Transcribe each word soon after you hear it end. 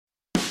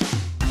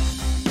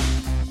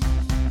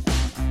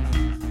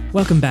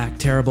Welcome back,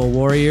 Terrible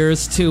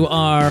Warriors, to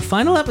our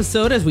final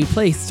episode as we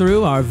play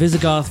through our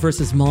Visigoth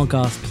versus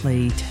Molgoth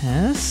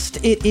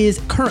playtest. It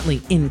is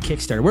currently in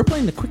Kickstarter. We're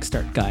playing the Quick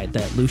Start guide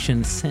that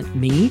Lucian sent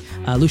me,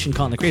 Lucian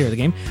Collin, the creator of the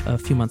game, a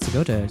few months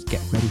ago to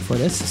get ready for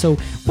this. So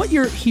what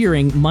you're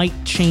hearing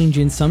might change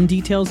in some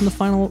details in the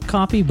final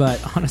copy,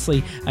 but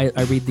honestly, I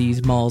read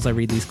these malls, I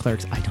read these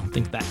clerics, I don't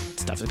think that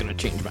stuff is going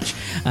to change much.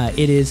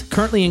 It is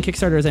currently in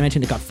Kickstarter. As I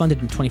mentioned, it got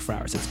funded in 24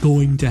 hours. It's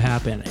going to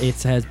happen.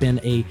 It has been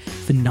a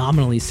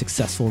phenomenally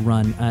successful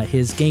run.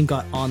 His game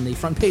got on the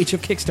front page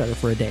of Kickstarter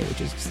for a day,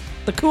 which is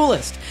the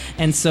coolest.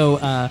 And so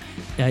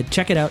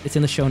check it out. It's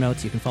in the show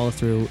notes. You can follow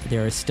through.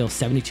 There is still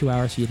 72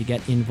 hours for you to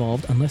get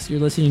involved. Unless you're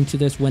listening to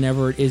this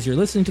whenever it is you're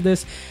listening to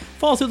this,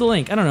 follow through the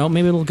link. I don't know.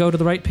 Maybe it'll go to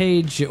the right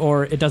page,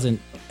 or it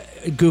doesn't.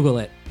 Google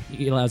it,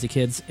 you lousy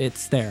kids.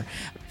 It's there.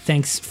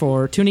 Thanks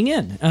for tuning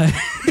in.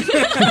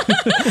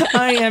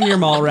 I am your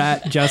mall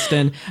rat,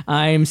 Justin.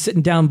 I'm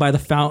sitting down by the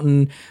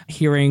fountain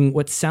hearing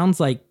what sounds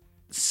like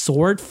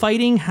sword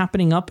fighting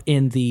happening up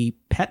in the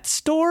pet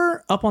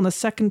store up on the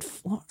second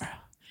floor.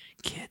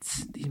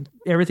 Kids,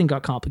 everything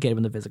got complicated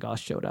when the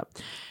Visigoths showed up.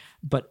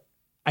 But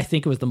I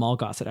think it was the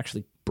Molgoths that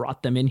actually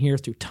brought them in here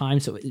through time,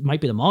 so it might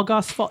be the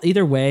Molgoths' fault.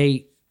 Either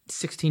way,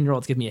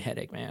 16-year-olds give me a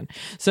headache, man.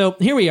 So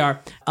here we are.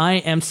 I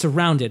am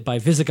surrounded by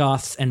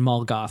Visigoths and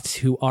Molgoths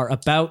who are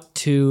about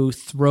to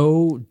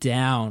throw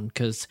down,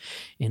 because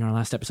in our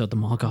last episode, the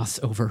Molgoths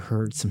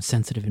overheard some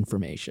sensitive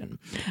information.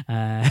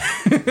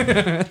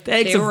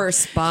 They were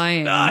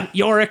spying.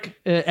 Everett.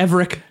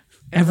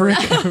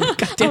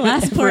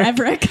 Alas, poor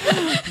Everett.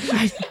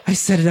 I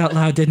said it out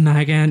loud, didn't I,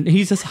 again?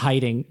 He's just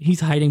hiding. He's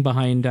hiding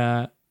behind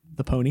the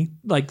pony,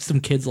 like some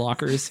kids'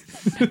 lockers.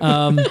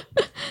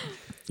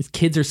 His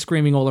kids are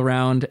screaming all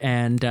around,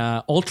 and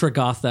Ultra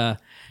Gotha,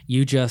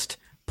 you just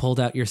pulled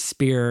out your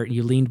spear.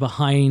 You leaned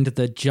behind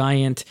the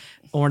giant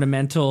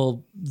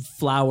ornamental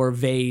flower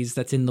vase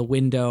that's in the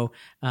window,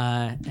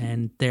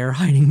 and there,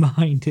 hiding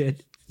behind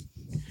it,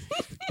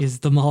 is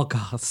the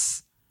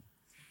Molgoths.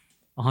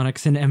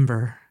 Onyx and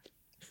Ember.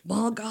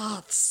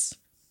 Molgoths.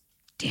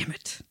 Damn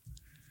it.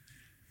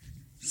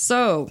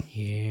 So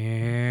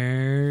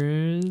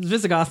here's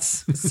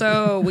Visigoths.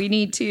 So we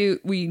need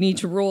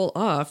to roll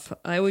off.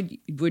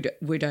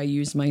 Would I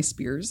use my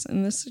spears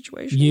in this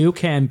situation? You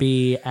can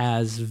be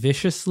as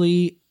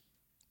viciously.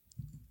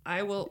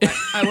 I will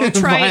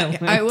try.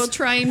 I will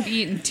try and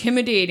be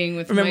intimidating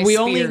with my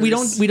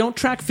spears. we don't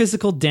track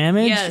physical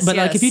damage, but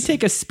like if you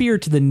take a spear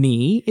to the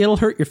knee, it'll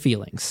hurt your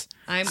feelings.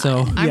 I'm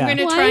going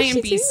to try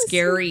and be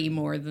scary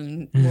more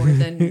than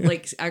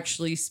like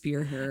actually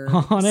spear her.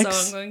 Onyx?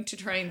 So I'm going to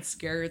try and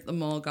scare the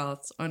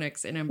Molgoths,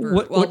 Onyx and Ember.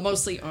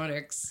 Mostly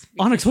Onyx.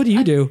 Onyx, what do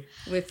you do?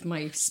 With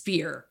my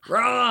spear.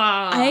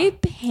 I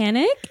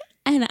panic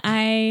and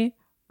I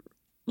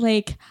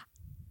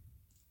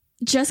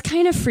just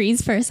kind of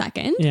freeze for a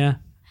second. Yeah.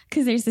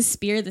 Because there's this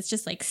spear that's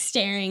just like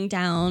staring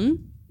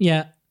down.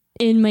 Yeah.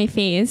 In my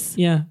face.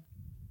 Yeah.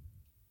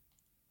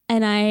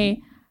 And I,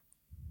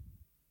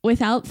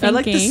 without thinking. I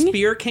like the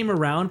spear came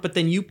around, but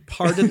then you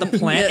parted the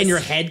plant and your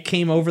head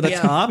came over the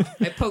top.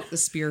 I poked the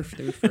spear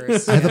through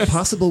first. I have a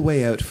possible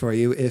way out for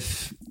you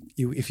if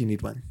you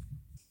need one.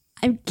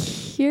 I'm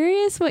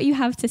curious what you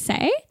have to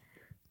say.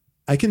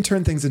 I can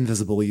turn things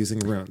invisible using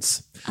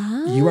runes.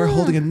 You are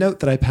holding a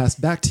note that I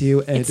passed back to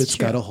you, and it's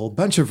got a whole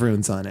bunch of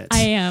runes on it. I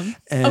am.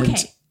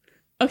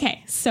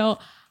 Okay. So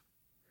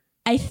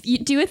you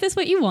do with this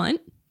what you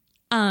want.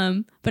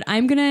 But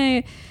I'm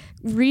going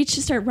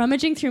to start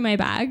rummaging through my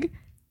bag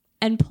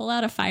and pull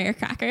out a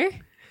firecracker.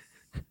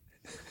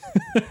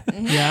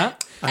 Yeah.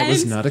 I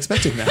was not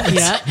expecting that.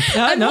 Yeah.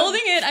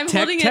 Holding it. I'm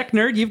holding it. Tech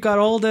nerd, you've got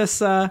all this,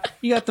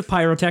 you got the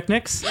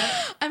pyrotechnics.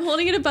 I'm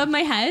holding it above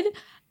my head.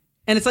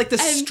 And it's like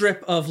this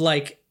strip of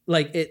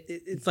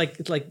it's like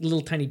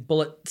little tiny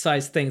bullet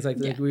sized things like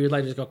we would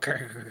like just go.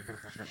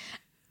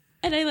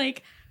 And I'm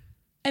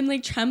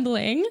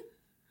trembling,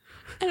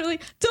 and I'm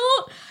like,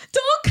 don't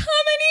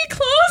come any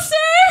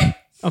closer.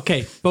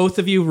 Okay, both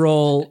of you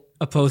roll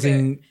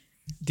opposing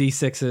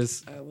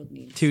d6s. I will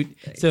need two.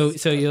 So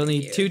you'll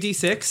need 2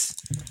 d6.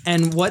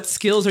 And what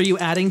skills are you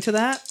adding to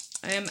that?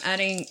 I am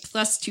adding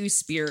 +2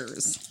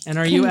 spears. And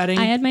are you adding?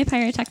 I add my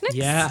pyrotechnics.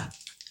 Yeah.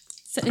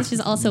 So which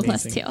is also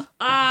Amazing. +2.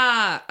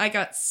 I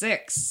got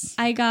 6.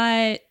 I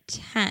got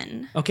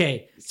 10.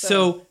 Okay,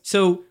 so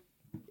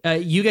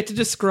you get to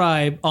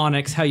describe,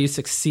 Onyx, how you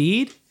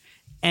succeed,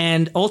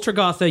 and Ultra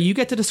Gotha, you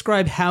get to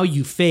describe how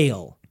you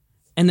fail.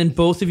 And then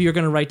both of you are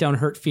going to write down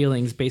hurt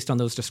feelings based on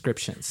those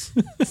descriptions.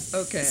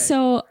 Okay.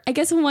 So I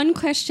guess one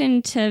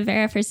question to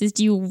Vera first is,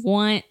 do you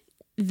want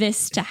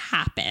this to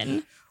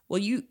happen? Well,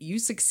 you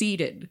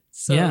succeeded.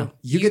 So yeah.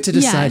 You get to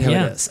decide how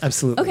it is.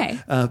 Absolutely. Okay.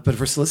 But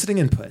for soliciting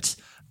input,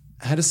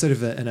 I had a sort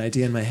of an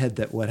idea in my head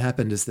that what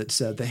happened is that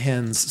the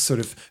hands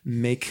sort of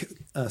make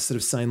a sort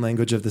of sign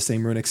language of the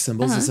same runic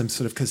symbols as I'm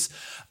sort of, because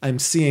I'm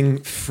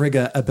seeing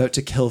Frigga about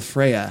to kill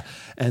Freya,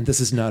 and this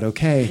is not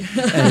okay.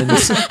 And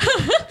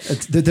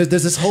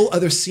there's this whole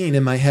other scene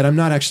in my head. I'm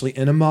not actually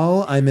in a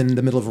mall. I'm in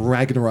the middle of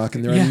Ragnarok,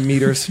 and there are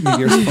meteors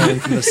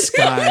falling from the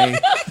sky.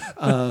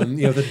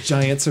 The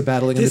giants are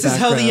battling in the This is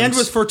background. how the end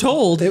was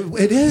foretold.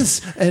 It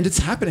is, and it's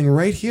happening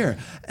right here.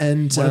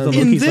 And in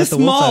Loki's let this the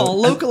wolf mall, out.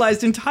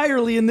 localized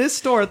entirely in this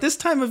store at this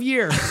time of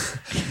year.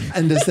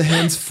 and as the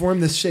hands form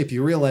this shape,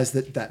 you realize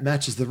that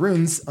matches the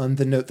runes on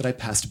the note that I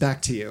passed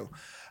back to you.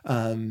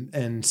 And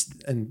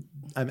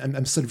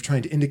I'm sort of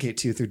trying to indicate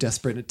to you through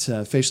desperate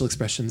facial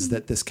expressions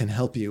that this can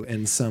help you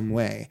in some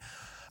way.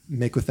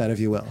 Make with that if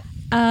you will.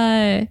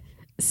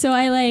 So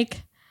I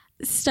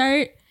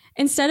start,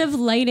 instead of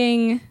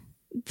lighting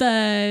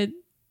the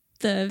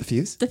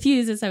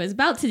fuse as I was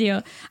about to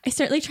do, I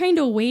start trying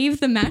to wave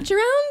the match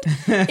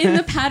around in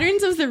the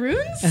patterns of the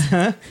runes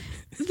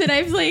that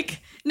I've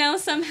now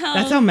somehow.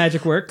 That's how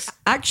magic works.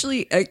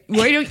 Actually,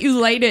 why don't you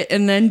light it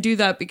and then do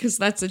that, because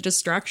that's a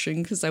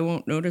distraction, because I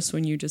won't notice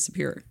when you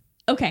disappear.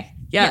 Okay.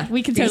 Yeah,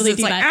 we can because totally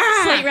it's do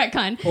that. Slight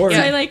retcon. Or, so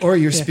I or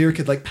your spear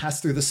could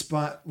pass through the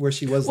spot where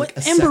she was a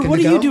Amber, second what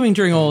ago. are you doing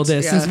during all of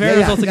this? Yeah. Since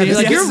Vera's also Yeah, getting,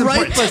 this you're is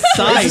right important.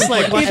 beside. Just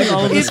watching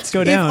all of this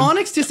go down. If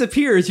Onyx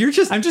disappears,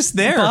 I'm just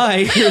there by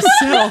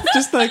yourself.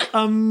 just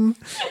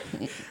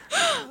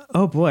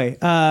oh boy,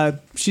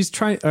 she's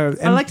trying.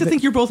 I like to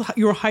think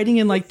you're hiding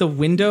in the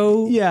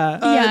window.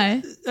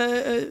 Yeah.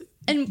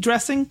 and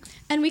Dressing.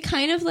 and we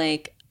kind of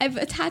I've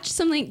attached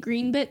some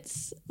green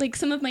bits,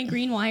 some of my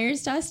green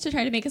wires to us to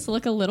try to make us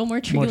look a little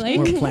more tree-like.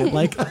 More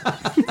plant-like.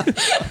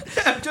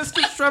 Just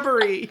a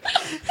shrubbery.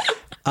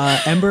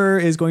 Ember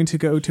is going to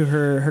go to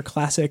her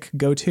classic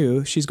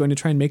go-to. She's going to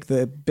try and make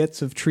the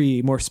bits of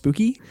tree more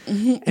spooky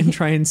and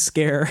try and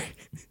scare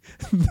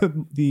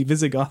the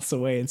Visigoths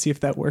away and see if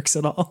that works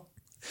at all.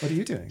 What are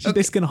you doing? She's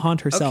basically going to haunt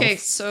herself. Okay,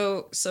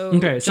 so So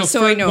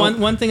I know.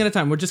 one thing at a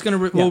time. We're just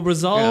gonna we'll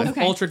resolve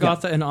Okay. Ultra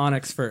Gotha and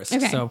Onyx first.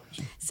 Okay.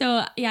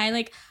 So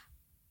yeah,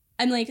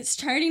 I'm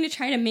starting to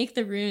try to make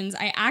the runes.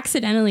 I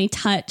accidentally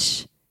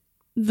touch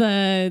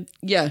the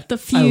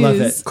fuse I love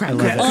it. I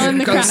love it. on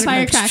the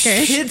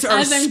firecrackers kids are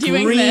as I'm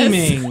doing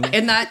this. screaming.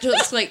 And that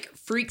just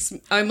freaks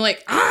me. I'm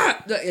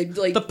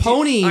The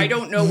pony I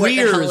don't know what the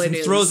rears hell it and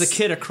is. throws a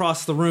kid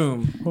across the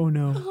room. Oh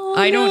no.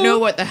 I don't know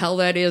what the hell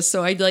that is,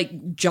 so I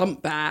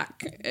jump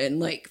back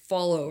and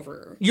fall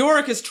over.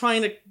 Yorick is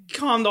trying to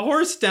calm the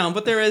horse down,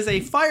 but there is a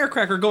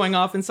firecracker going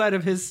off inside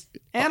of his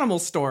animal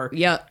store.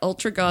 Yeah,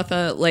 Ultra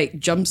Gotha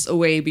jumps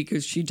away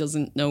because she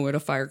doesn't know what a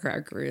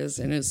firecracker is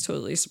and is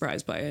totally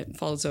surprised by it and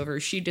falls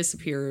over. She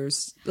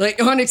disappears.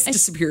 Onyx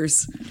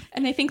disappears.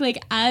 And I think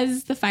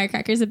as the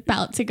firecracker is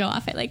about to go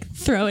off, I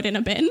throw it in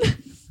a bin.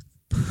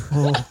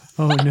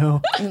 Oh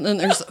no. And then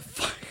there's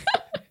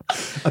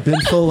A bin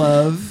full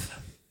of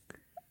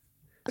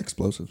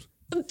Explosives.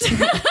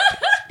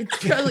 it's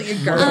probably a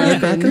garbage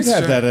bin. You'd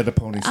have that at a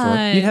pony store.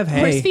 You'd have hay.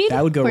 Horse feed?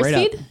 That would go Horse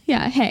right feed? up.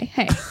 Yeah,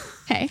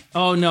 hay.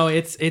 Oh no,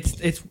 it's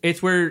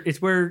where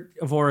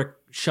Avoric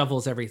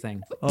shovels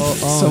everything.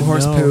 so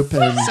horse poop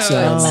and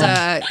So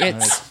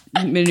it's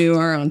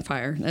manure on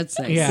fire. That's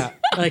nice. Yeah,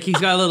 he's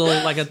got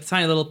a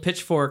tiny little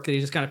pitchfork that he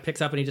just kind of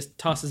picks up and he just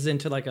tosses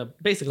into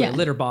basically a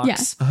litter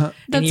box. Yeah. And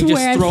That's you just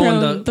where I've throw in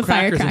thrown the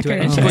crackers into firecracker.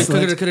 it, and she's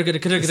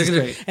into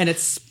going, and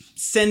it's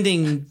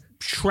sending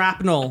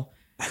shrapnel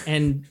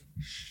and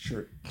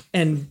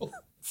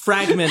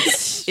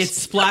fragments. It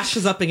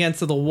splashes up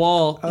against the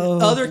wall.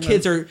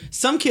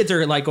 Some kids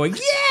are going,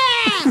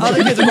 yeah.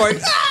 Other kids are going,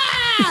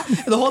 ah.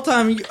 The whole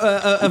time,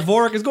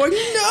 Avoric is going,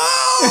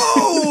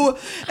 no.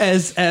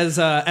 As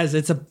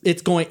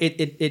it's going,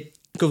 it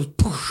goes,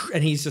 poof,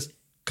 and he's just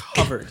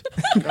covered,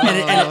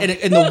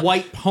 and the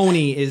white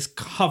pony is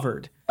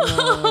covered.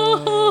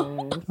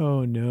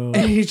 Oh no.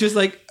 And he's just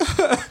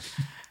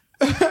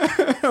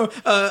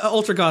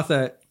Ultra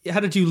Gotha, how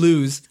did you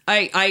lose?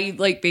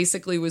 I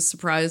basically was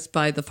surprised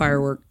by the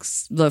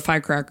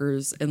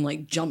firecrackers,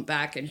 and jumped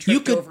back and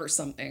tripped over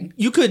something.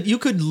 You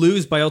could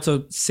lose by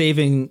also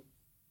saving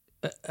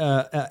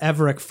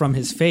Everick from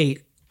his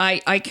fate.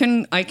 I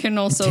can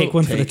also Take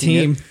one for the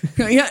team.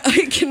 Yeah,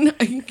 I can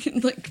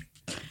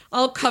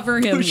I'll cover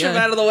him. Push him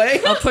out of the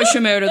way. I'll push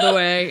him out of the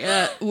way.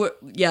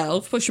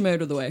 I'll push him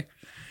out of the way.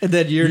 And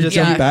then you're just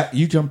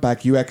You jump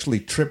back. You actually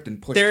tripped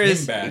and pushed there him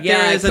is back. Yeah,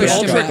 there is I an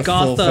pushed him Ultra back.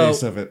 Full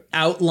face of Gotha it.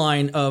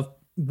 outline of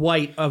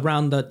white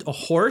around a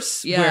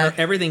horse where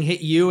everything hit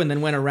you and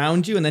then went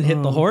around you and then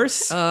hit the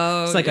horse.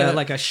 Oh, it's like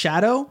a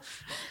shadow.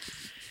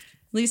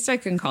 At least I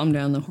can calm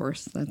down the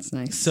horse. That's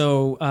nice.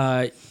 So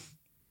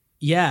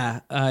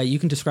you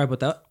can describe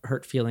what that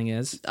hurt feeling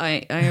is.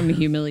 I am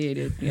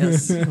humiliated.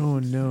 Yes. Oh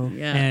no.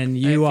 Yeah. And I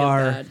you feel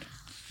are bad.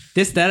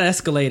 that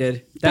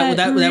escalated. That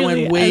really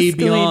went way escalated.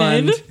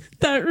 beyond.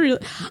 That really.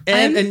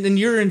 And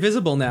you're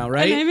invisible now,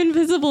 right? And I'm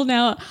invisible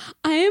now.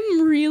 I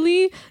am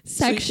really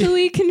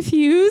sexually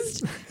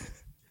confused.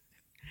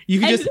 You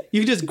can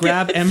just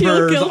grab feel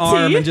Ember's guilty.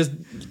 arm and just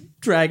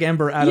drag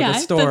Ember out of the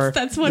store.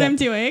 That's what I'm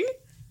doing.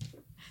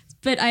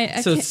 But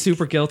I So can't-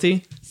 super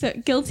guilty. so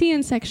guilty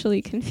and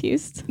sexually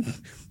confused.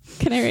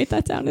 Can I write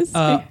that down as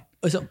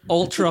It's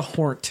ultra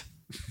hornt.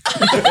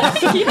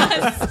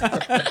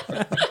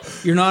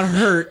 yes? You're not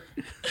hurt.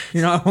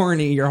 You're not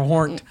horny. You're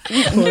horned.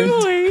 I'm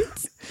horned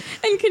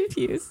and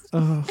confused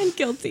and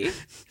guilty.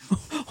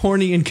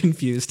 Horny and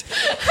confused.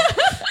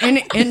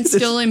 and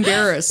still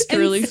embarrassed.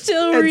 Really, And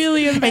still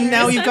really embarrassed. And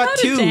now you've I've got had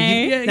a two.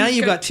 day. Now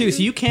you've got two.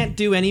 So you can't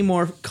do any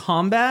more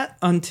combat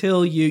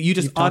until you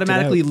just You've talked it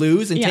automatically out.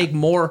 lose and Yeah. take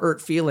more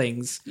hurt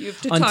feelings You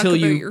have to talk until about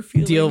you your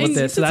feelings. deal I with need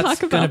this. to So that's talk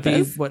going to about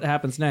be this. what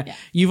happens next. Yeah.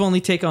 You've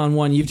only taken on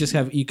one. You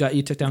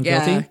took down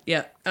guilty.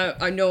 yeah.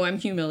 I know I'm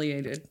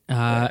humiliated.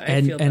 I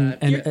And feel and bad.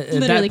 and You're at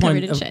literally that point,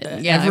 covered in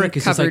shit. Yeah, Everick I'm is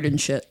just covered like, in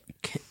shit.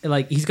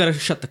 like he's got to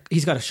shut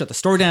the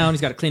store down.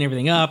 He's got to clean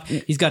everything up.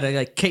 He's got to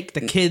like kick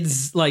the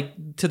kids like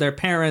to their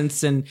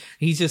parents, and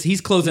he's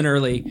closing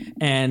early.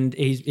 And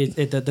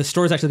the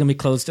store's actually gonna be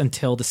closed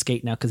until the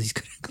skate now because he's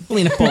gonna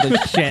clean up all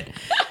this shit.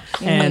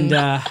 And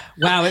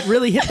wow, it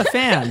really hit the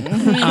fan.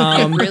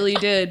 It really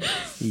did.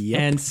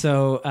 And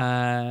so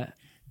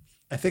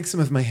I think some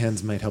of my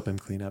hands might help him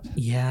clean up.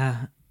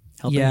 yeah.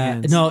 Helping Yeah,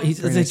 hands. no, he's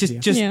Very it's nice of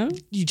just Yeah.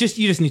 you just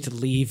need to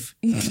leave.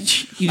 You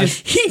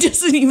just He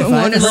doesn't even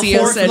want to the see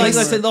horse, us like I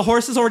anymore. said, the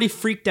horse is already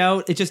freaked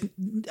out.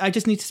 I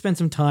just need to spend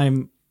some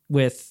time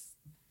with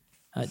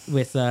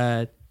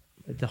the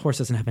horse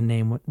doesn't have a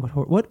name. What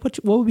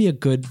would be a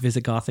good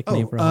Visigothic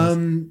name for a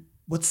horse?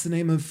 What's the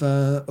name of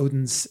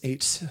Odin's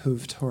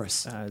 8-hooved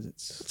horse?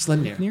 It's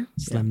Slemnir.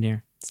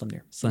 Slemnir.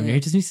 Slemnir. Slemnir. Yeah. He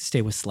just needs to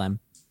stay with Slem.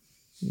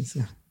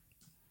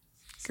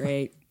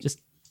 Great.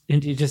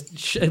 And you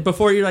just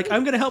before you're like,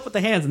 I'm gonna help with the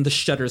hands, and the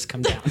shutters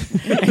come down,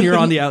 and you're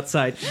on the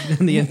outside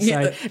and the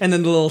inside, and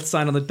then the little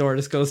sign on the door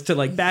just goes to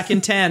like back in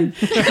 10.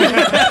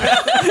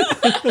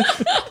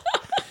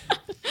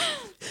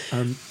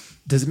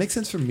 Does it make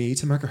sense for me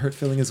to mark a hurt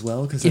feeling as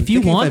well? Because If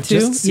you want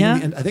to, yeah.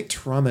 And I think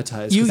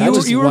traumatized. You 'cause I were-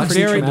 just you were watched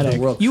very- Into the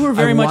World. You were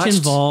very I much watched-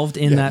 involved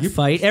in that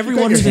fight. You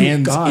Everyone got who's your in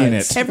hands gods. in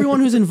it.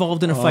 everyone who's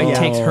involved in a fight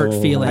takes hurt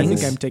I feelings.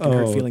 think I'm taking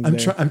hurt feelings I'm,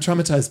 there. I'm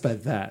traumatized by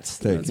that.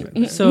 Thank That's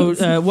you. right.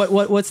 So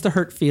what's the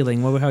hurt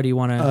feeling? How do you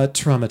want to?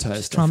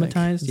 Traumatized. I think,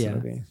 Traumatized? is Yeah.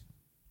 what it'd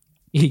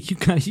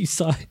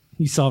be.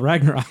 You saw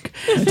Ragnarok.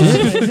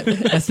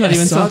 That's not I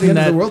even saw the something end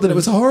that of the world and it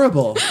was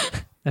horrible.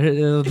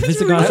 the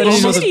Visigoths.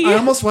 I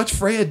almost watched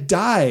Freya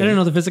die. I didn't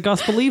know the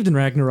Visigoths believed in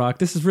Ragnarok.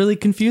 This is really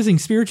confusing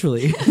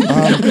spiritually.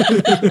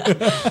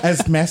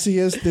 As messy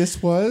as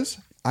this was,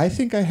 I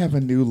think I have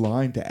a new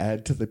line to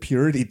add to the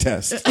purity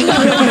test.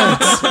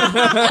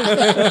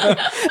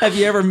 Have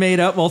you ever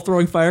made up while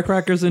throwing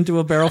firecrackers into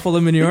a barrel full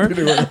of manure?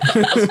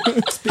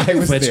 I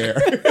was there.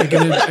 Are you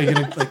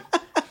gonna like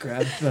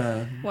grab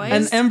the? Why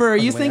And is Ember, are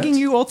you way thinking out?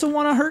 you also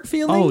want a hurt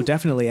feeling? Oh,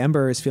 definitely.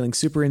 Ember is feeling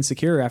super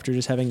insecure after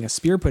just having a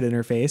spear put in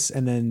her face,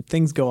 and then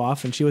things go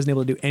off, and she wasn't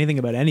able to do anything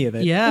about any of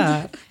it.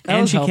 yeah. That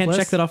And was she can't helpless.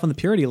 check that off on the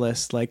purity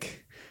list,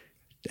 like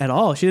at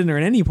all. She didn't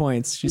earn any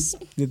points.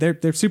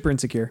 They're super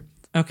insecure.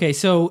 Okay,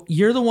 so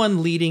you're the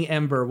one leading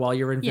Ember while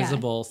you're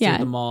invisible through Yeah.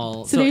 the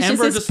mall. So So, there's just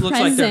Ember this just looks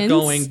like they're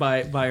presence.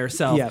 going by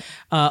herself. Yeah.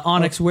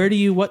 Onyx,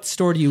 what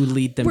store do you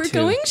lead them We're to?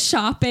 going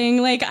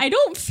shopping. Like, I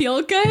don't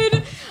feel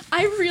good.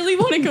 I really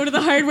want to go to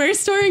the hardware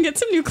store and get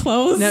some new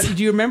clothes. Now,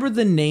 do you remember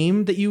the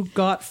name that you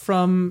got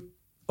from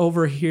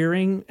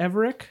overhearing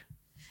Everick?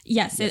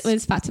 Yes, it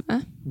was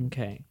Fatima.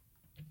 Okay.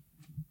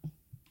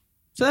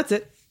 So that's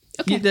it.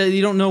 Okay.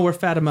 You don't know where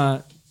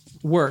Fatima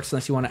works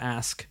unless you want to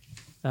ask.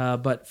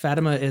 But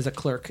Fatima is a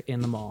clerk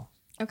in the mall.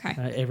 Okay.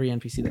 Every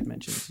NPC that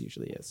mentions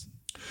usually is.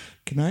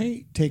 Can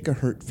I take a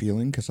hurt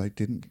feeling because I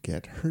didn't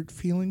get hurt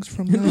feelings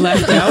from that?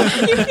 Left out?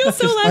 You feel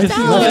so left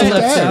feel out. left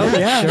Left out. out?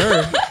 Yeah.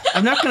 Sure.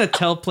 I'm not going to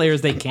tell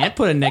players they can't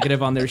put a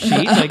negative on their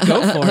sheet. Like,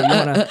 go for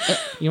it.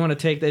 You want to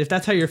take that? If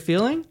that's how you're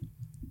feeling?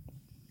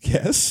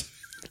 Yes.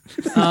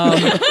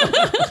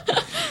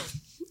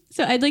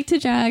 So I'd like to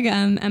drag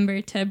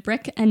Ember to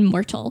Brick and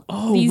Mortal.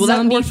 Oh, the well, that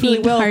zombie works really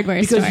themed well hardware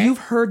because store. you've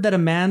heard that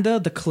Amanda,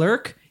 the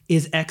clerk,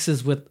 is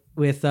exes with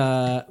Brick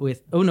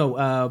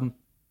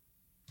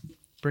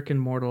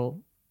and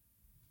Mortal.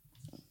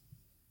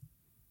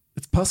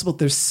 It's possible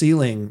their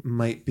ceiling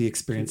might be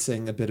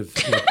experiencing a bit of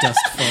dust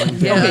falling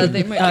down. Yeah,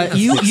 they might.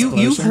 You've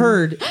Explosion.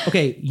 heard.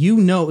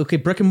 Okay,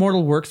 Brick and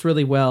Mortal works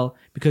really well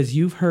because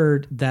you've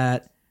heard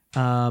that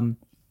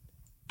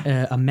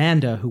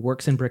Amanda, who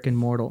works in Brick and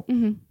Mortal,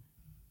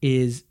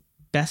 is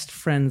best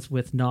friends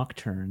with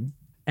Nocturne,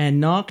 and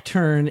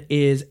Nocturne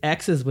is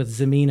exes with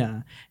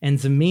Zamina, and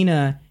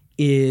Zamina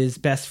is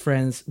best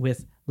friends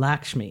with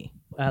Lakshmi.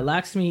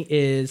 Lakshmi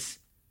is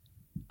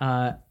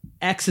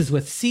exes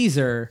with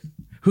Caesar,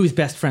 who's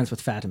best friends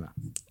with Fatima.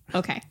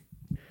 Okay.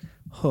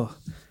 Huh.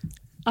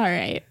 All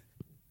right.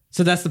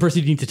 So that's the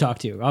person you need to talk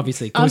to.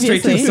 Obviously, go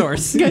straight to the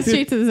source. Go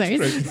straight to the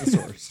source. Straight to the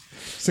source.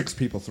 6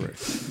 people through.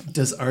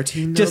 Does our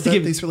team know Just to about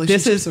give these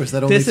relationships, or is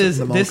that only this from is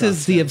the this is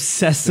Malgoth the stuff?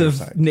 obsessive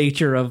Side.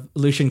 nature of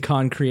Lucian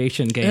Con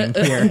creation game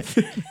here.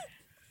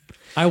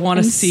 I want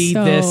to I'm see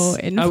so this.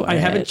 in I for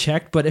haven't it.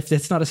 checked, but if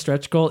it's not a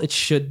stretch goal, it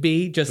should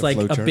be just like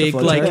a flowchart. big,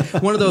 The like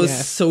one of those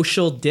Yeah.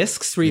 social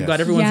discs where you've Yes. got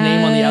everyone's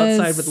name on the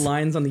outside Yes. with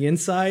lines on the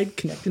inside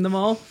connecting them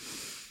all,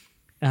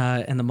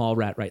 and the mall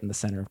rat right in the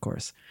center, of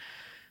course.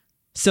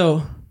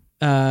 So,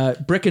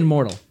 Brick and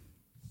Mortal,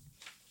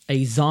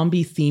 a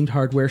zombie-themed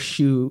hardware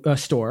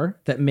store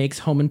that makes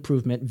home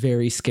improvement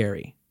very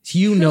scary.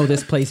 You know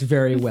this place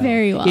very well.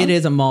 Very well. It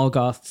is a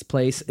Molgoth's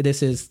place.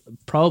 This is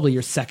probably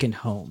your second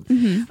home.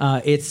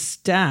 It's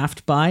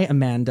staffed by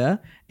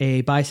Amanda,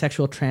 a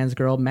bisexual trans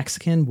girl,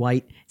 Mexican,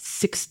 white,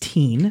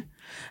 16,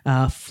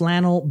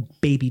 flannel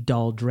baby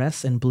doll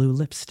dress, and blue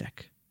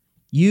lipstick.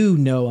 You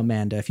know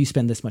Amanda if you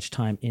spend this much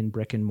time in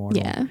brick and mortar.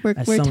 Yeah, we're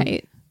As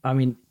tight. I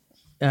mean,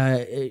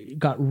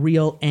 got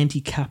real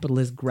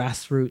anti-capitalist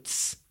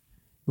grassroots,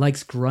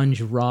 likes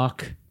grunge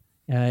rock,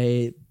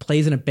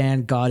 plays in a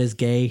band, God is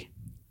Gay,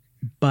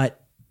 but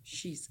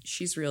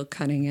She's real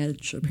cutting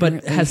edge, but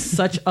apparently. has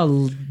such a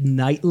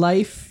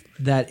nightlife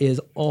that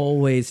is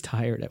always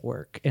tired at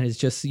work and is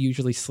just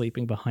usually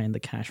sleeping behind the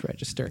cash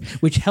register,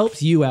 which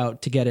helps you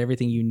out to get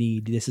everything you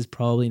need. This is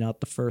probably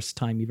not the first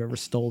time you've ever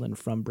stolen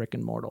from brick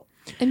and mortar.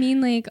 I mean,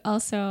 like,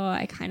 also,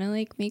 I kind of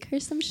like make her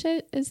some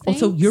shit as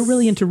thanks. Also, you're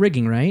really into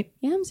rigging, right?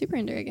 Yeah, I'm super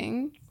into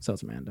rigging. So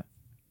is Amanda.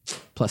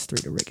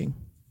 +3 to rigging.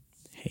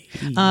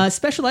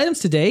 Special items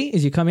today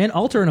is you come in,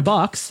 altar in a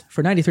box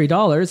for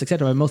 $93,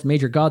 accepted by most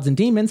major gods and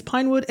demons,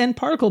 pinewood and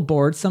particle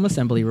board, some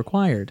assembly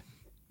required.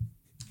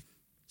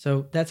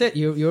 So that's it.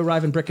 You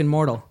arrive in brick and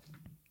mortar.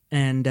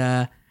 And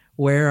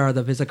where are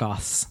the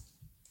Visigoths?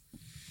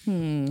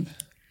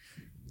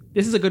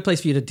 This is a good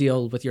place for you to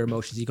deal with your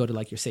emotions. You go to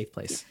like your safe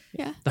place,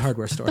 Yeah. the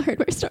hardware store. The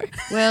hardware store.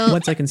 well,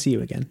 Once I can see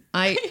you again.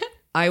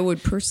 I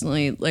would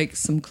personally like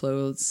some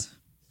clothes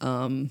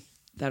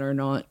that are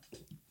not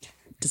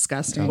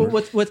disgusting.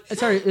 What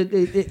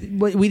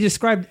we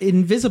described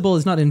invisible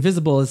is not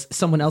invisible as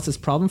someone else's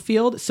problem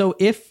field. So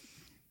if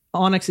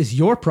Onyx is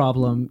your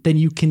problem, then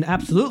you can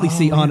absolutely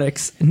see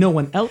Onyx. No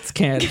one else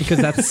can because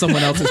that's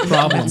someone else's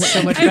problem.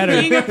 So much better.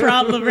 Being a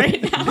problem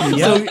right now.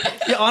 So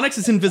yeah, Onyx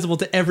is invisible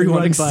to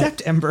everyone Run by.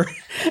 except Ember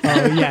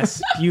Oh,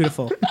 yes.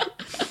 Beautiful.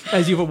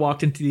 as you've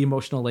walked into the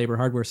emotional labor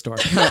hardware store.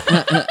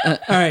 All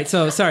right,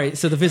 so sorry.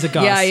 So the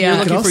Visigoths. Yeah, yeah. You're You You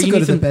looking could also for, you go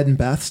need to the some- bed and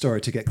bath store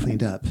to get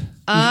cleaned up. you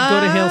can go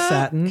to Hail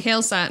Satin.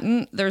 Hail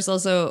Satin. There's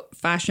also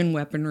fashion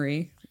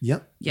weaponry.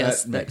 Yep.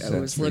 Yes, That that, makes I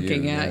sense was for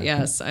looking you, at. yeah.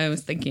 Yes, I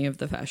was thinking of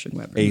the fashion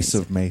weaponry. Ace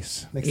of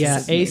Mace.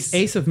 Yeah,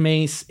 Ace of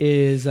Mace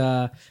is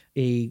a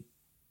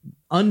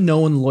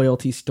unknown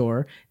loyalty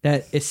store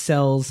that it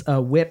sells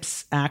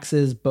whips,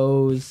 axes,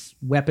 bows,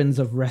 weapons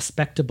of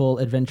respectable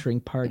adventuring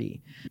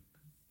party,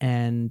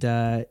 and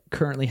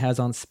currently has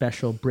on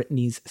special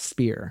Brittany's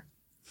spear.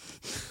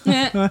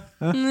 Wow.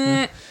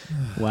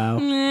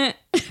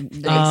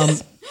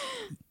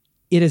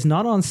 It is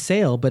not on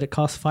sale, but it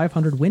costs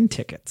 500 win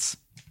tickets.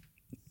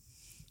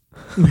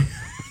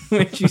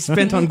 Which you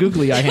spent on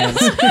googly eye hands.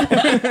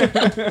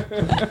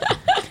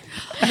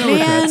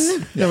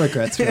 No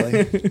regrets,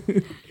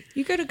 really.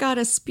 You could have got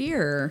a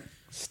spear.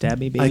 Stab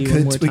me, I baby, one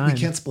could. more We time.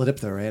 can't split up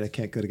though, right? I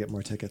can't go to get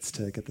more tickets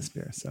to get the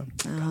spear. So,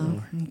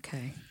 Oh,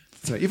 okay.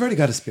 so you've already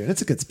got a spear.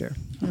 It's a good spear.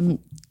 I'm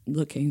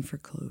looking for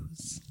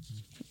clothes.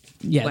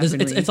 Yeah,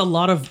 Weaponry. it's a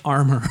lot of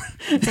armor.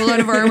 It's a lot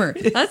of armor.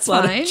 That's a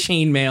lot fine. of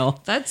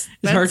chainmail. That's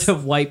It's hard to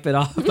wipe it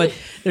off. But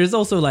there's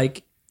also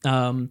like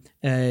in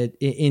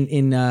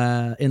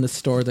the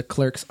store, the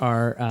clerks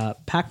are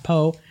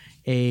Pakpo,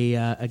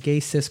 a gay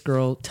cis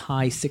girl,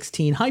 Thai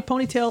 16, high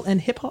ponytail and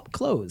hip hop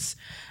clothes,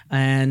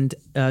 and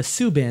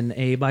Subin,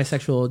 a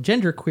bisexual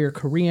genderqueer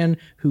Korean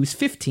who's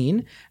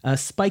 15,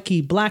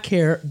 spiky black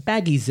hair,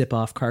 baggy zip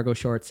off cargo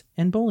shorts,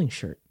 and bowling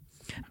shirt.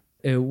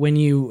 When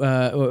you,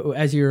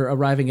 as you're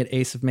arriving at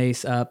Ace of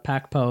Mace,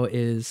 Pakpo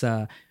is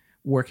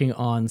working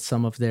on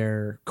some of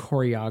their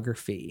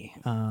choreography.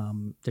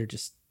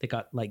 They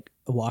got like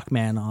a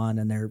Walkman on,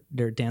 and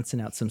they're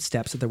dancing out some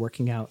steps that they're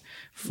working out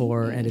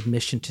for an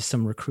admission to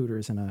some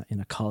recruiters in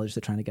a college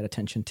they're trying to get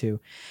attention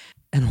to,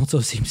 and also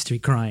seems to be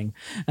crying.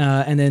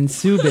 And then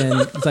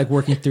Subin is like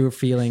working through her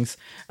feelings.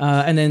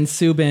 And then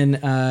Subin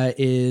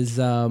is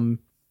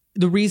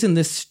the reason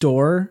this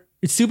store.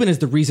 Subin is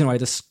the reason why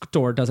the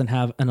store doesn't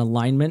have an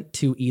alignment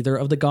to either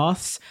of the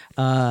goths.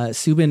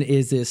 Subin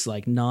is this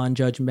like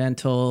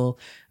non-judgmental,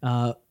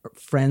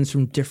 friends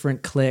from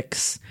different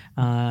cliques,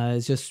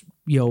 is just,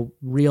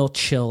 real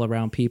chill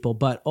around people.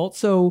 But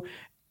also,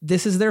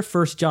 this is their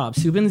first job.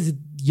 Subin's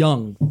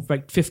young,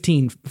 like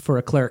 15 for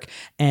a clerk,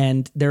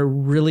 and they're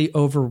really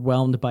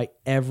overwhelmed by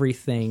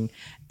everything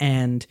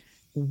and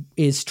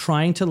is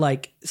trying to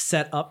like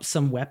set up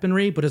some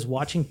weaponry, but is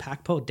watching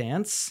Pakpo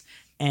dance.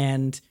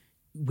 And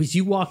as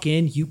you walk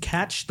in, you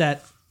catch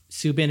that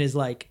Subin is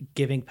like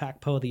giving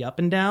Pakpo the up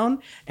and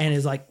down and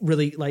is like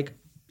really like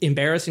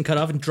embarrassed and cut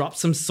off and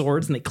drops some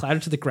swords and they clatter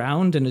to the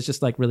ground and is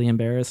just like really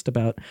embarrassed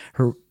about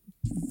her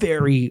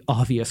very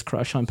obvious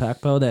crush on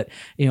Pakpo that,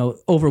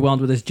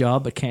 overwhelmed with his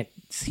job but can't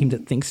seem to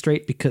think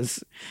straight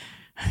because,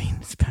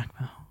 it's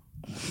Pakpo.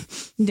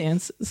 He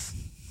dances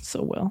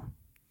so well.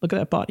 Look at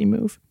that body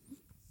move.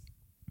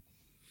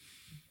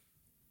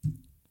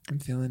 I'm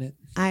feeling it.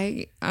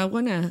 I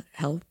want to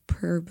help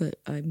her, but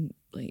I'm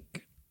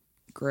like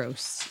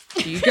gross.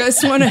 Do you guys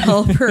want to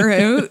help her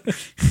out?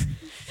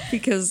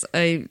 Because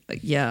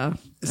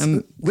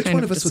I'm Which kind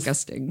one of of us was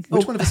disgusting.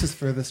 Which one of us was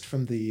furthest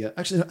from the?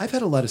 Actually, no, I've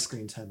had a lot of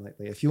screen time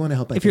lately. If you want to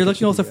help, If you're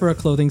looking also for a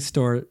clothing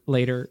store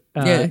later,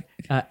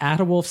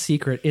 Atawolf's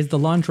Secret is the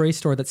lingerie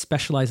store that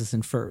specializes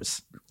in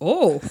furs.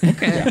 Oh,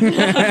 okay.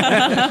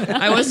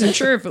 I wasn't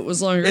sure if it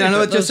was lingerie. I know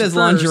but it just those says furs.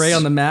 lingerie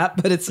on the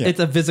map, but it's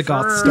a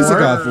Visigoth store.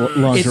 Visigoth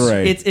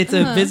lingerie. It's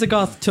a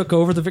Visigoth took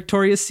over the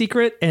Victoria's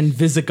Secret and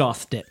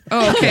Visigothed it.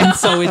 Oh, okay. And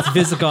so it's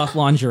Visigoth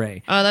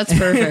lingerie. Oh, that's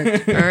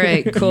perfect. All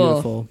right, cool.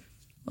 Beautiful.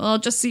 Well, I'll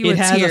just see It what's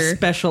has here. a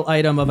special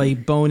item of a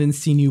bone and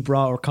sinew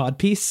bra or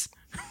codpiece.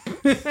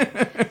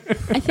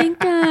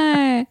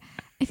 I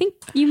think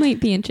you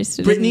might be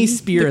interested. Britney in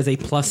Spear is a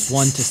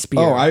 +1 to Spear.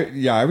 Oh,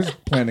 I was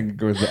planning to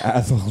go with the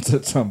Atholds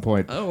at some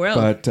point. Oh, well.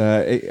 But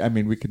I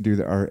mean, we can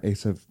do our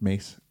Ace of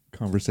Mace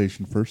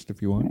conversation first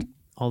if you want.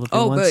 All of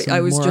Oh, want but some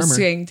I was more just armor.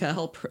 saying to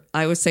help.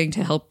 I was saying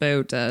to help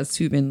out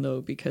Subin though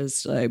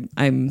because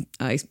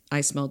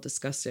I smell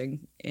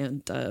disgusting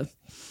and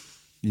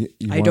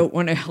I don't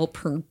want to help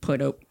her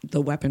put out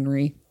the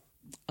weaponry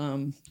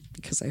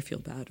because I feel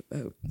bad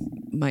about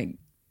my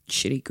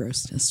shitty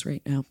grossness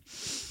right now.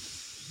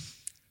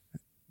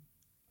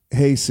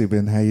 Hey,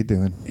 Subin, how you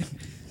doing?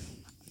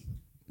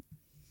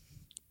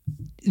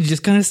 It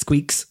just kind of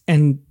squeaks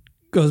and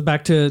goes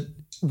back to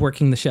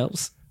working the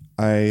shelves.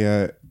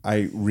 I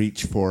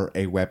reach for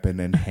a weapon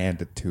and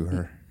hand it to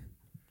her.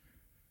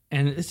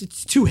 And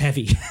it's too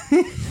heavy.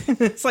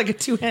 It's like a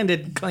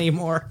two-handed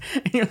claymore.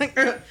 And you're like,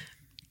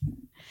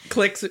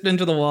 clicks it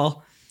into the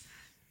wall.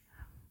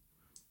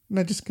 And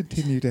I just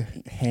continue to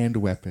hand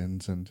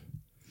weapons and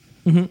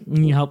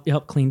And you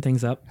help clean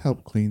things up.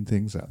 help clean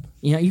things up.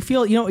 Yeah, you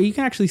feel, you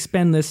can actually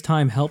spend this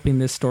time helping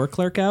this store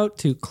clerk out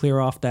to clear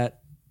off that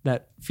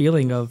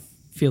feeling of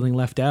feeling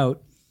left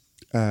out.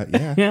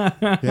 Yeah.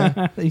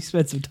 Yeah. You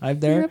spent some time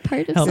there You're a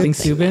part of helping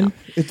something Subin.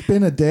 It's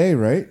been a day,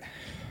 right?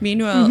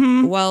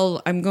 Meanwhile,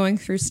 while I'm going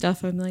through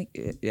stuff, I'm like,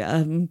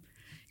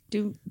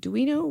 do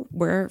we know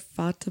where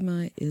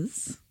Fatima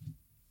is?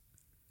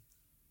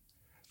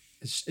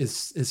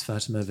 Is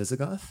Fatima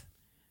Visigoth?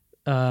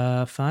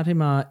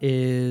 Fatima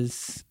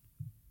is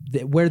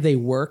where they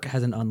work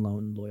has an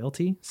unknown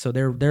loyalty, so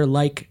they're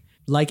like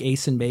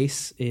Ace and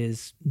Mace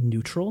is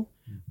neutral,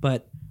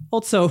 but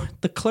also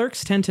the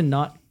clerks tend to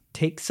not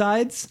take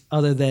sides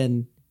other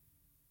than,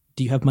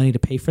 do you have money to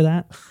pay for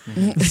that?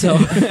 So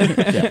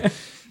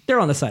they're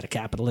on the side of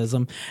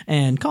capitalism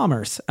and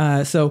commerce.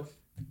 So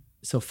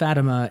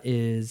Fatima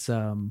is.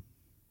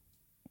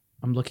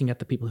 I'm looking at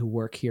the people who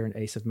work here in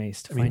Ace of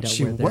Mace to find out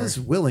she where they're. was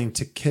willing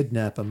to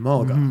kidnap a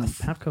Molgoth.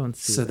 Papco and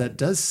So Subin. that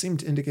does seem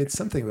to indicate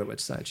something about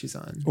which side she's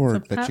on. Or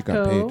that she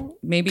got paid.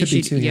 Maybe Could she,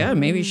 be too, yeah.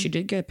 maybe she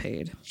did get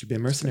paid. She'd be a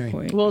mercenary.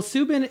 Point. Well,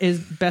 Subin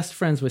is best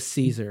friends with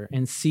Caesar,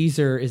 and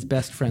Caesar is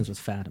best friends with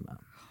Fatima,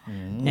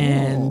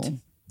 and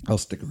I'll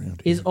stick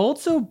around. is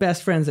also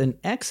best friends and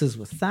exes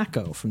with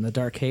Thaco from the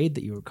Darkade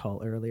that you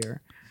recall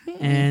earlier,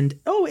 and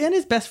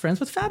is best friends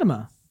with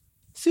Fatima.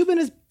 Subin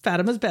is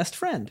Fatima's best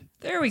friend.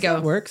 There we That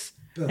go. works.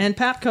 And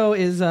Papco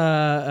is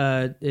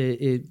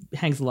it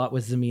hangs a lot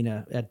with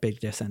Zamina at Big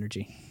Dis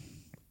Energy,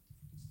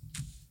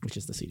 which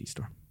is the CD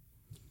store.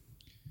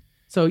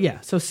 So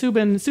yeah, so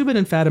Subin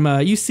and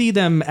Fatima, you see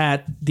them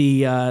at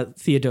the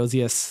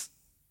Theodosius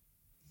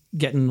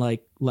getting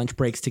like lunch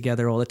breaks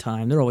together all the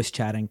time. They're always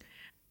chatting.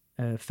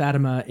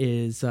 Fatima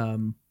is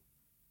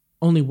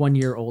only 1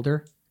 year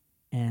older,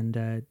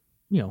 and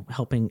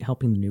helping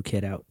the new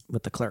kid out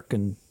with the clerk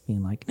and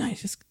being like,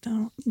 "Nice, just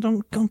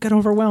don't get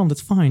overwhelmed.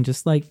 It's fine.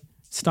 Just like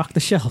stock the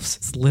shelves.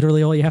 It's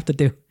literally all you have to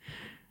do."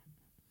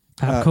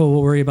 Papco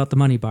will worry about the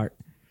money, Bart.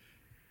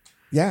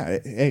 Yeah.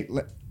 Hey,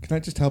 can I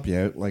just help you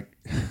out? Like,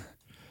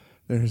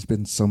 there has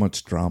been so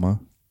much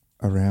drama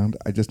around.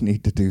 I just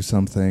need to do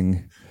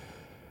something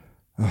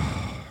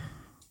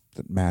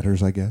that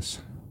matters, I guess.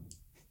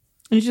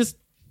 And he just,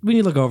 when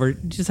you look over,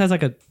 it just has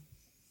like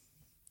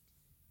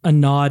a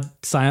nod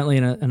silently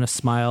and a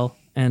smile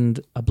and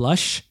a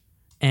blush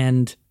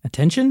and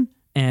attention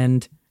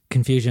and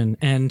confusion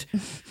and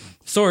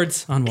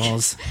swords on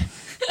walls.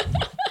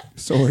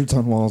 Swords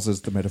on walls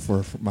is the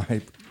metaphor for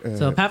my.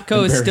 So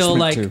Papco is still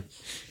like embarrassment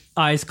too.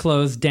 eyes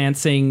closed,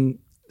 dancing,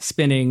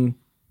 spinning.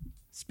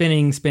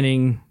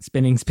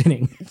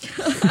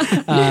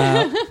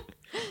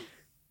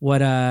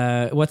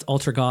 What's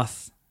Ultra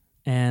Goth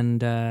and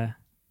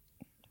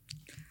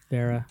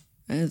Vera?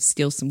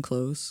 Steal some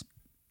clothes.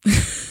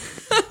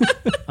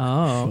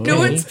 Oh, okay. No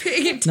one's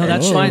paying attention. No,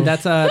 that's fine.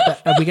 That's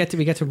we get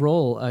to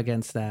roll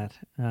against that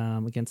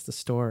against the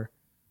store.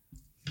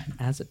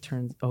 As it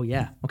turns, oh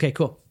yeah, okay,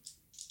 cool.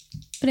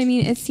 But I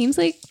mean, it seems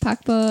like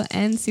Pakbo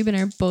and Subin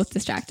are both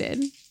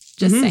distracted.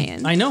 Just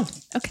saying. I know,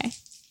 Okay.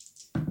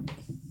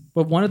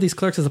 but one of these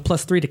clerks has a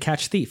 +3 to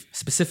catch thief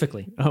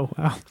specifically. Oh,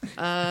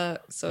 wow.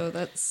 So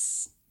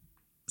that's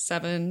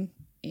 7,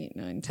 8,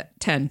 9,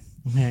 10.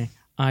 Okay,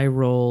 I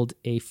rolled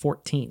a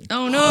 14.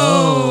 Oh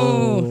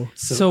no!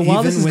 So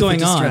while this even is with going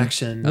the on,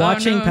 distraction,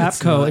 watching no, it's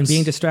Papco and not.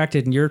 being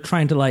distracted, and you're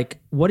trying to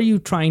what are you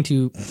trying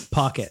to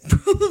pocket?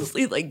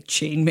 Probably like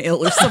chainmail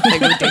or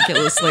something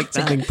ridiculous like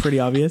that. Something pretty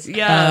obvious.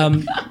 Yeah.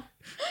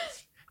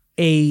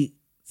 A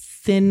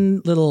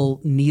thin little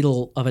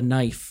needle of a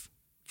knife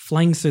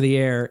flings through the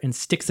air and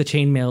sticks the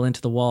chainmail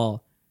into the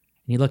wall.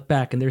 And you look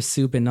back and there's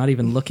Subin not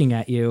even looking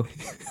at you.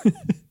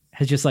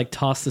 Has just like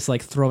tossed this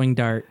like throwing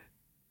dart.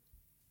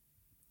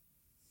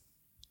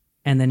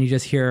 And then you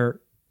just hear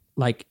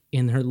like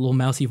in her little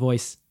mousy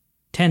voice,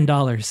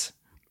 $10.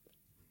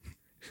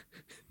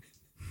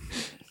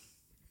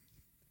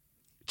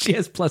 She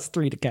has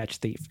 +3 to catch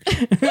thief.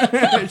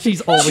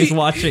 She's always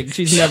watching.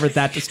 She's never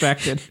that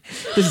distracted.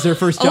 This is her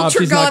first job.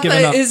 She's not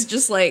giving up. Is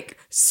just like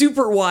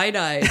super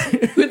wide-eyed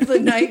with the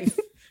knife.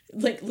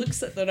 Like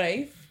looks at the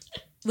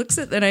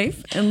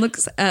knife and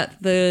looks at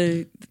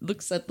the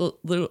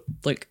little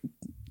like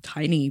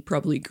tiny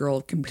probably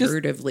girl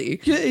comparatively.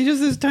 Just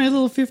this tiny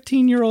little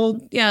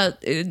 15-year-old. Yeah,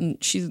 and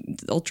she's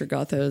Ultra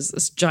Gotha is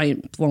this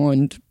giant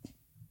blonde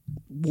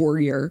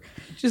warrior.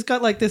 She's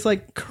got like this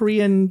like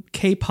Korean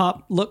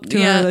K-pop look to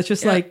Yeah, her that's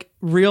just yeah. like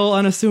real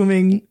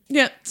unassuming.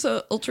 Yeah,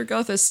 so Ultra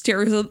Gotha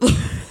stares at the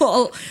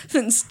wall,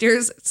 then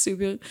stares at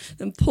Subin,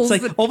 then pulls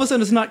It's like the all of a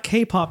sudden it's not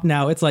K-pop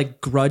now, it's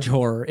like grudge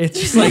horror. It's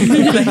just like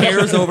the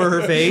hair's over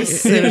her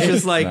face and it's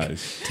just like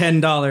Nice.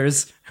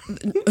 $10.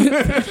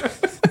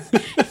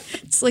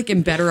 It's like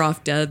in Better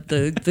Off Dead,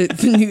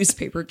 the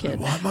newspaper kid.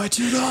 I want my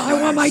 $2.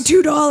 I want my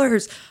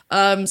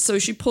 $2. So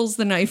she pulls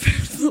the knife out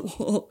of the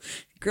wall,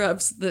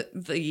 grabs the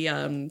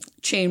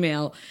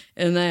chainmail,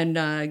 and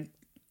then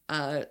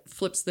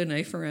flips the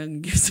knife around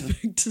and gives it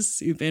back to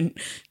Subin.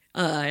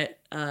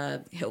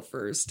 Hill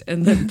first,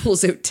 and then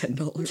pulls out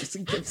 $10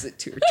 and gives it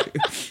to her too.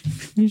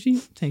 And she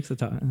takes the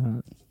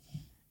time.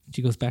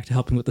 She goes back to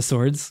helping with the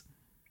swords.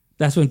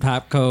 That's when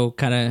Papco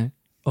kind of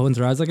opens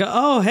her eyes like,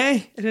 oh,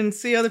 hey, I didn't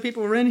see other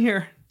people were in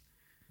here.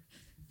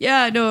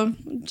 Yeah, no,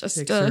 just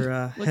Takes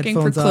her, looking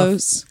for headphones off.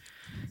 clothes.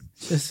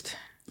 Just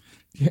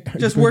Yeah, are you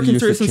Just going to working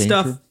use through the some change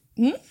stuff.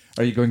 room?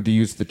 Are you going to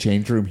use the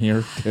change room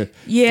here to get out of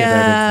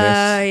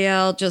Yeah, this?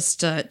 yeah, I'll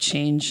just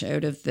change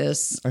out of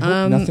this. I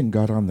hope nothing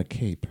got on the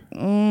cape.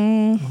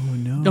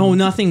 no,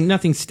 nothing.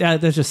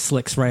 That just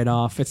slicks right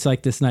off. It's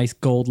like this nice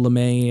gold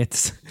lame.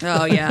 It's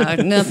Oh yeah,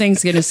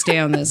 nothing's gonna stay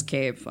on this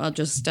cape. I'll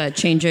just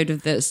change out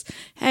of this.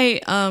 Hey,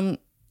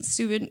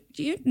 Subin,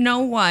 do you know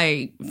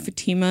why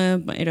Fatima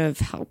might have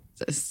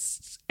helped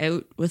us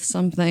out with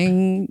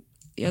something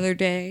the other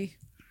day?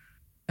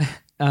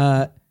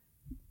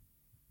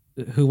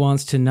 who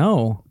wants to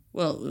know?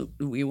 Well,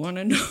 we want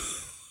to know.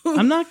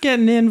 I'm not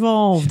getting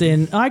involved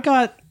in. I've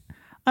got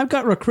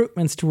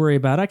recruitments to worry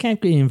about. I can't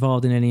be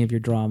involved in any of your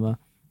drama.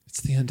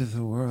 It's the end of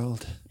the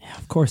world. Yeah,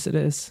 of course it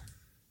is.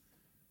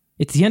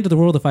 It's the end of the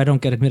world if I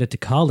don't get admitted to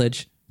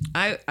college.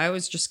 I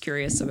was just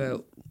curious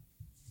about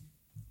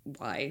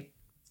why.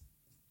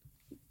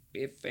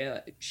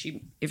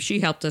 If she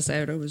helped us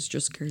out, I was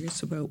just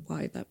curious about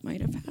why that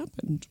might have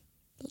happened.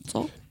 That's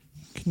all.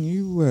 Can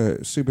you,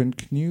 Subin,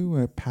 can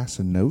you pass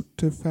a note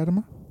to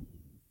Fatima?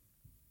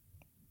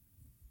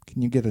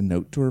 Can you get a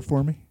note to her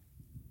for me?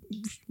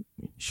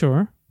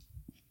 Sure.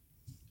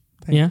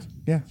 Thanks. Yeah.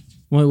 Yeah.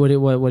 What do you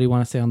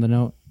want to say on the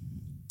note?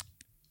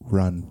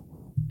 Run.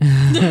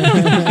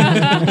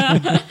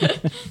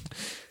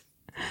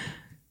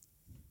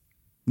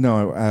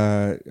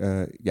 No,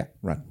 yeah,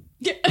 run.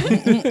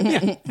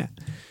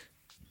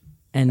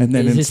 And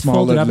then is in this smaller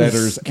folded up as-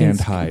 letters can- and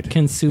hide.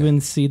 Can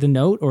Subin see the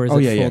note, or is Oh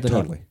it yeah, folded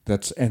up? totally.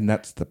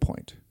 That's the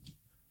point.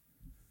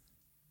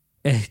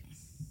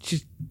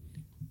 She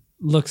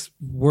looks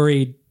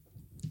worried.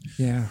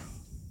 Yeah.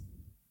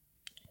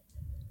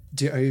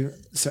 Are you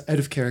so out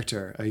of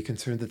character? Are you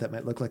concerned that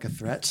might look like a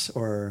threat,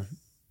 or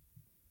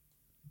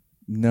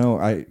No,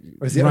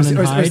 is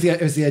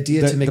the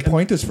idea the, to make the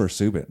point is for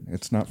Subin.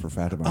 It's not for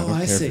Fatima. I Oh, don't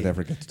I care see. if it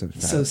ever gets to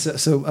Fatima.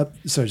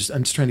 sorry.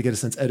 I'm just trying to get a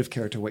sense out of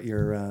character what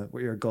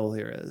your goal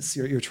here is.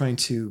 You're trying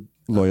to.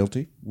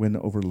 Loyalty, win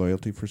over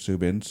loyalty for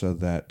Subin, so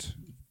that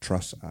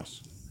trusts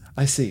us.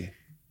 I see.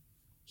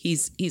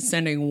 He's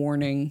sending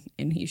warning,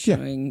 and he's Yeah,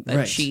 showing that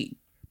right. she.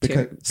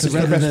 Because So we're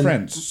rather best than-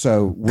 friends,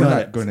 so we're Got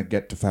not it. going to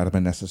get to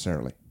Fatima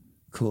necessarily.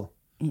 Cool.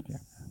 Yeah.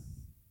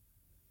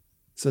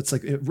 So it's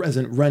like as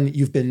in run.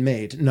 You've been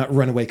made, not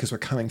run away because we're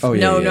coming for Oh,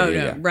 you. yeah, No, yeah, no, yeah,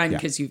 no. yeah. Run Yeah.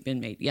 because you've been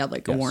made. Yeah,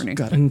 like a Yes. warning.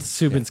 Got it. And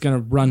Subin's gonna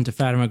run to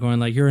Fatima,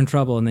 going like, "You're in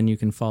trouble," and then you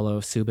can follow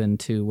Subin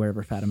to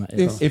wherever Fatima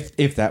is.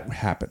 If that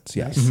happens,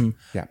 yes.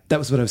 Yeah. That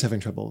was what I was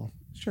having trouble.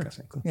 Sure.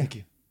 guessing. Cool. Yeah. Thank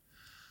you.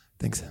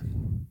 Thanks.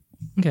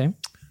 Okay.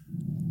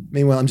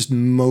 Meanwhile, I'm just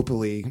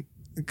mopily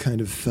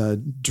kind of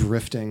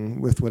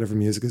drifting with whatever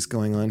music is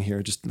going on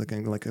here, just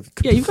looking like a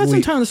Yeah, you've got some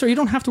complete- time in the story. You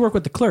don't have to work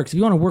with the clerks. If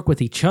you want to work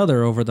with each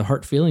other over the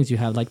hurt feelings you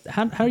have, like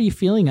how are you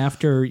feeling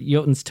after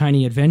Jotun's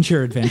tiny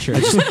adventures?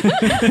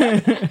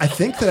 I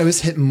think that I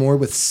was hit more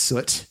with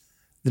soot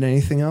than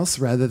anything else,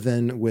 rather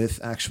than with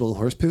actual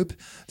horse poop.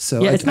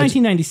 So Yeah, I- it's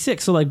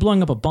 1996, so like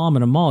blowing up a bomb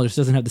in a mall just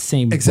doesn't have the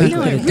same Exactly.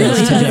 weight that it No, it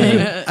does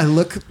today. I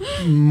look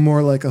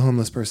more like a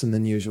homeless person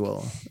than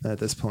usual at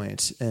this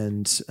point,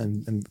 and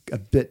I'm a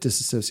bit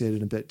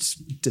disassociated, a bit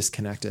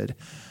disconnected.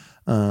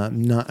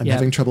 I'm Yeah.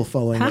 having trouble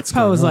following what's Paxpo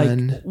going was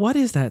on. like, "What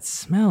is that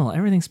smell?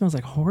 Everything smells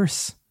like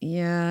horse."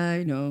 Yeah,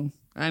 I know.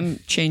 I'm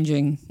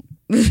changing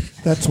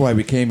That's why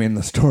we came in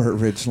the store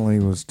originally,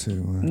 was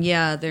to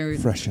Yeah,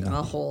 there's Freshen a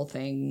up. whole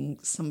thing.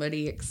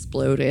 Somebody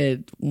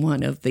exploded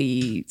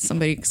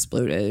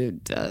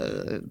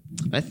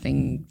a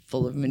thing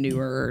full of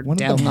manure one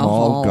down of the the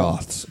mall hall.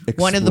 goths.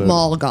 One of the exploded.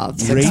 mall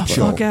goths.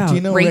 Rachel. fuck out. Do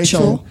you know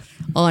Rachel.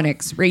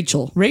 Onyx.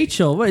 Rachel.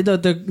 Rachel, wait,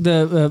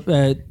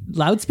 the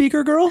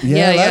loudspeaker girl.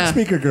 Yeah, Yeah.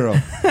 loudspeaker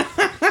girl.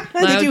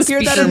 Did you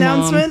hear that Loudspeaker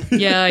announcement? Mom.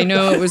 Yeah, I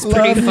know. It was pretty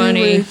Love you,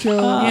 funny. Rachel.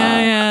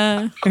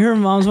 Yeah. Her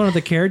mom's one of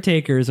the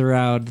caretakers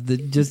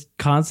around, just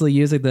constantly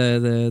using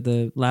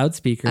the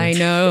loudspeaker. I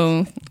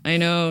know.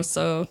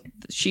 So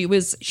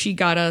she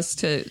got us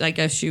to, I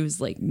guess she was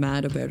like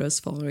mad about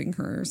us following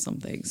her or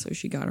something. So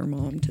she got her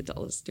mom to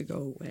tell us to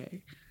go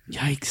away.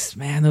 Yikes,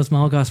 man! Those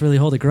Malgoths really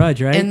hold a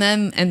grudge, right? And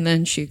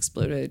then she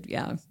exploded.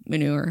 Yeah,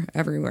 manure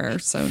everywhere.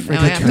 So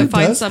now I have Who to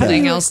find does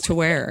something that? else to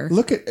wear.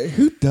 Look at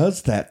who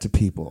does that to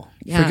people.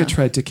 Yeah, Frigga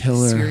tried to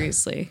kill her.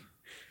 seriously.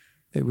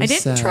 It was I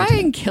didn't sad. try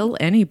and kill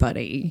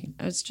anybody.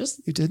 I was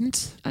just You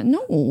didn't?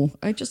 no.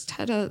 I just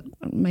had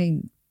my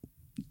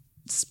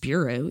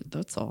spear out.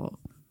 That's all.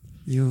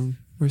 You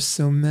were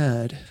so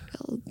mad.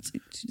 Well,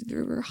 they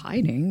were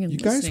hiding. And You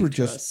guys listening were to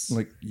just us.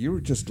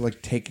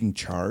 like taking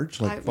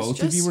charge. I Like was both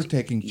of you just- were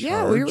taking charge.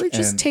 Yeah, we were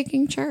just and-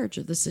 taking charge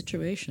of the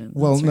situation.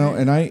 Well, That's no, right.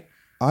 and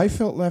I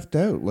felt left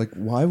out. Like,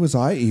 why was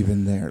I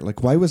even there?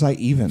 Like, why was I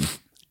even?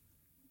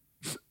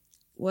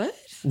 What?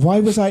 Why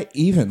was I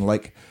even?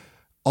 Like,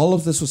 all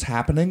of this was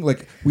happening.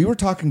 Like, we were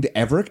talking to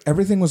Everett,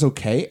 everything was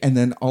okay, and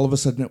then all of a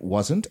sudden it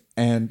wasn't.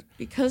 And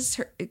Because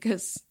Rachel,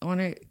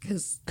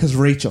 Rachel's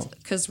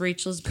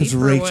because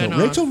beeper went off.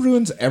 Rachel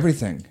ruins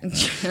everything.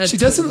 She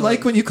doesn't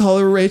like when you call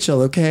her Rachel,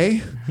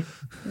 okay?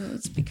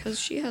 It's because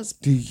she has.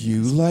 Do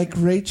you like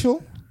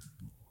Rachel?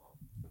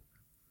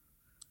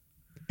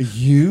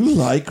 You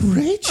like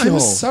Rachel? I'm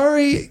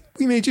sorry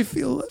we made you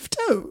feel left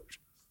out.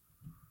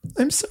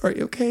 I'm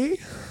sorry, okay?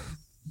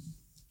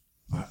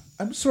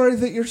 I'm sorry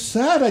that you're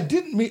sad. I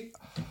didn't mean.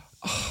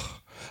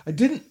 I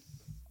didn't.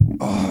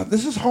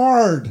 This is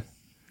hard.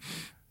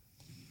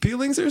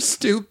 Feelings are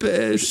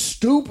stupid.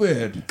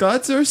 Stupid.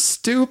 Gods are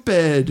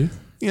stupid.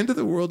 The end of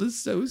the world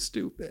is so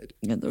stupid.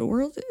 Yeah, the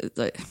world is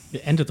like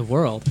The end of the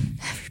world.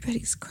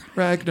 everybody's crying.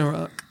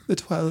 Ragnarok, the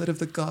twilight of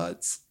the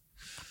gods.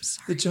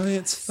 The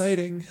giants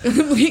fighting.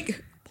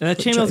 And that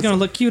chainmail's gonna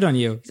look cute on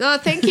you. Oh,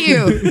 thank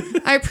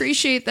you. I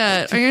appreciate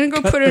that. I'm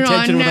gonna go put it on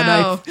attention with a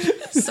now.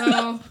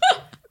 So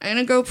I'm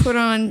gonna go put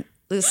on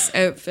this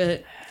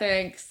outfit.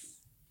 Thanks.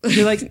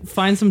 You like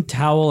find some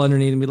towel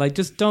underneath and be like,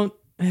 just don't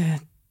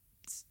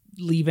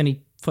leave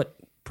any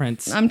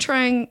footprints. I'm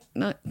trying.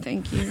 Not.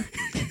 Thank you.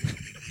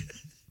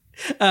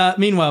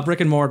 Meanwhile,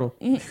 Brick and Mortal.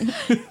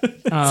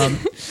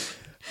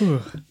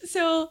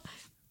 So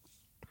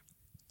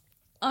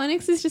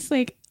Onyx is just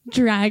like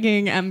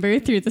dragging Ember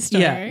through the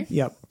store Yeah.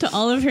 Yep. to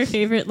all of her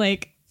favorite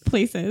like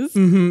places.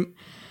 Mm-hmm.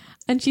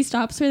 And she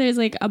stops where there's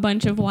like a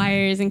bunch of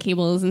wires and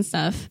cables and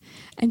stuff.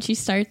 And she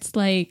starts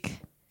like,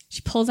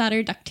 she pulls out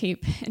her duct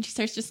tape and she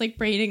starts just like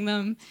braiding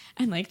them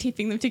and like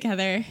taping them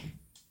together.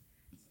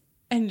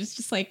 And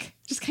just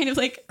kind of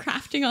like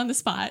crafting on the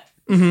spot.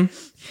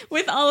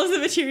 With all of the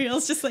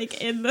materials just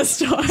like in the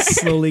store.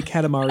 Slowly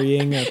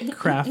Katamariing a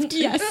craft.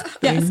 Yes.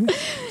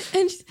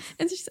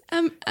 And she's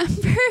Ember,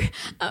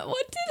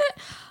 what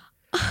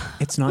did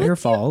It's not your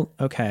fault,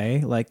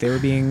 okay? Like, they were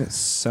being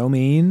so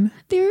mean.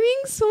 they were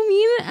being so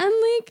mean and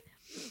like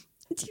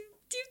do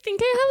you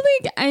think I have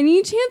like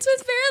any chance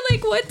with Vera?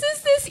 Like, what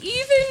does this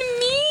even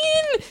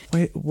mean?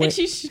 Wait, And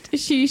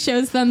she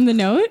shows them the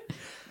note.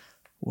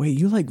 wait,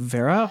 you like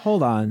Vera?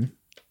 Hold on.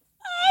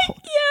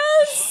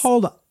 Yes.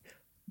 Hold on.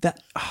 That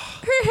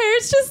Her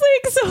hair's just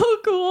like so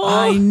cool.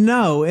 I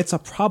know, it's a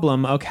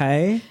problem,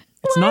 okay?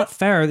 It's not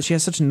fair that she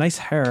has such nice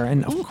hair,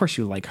 and of course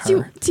you like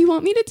her. do you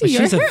want me to do But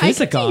your she's a hair? I can do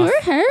Visigoth.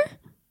 your hair.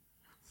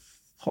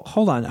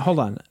 Hold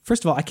on.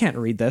 First of all, I can't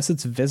read this.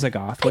 It's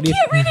Visigoth. What do you?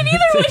 Can't read it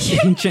either.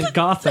 It's ancient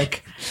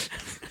Gothic.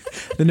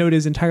 The note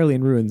is entirely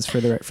in runes for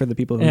the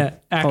people who Yeah,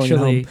 following at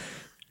actually. home.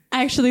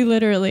 Actually,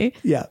 literally.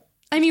 Yeah.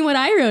 I mean, what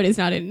I wrote is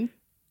not in.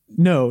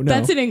 No.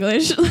 That's in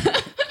English.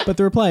 But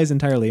the reply is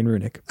entirely in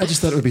runic. I just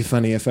thought it would be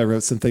funny if I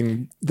wrote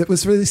something that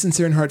was really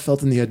sincere and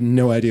heartfelt and you had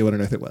no idea what on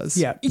earth it was.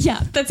 Yeah.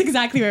 Yeah, that's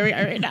exactly where we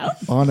are right now.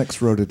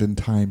 Onyx wrote it in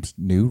Times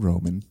New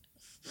Roman.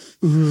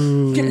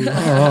 Good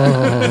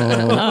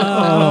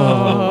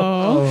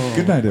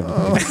night,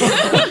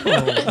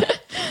 everybody.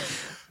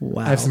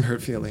 Wow. I have some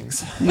hurt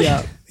feelings.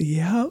 Yeah.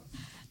 Yeah.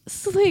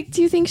 So, like,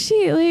 do you think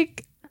she,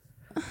 like...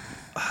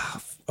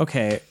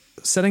 Okay.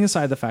 Setting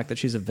aside the fact that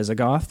she's a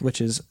Visigoth,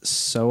 which is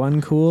so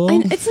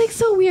uncool. It's, like,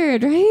 so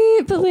weird,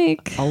 right? But,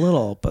 like... A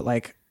little, but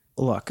like,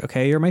 look,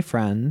 okay, you're my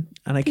friend,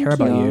 and I care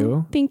about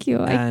you. Thank you.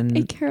 And-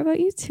 I care about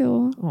you,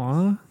 too.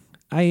 Aw.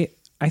 I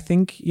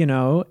think,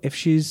 if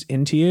she's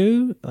into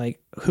you,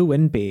 like, who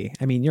wouldn't be?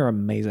 I mean, you're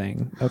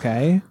amazing,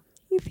 okay?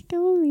 You think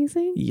I'm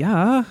amazing?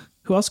 Yeah.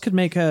 Who else could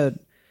make a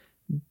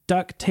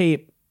duct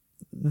tape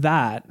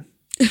that?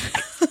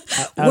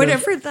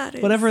 Whatever that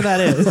is. Whatever that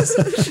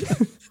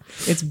is.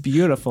 It's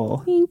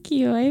beautiful. Thank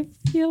you. I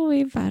feel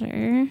way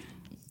better.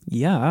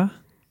 Yeah.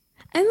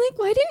 I'm like,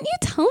 why didn't you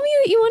tell me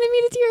that you wanted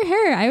me to do your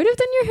hair? I would have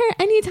done your hair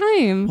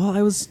anytime. Well,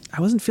 I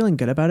wasn't feeling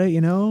good about it,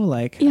 you know?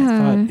 Like, I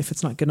Yeah. thought if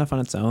it's not good enough on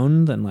its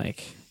own, then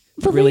like,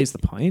 But, it really like- is the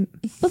point.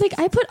 But like,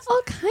 I put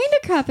all kind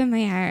of crap in my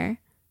hair.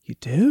 You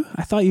do?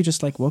 I thought you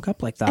just like woke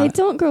up like that. I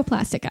don't grow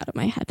plastic out of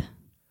my head.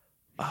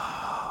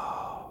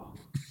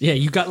 Yeah,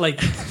 you got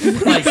like you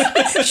got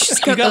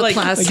the like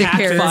plastic Cat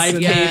hairs.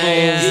 5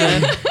 Yeah,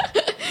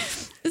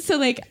 cables. And So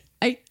like,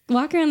 I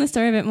walk around the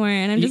store a bit more,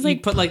 and I'm you, just like,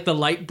 you put like the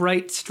light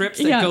bright strips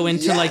that Yeah. go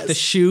into like the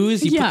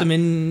shoes. You Yeah. put them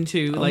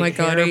into Oh like my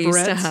god, hair I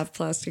used to barrettes. have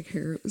plastic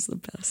hair. It was the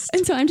best.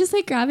 and so I'm just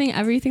like grabbing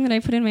everything that I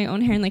put in my own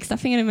hair and like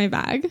stuffing it in my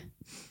bag.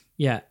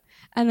 Yeah.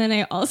 And then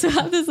I also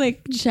have this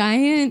like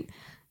giant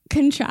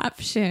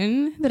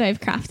contraption that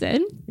I've crafted.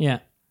 Yeah.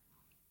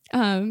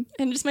 And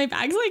just my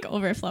bag's like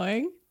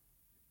overflowing.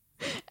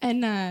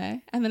 And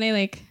then I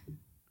like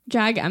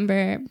drag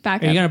Ember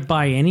back Are you up. gonna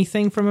buy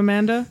anything from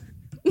Amanda?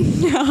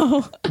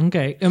 No.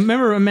 Okay.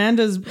 Remember,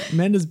 Amanda's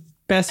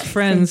best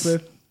friends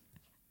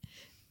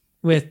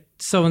with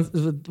someone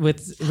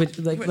with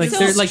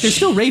they're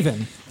still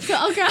Raven. So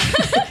I'll grab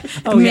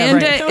Oh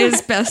Amanda yeah, right.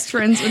 is best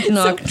friends with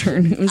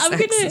Nocturne, who's I'm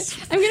gonna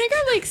sexist.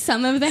 grab like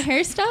some of the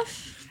hair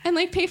stuff and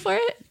like pay for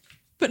it,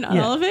 but not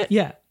Yeah. all of it.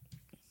 Yeah.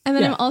 And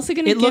then Yeah. I'm also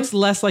gonna It looks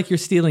less like you're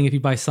stealing if you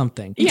buy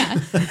something. yeah.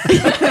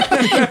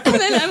 And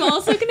then I'm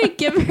also gonna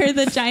give her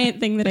the giant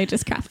thing that I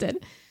just crafted.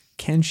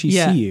 Can she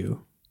Yeah. see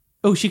you?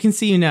 Oh, she can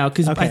see you now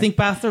because Okay. I think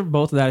after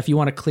both of that, if you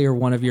want to clear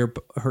one of your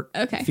her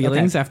Okay.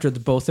 feelings after the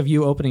both of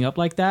you opening up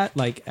like that,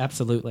 like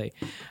absolutely.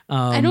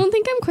 I don't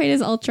think I'm quite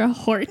as ultra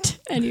hort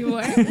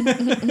anymore.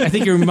 I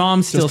think your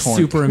mom's still Just horn.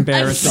 super I'm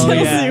embarrassed. still Oh,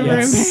 yeah, super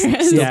yes.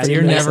 embarrassed. Yeah,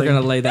 you're never embarrassing.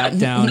 gonna lay that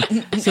down.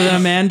 So then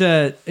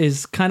Amanda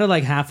is kind of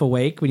like half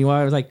awake when you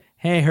are like,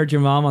 "Hey, I heard your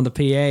mom on the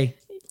PA."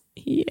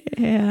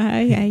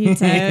 Yeah, you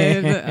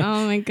did.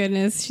 Oh my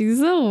goodness, she's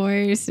the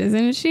worst,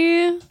 isn't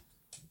she?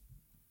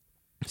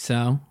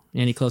 So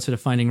any closer to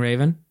finding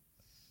Raven?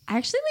 I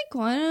actually like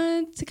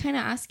wanted to kind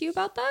of ask you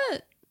about that.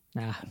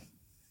 Ah,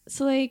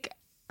 So like,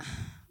 I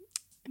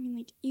mean,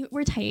 like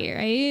we're tight,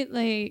 right?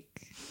 Like,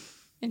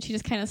 and she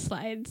just kind of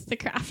slides the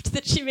craft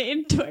that she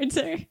made towards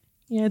her.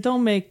 yeah.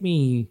 Don't make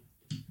me.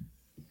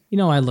 You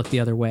know I look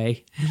the other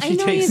way. I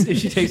know you- If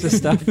she takes the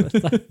stuff,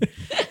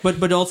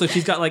 but also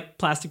she's got like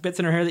plastic bits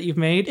in her hair that you've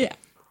made. Yeah.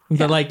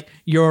 But like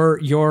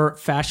your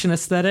fashion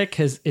aesthetic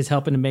is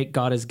helping to make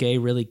God is Gay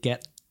really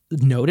get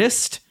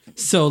noticed.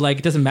 So like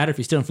it doesn't matter if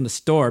you're stealing from the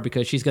store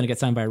because she's going to get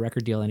signed by a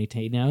record deal any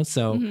day now.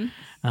 So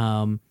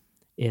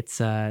it's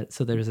so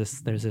there's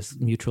this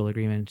mutual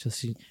agreement.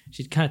 Just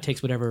she kind of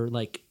takes whatever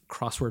like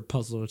crossword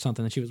puzzle or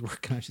something that she was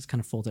working on. She just kind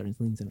of folds it and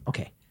leans in.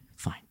 Okay,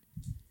 fine.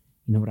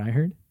 You know what I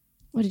heard?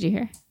 What did you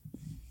hear?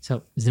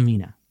 So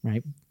Zamina,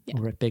 right?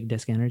 Over at Big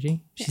Disc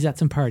Energy. She's at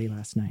some party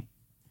last night.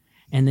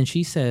 And then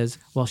she says,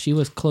 while she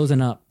was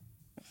closing up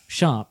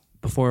shop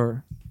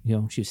before,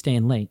 she was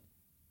staying late,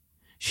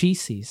 she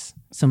sees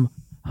some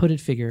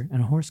hooded figure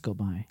and a horse go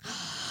by.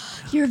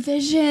 Your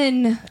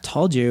vision.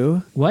 Told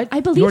you. What? I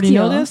believed you already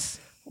know you. this?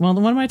 Well,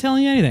 then what am I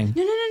telling you anything?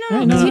 No.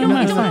 Right, because no, we don't. no,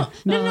 we it's don't. fine.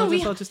 No. No,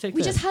 We I'll just take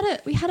we this. just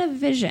had a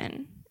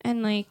vision,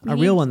 and like A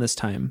real one this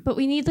time. But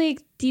we need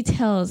like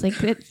details. Like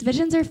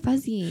visions are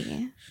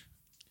fuzzy.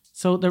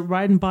 So they're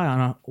riding by on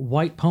a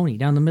white pony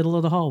down the middle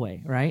of the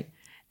hallway, right?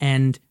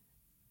 And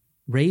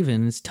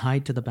Raven is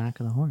tied to the back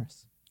of the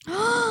horse.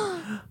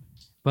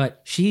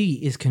 But she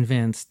is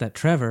convinced that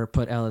Trevor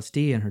put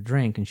LSD in her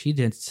drink and she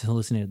just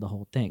hallucinated the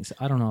whole thing. So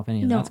I don't know if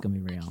any of No. that's going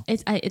to be real.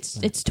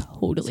 It's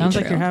totally Sounds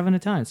true. like you're having a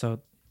time. So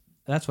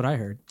that's what I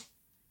heard.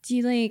 Do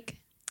you like?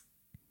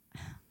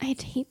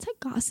 I'd hate to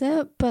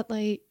gossip, but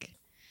like,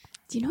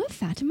 do you know if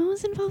Fatima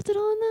was involved at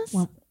all in this?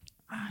 Well,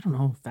 I don't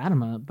know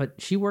Fatima, but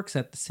she works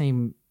at the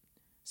same.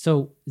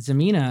 So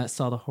Zamina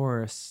saw the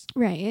horse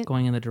right.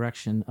 going in the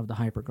direction of the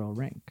Hypergirl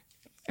rink.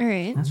 All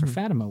right. That's where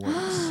Fatima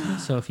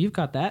works. So if you've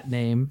got that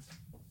name,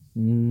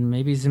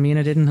 maybe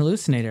Zamina didn't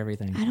hallucinate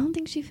everything. I don't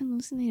think she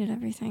hallucinated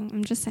everything.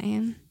 I'm just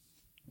saying.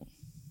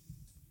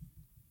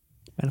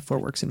 Metaphor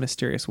works in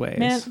mysterious ways.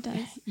 Man, It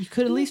does. you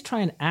could at least try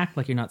and act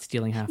like you're not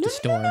stealing half the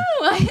store. No.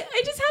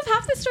 I just have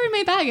half the store in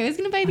my bag. I was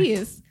gonna buy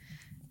these.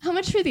 How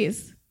much for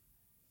these?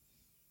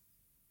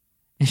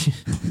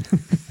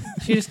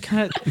 She just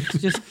kind of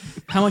just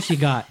how much you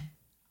got?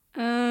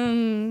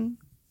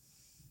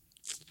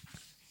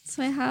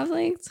 So I have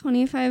like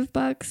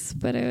 $25,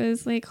 but I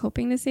was like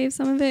hoping to save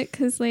some of it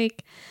because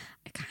like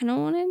I kind of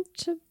wanted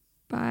to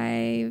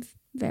buy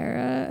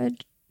Vera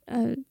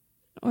a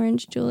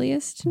Orange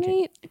Julius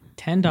tonight.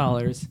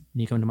 $10 and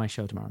you come to my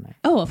show tomorrow night.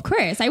 Oh, of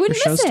course. I Your wouldn't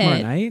show's miss tomorrow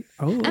it. night.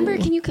 Oh, Ember,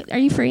 are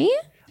you free?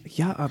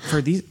 Yeah,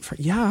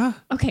 yeah.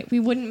 Okay, we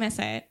wouldn't miss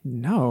it.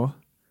 No,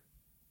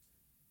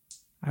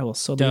 I will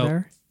still be Dope.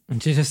 there.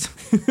 And she just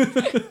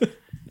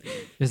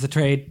there's a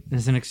trade,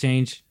 there's an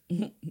exchange,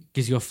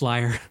 gives you a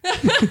flyer.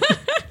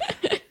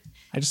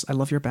 I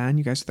love your band.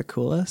 You guys are the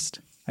coolest.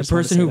 The I just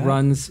wanted to person say who that.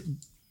 runs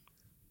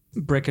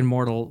Brick and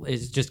Mortal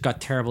is just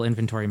got terrible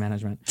inventory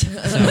management. So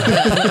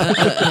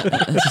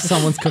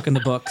someone's cooking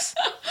the books.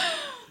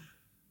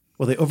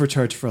 Well, they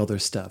overcharge for all their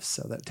stuff,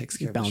 so that takes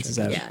care It balances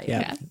of the out. shrinkage.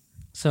 Yeah.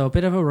 So a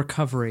bit of a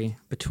recovery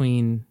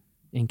between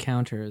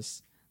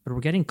encounters, but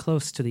we're getting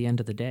close to the end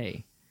of the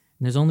day.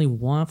 And there's only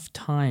enough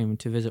time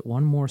to visit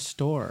one more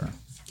store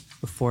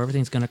before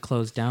everything's going to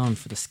close down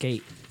for the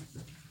skate.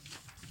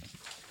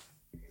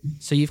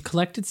 So you've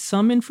collected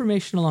some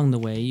information along the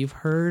way. You've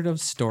heard of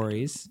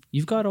stories.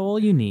 You've got all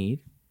you need.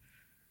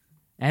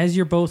 As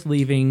you're both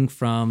leaving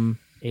from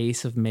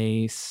Ace of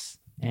Mace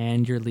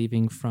and you're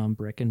leaving from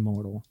Brick and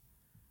Mortal,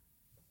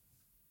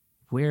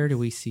 where do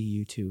we see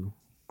you two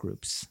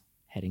groups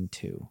heading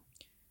to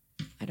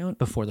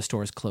before the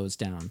stores close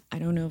down? I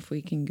don't know if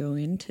we can go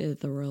into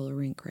the roller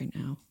rink right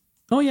now.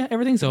 Oh yeah,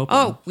 everything's open.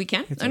 Oh, we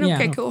can?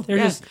 Okay, cool. They're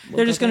Yeah, just we'll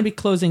they're go just going to there. be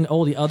closing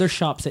all the other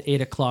shops at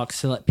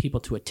 8:00 to let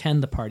people to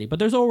attend the party. But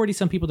there's already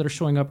some people that are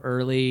showing up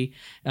early.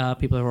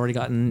 People have already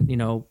gotten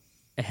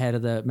ahead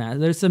of the match.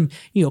 There's some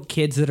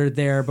kids that are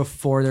there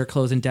before they're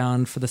closing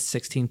down for the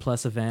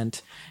 16+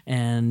 event,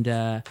 and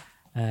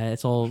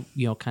it's all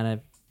kind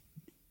of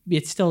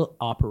it's still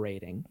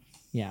operating.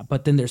 Yeah,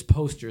 but then there's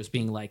posters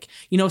being like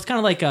it's kind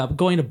of like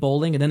going to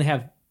bowling, and then they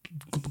have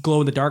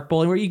glow in the dark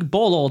bowling where you can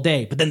bowl all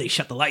day, but then they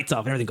shut the lights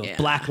off and everything goes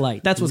black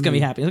light. That's what's gonna be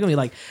happening. It's gonna be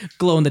like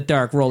glow in the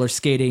dark roller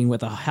skating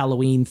with a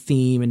Halloween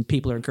theme, and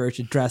people are encouraged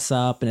to dress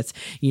up, and it's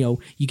you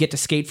get to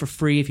skate for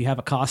free if you have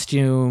a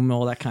costume,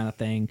 all that kind of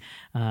thing.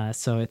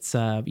 So it's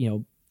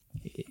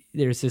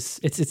there's this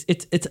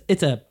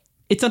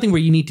it's something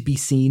where you need to be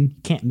seen.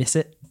 You can't miss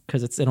it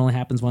because it only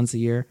happens once a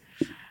year,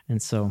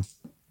 and so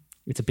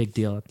it's a big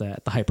deal at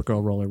the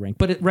Hypergirl roller rink.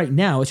 But right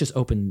now it's just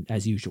open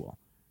as usual.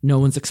 No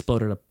one's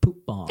exploded a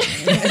poop bomb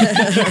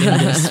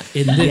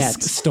in this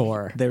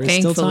store. There is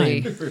still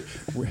Thankfully.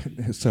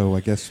 time. So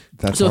I guess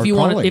that's So our if you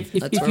calling. wanted,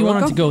 if That's you where we'll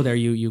wanted to go. go there,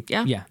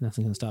 yeah,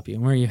 nothing's gonna stop you.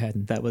 And where are you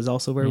heading? That was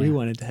also where we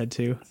wanted to head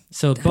to.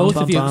 So both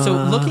of you. bum, So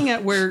bum. looking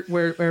at where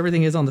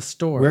everything is on the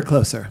store, We're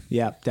closer.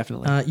 Yeah,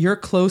 definitely. you're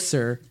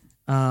closer.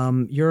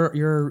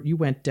 You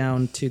went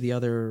down to the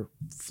other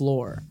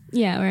floor.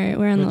 Yeah,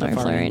 we're on the the lower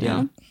far floor end, right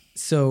yeah. now.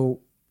 So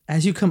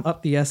as you come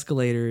up the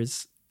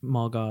escalators,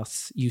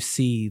 Malgoths, you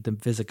see the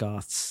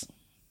Visigoths.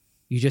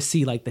 You just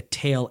see like the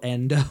tail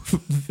end of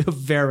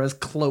Vera's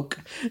cloak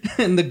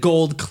and the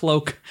gold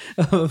cloak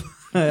of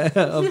the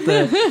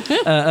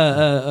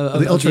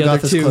Ultra other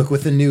Gothis two. cloak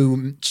with the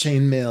new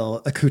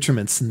chainmail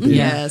accoutrements. And the,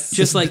 Yes.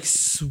 Just like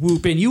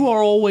swoop in. You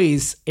are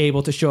always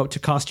able to show up to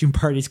costume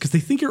parties because they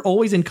think you're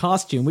always in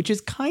costume, which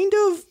is kind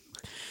of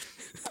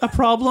a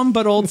problem,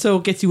 but also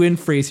gets you in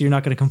free, so you're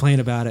not going to complain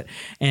about it.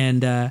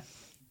 And that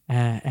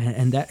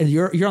and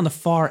you're on the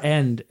far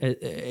end.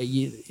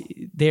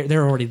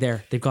 They're already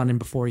there. They've gone in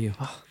before you.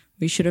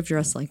 We should have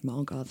dressed like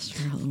Malgoths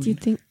for Halloween. Do you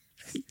think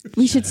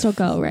we should still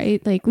go?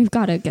 Right? Like we've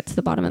got to get to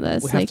the bottom of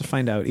this. we Like have to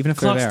find out, even if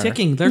Clock's they're there.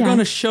 ticking. They're Yeah. going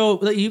to show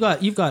that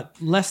you've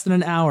got less than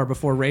an hour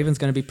before Raven's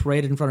going to be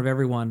paraded in front of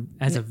everyone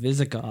as a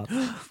Visigoth.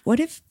 What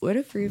if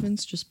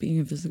Raven's just being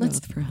a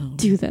Visigoth for Halloween?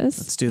 do this.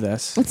 Let's do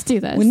this. Let's do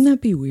this. Wouldn't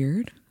that be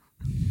weird?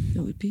 It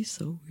would be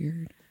so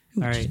weird. It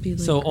would All just right. be, like,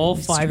 So all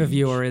really 5 of strange.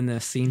 you are in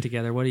this scene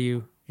together. What are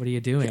you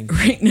doing?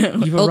 right now.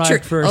 You've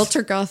arrived first.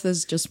 Ultragoth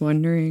is just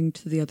wondering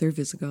to the other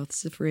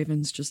Visigoths if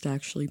Raven's just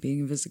actually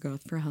being a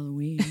Visigoth for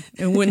Halloween.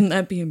 And wouldn't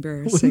that be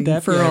embarrassing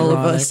that for be all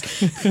ironic? of us?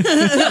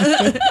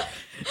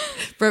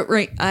 But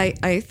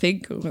I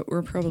think what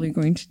we're probably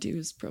going to do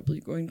is probably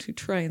going to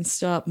try and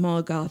stop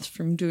Malgoth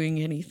from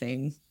doing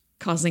anything,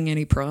 causing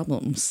any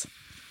problems.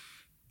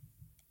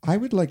 I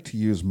would like to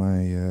use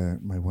my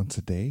my once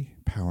a day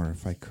power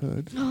if I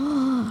could.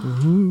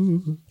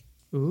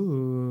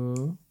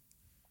 Ooh.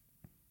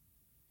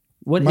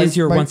 What is My-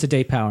 your my- once a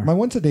day power? My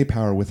once a day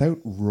power, without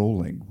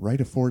rolling,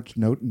 write a forged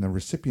note, and the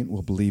recipient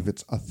will believe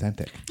it's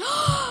authentic.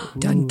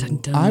 Dun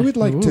dun dun. I would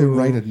like to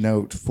write a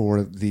note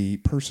for the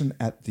person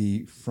at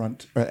the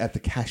front, at the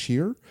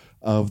cashier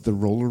of the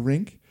roller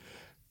rink,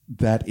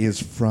 that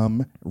is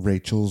from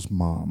Rachel's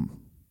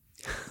mom.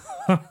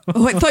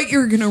 Oh, I thought you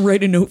were going to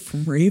write a note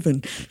from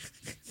Raven.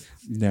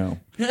 No,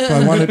 so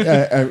I wanted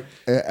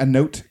a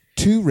note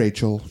to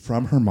Rachel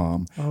from her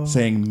mom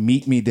saying,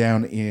 "Meet me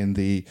down in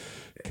the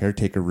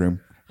caretaker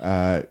room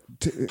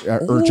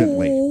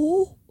urgently."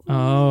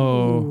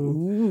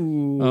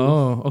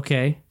 Oh,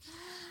 okay.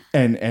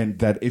 And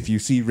that if you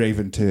see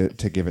Raven to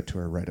give it to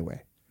her right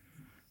away.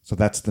 So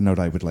that's the note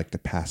I would like to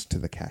pass to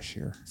the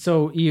cashier.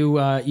 So you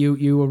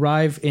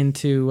arrive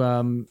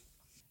into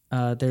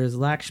there's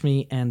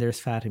Lakshmi and there's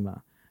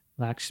Fatima.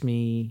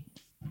 Lakshmi,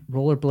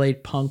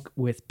 rollerblade punk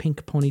with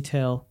pink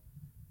ponytail,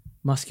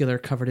 muscular,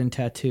 covered in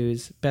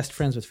tattoos, best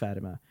friends with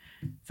Fatima.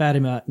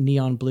 Fatima,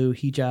 neon blue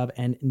hijab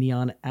and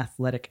neon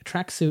athletic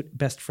tracksuit,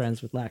 best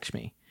friends with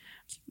Lakshmi.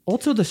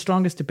 Also the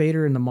strongest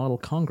debater in the Model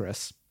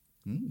Congress.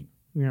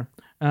 Yeah.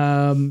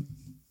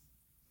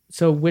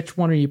 So which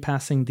one are you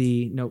passing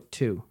the note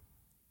to?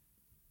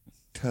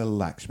 To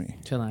Lakshmi.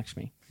 To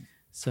Lakshmi.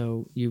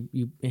 So you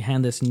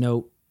hand this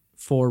note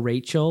for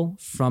Rachel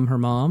from her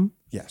mom.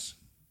 Yes.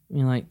 I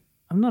mean, like,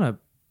 I'm not a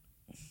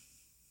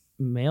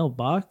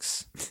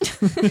mailbox.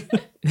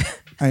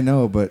 I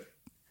know, but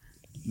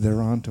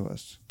they're on to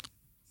us.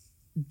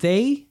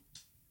 They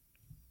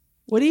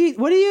What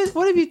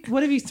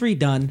have you three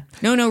done?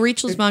 No,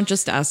 Rachel's mom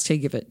just asked to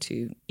give it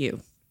to you.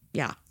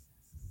 Yeah.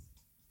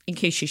 In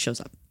case she shows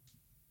up.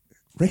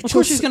 Rachel, Of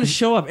course she's going to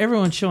show up.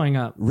 Everyone's showing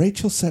up.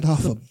 Rachel set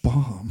off a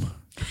bomb.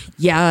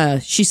 Yeah,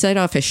 she set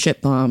off a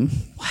shit bomb.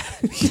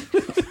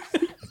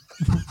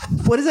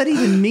 What does that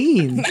even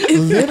mean?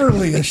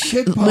 Literally a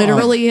shit bomb.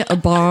 Literally a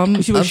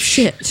bomb She was of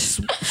shit.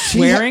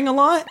 Swearing a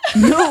lot?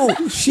 No,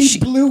 She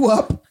blew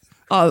up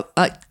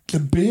the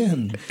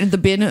bin. the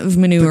bin of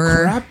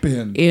manure Crap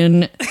bin.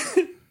 in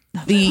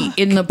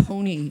the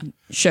pony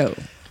show,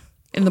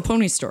 in the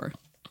pony store,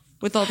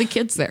 with all the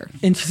kids there.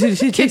 And she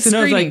takes Kids the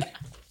note like, screaming.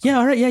 yeah,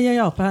 all right,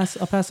 yeah, I'll pass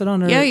it on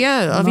to her.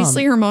 Yeah.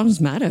 Obviously, her mom's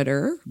mad at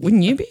her.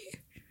 Wouldn't you be?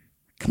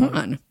 Come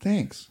on.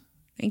 Thanks.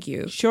 Thank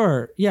you.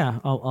 Sure. Yeah,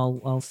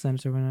 I'll send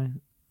it to her when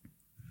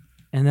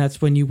I. And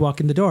that's when you walk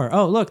in the door.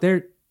 Oh, look,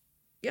 there.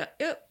 Yeah.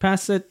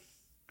 Pass it.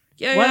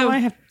 Yeah. Why do I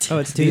have to Oh,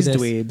 it's do these this?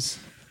 dweebs.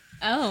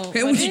 Oh.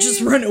 And we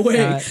just run away.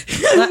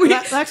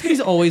 Laxmi's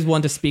always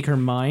one to speak her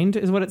mind,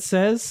 is what it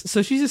says.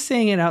 So she's just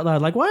saying it out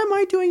loud, like, "Why am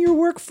I doing your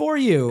work for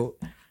you?"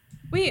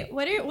 Wait,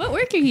 what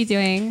work are you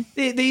doing?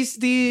 These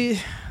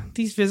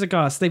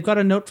Visigoths, they've got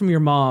a note from your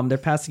mom. They're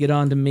passing it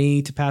on to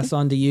me to pass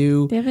on to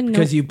you They have a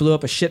because note- you blew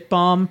up a shit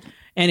bomb.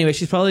 Anyway,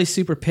 she's probably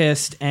super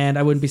pissed, and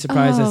I wouldn't be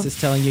surprised Oh, as it's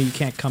telling you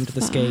can't come to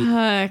the skate.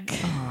 Fuck.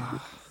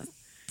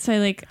 So I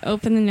like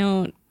open the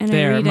note and I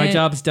There, read my it.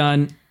 job's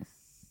done.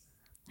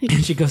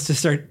 And she goes to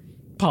start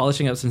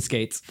polishing up some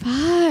skates.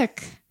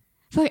 Fuck,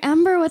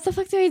 Amber, what the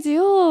fuck do I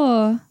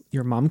do?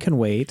 Your mom can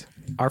wait.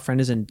 Our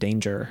friend is in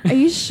danger. Are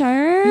you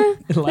sure?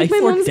 Life my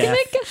or mom's death.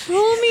 gonna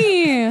kill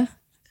me.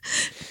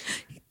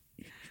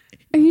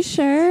 Are you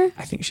sure?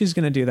 I think she's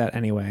gonna do that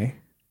anyway.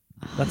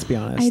 Let's be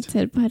I honest.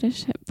 did put a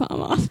shit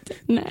bomb off,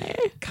 didn't I?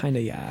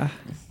 Kinda, yeah.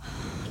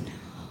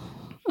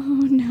 Oh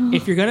no.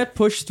 If you're going to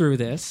push through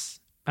this,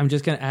 I'm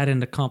just going to add in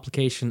the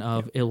complication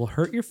of it will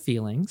hurt your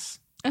feelings.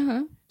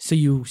 Uh-huh. So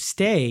you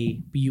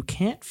stay, but you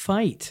can't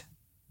fight.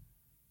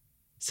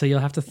 So you'll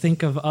have to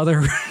think of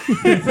other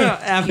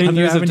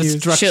avenues of avenues.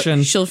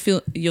 destruction.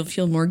 You'll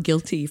feel more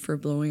guilty for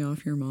blowing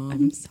off your mom.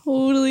 I'm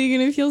totally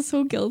gonna feel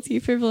so guilty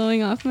for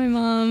blowing off my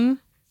mom.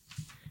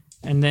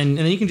 And then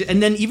you can,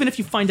 and then even if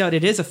you find out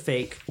it is a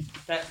fake,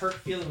 that hurt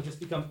feeling will just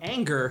become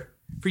anger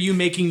for you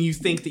making you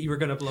think that you were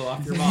going to blow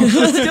off your mom.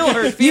 So it's still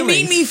hurt You feelings.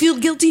 made me feel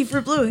guilty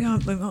for blowing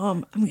off my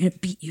mom. I'm gonna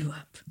beat you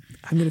up.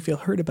 I'm gonna feel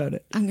hurt about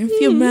it. I'm gonna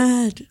feel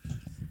mad.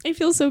 I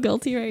feel so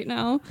guilty right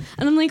now.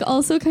 And I'm like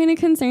also kind of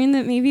concerned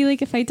that maybe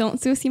like if I don't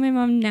go see my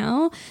mom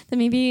now, then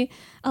maybe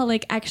I'll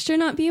like extra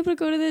not be able to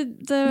go to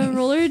the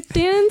roller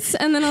dance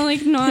and then I'll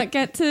like not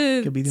get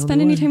to Could be the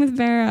spend only any time with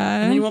Vera.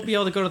 And then you won't be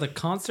able to go to the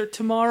concert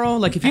tomorrow.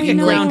 Like if you I get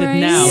know, grounded right?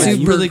 now, it's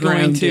Super really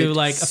going to grounded.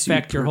 like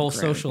affect your whole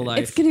Super social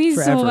grounded. life. It's gonna be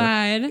Forever. so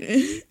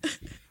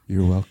bad.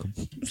 You're welcome.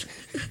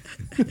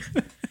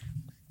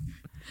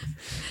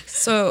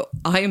 So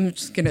I am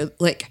just gonna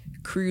like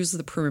cruise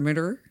the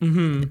perimeter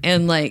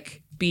and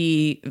like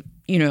be,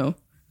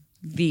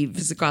 the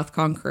Visigoth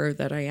conqueror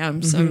that I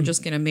am. So I'm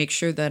just gonna make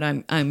sure that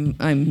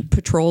I'm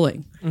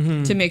patrolling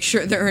to make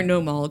sure there are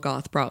no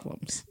Molgoth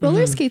problems.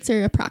 Roller skates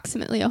are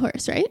approximately a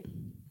horse, right?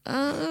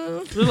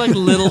 They're like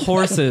little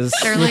horses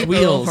They're with like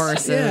little wheels.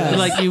 horses. They're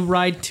like you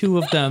ride two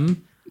of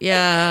them.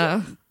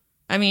 Yeah.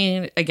 I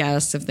mean, I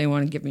guess if they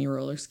want to give me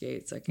roller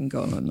skates, I can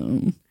go on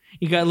them.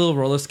 You got little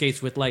roller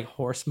skates with like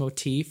horse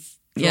motif.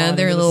 Yeah, drawn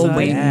they're into the little side.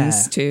 wings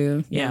Yeah.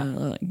 too.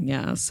 Yeah.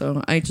 Yeah.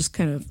 So I just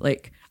kind of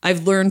like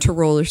I've learned to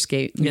roller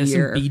skate in Yeah, a some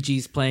year. Bee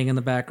Gees playing in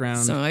the background.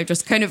 So I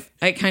kind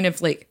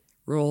of like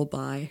roll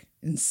by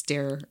and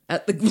stare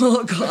at the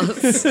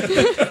Molgoths.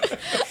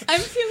 I'm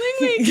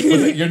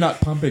feeling like You're not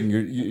pumping.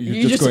 You're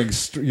You just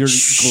just going. You're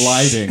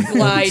gliding.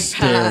 glide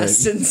Staring.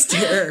 past and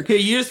stare. Okay,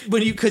 you just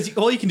because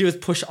all you can do is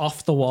push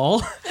off the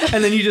wall,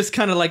 and then you just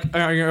kind of like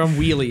are on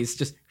wheelies,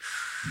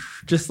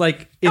 just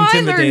like I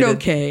intimidated. learned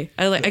okay.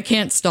 I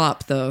can't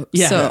stop though.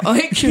 Yeah. So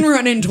I can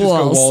run into Just go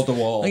walls. wall to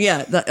wall.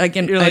 Yeah, I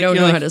can. You're I like- don't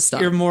you're know like- how to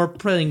stop. You're more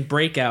playing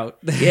Breakout.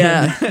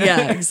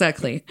 Yeah,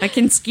 exactly. I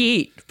can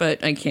skate,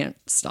 but I can't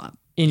stop.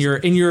 in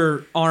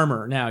your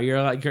armor now.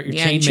 You're like your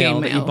Yeah,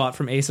 chainmail that you chainmail. bought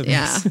from Ace of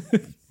Yeah.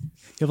 Base.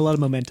 You have a lot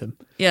of momentum.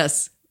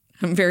 Yes,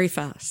 I'm very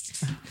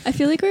fast. I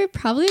feel like we're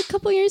probably a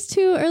couple years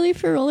too early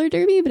for roller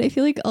derby, but I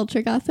feel like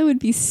Ultra Gotha would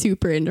be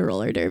super into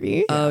roller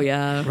derby. Oh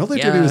yeah, Roller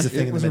yeah. derby was a thing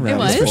in the was mid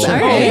around. It for was? sure. All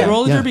right. Oh,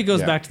 roller Yeah. derby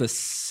goes Yeah. back to the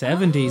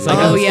 70s.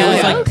 Oh, it yeah.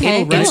 was like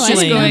Okay, pro good. It's just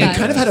wrestling. going- It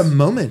kind of had a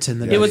moment in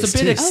the It was a 90s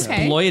bit too, so.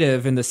 Okay.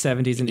 exploitive in the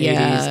 70s and 80s,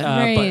 Yeah.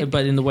 Right.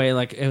 but in the way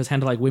like it was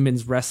handled like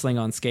women's wrestling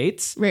on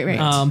skates. Right.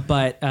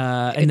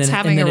 It's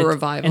having a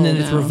revival And then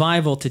its now.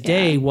 revival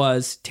today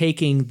was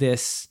taking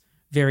this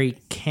very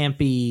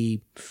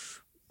campy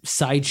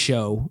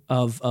sideshow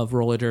of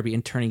roller derby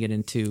and turning it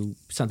into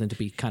something to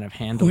be kind of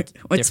handled.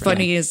 What's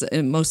differently. funny is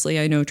mostly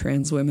I know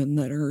trans women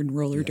that are in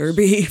roller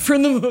derby for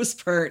the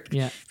most part.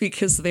 Yeah.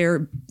 Because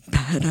they're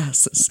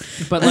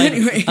badasses. But like,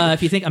 anyway.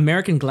 if you think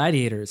American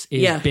Gladiators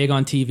is big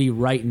on TV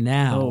right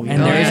now,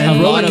 and there's And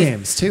a roller lot of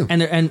games too.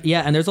 and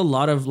there's a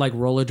lot of like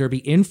roller derby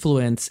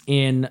influence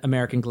in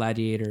American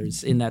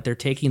Gladiators in that they're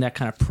taking that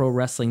kind of pro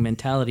wrestling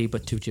mentality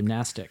but to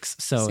gymnastics.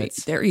 So See,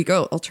 it's there you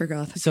go, Ultra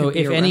Goth. so could be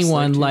if a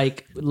anyone wrestler, too.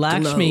 like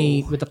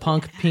Lakshmi with the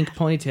pink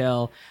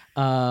ponytail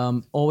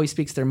always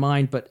speaks their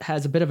mind but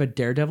has a bit of a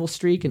daredevil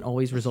streak and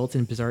always results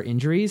in bizarre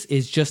injuries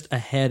is just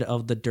ahead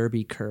of the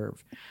derby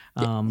curve.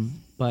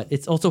 But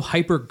it's also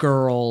Hyper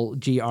Girl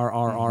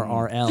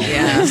GRRRRL.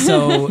 Yeah.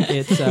 So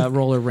it's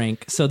roller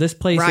rink. So this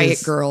place Riot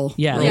is Girl.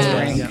 Yeah, roller Yeah.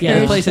 rink. yeah.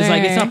 The For place is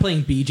like it's sure. not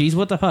playing Bee Gees.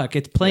 What the fuck?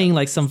 It's playing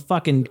like some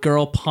fucking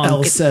girl punk.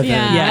 L7.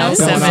 Yeah. Yeah,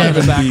 L7. L7 in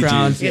the Bee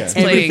background. Gees, yeah. It's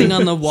Everything playing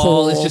on the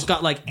wall has whole just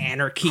got like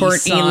anarchy Courtney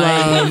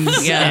signs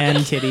Love. Yeah.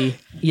 and Kitty.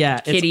 yeah,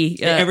 it's- Kitty,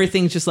 yeah.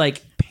 Everything's just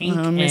like pink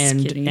Miss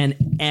Kitty.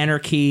 and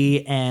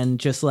anarchy and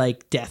just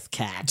like death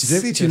cats. Does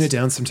maybe tune it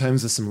down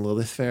sometimes with some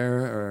Lilith Fair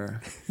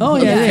or Oh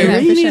yeah, Yeah, yeah. yeah,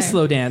 You for need a sure.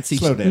 slow dance.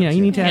 Slow dance, You know,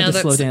 you need to Yeah, have the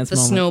that's slow dance the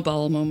moment.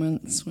 snowball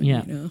moments. When,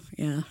 Yeah.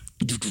 yeah.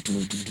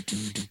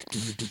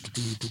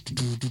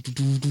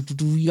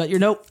 You got your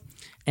note,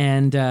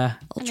 and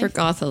Ultra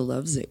Gotha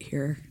loves it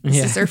here. This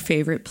Yeah. is their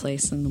favorite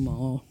place in the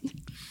mall.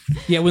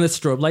 yeah, when the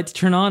strobe lights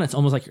turn on, it's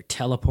almost like you're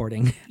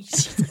teleporting.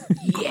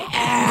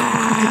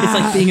 Yeah. It's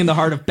like being in the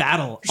heart of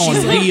battle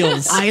on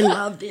wheels. I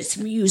love this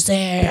music.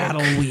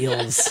 Battle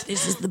wheels.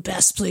 This is the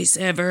best place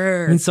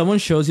ever. When someone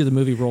shows you the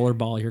movie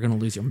Rollerball, you're gonna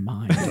lose your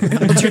mind.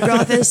 Ultra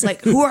Gotha is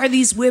like, who are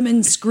these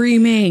women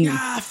screaming?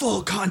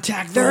 Full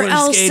contact. They're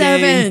roller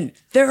skating. L7.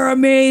 They're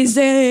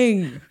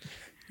amazing.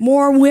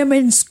 More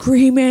women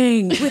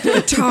screaming with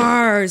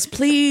guitars,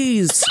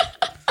 please.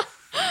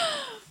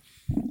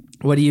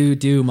 What do you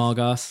do,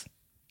 Malgos?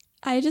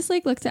 I just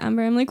like looked at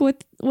Ember. I'm like,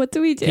 what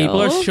do we do?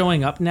 People are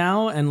showing up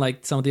now, and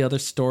like some of the other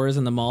stores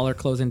in the mall are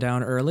closing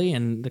down early,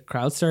 and the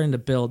crowd's starting to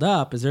build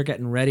up as they're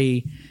getting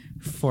ready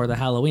for the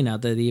Halloween. Now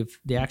the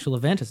actual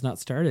event has not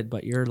started,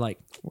 but you're like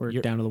you're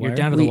down to the You're wire.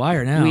 down to the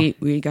wire now.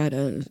 We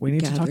gotta. We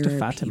need to talk to gather our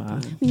Fatima.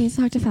 people. We need to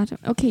talk to Fatima.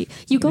 Okay,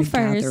 you go We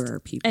gather first. our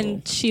people.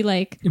 And she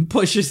like And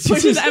pushes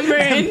Ember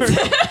in.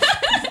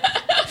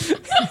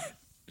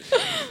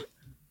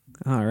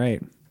 All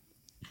right.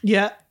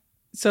 Yeah.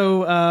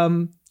 So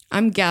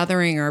I'm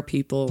gathering our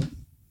people.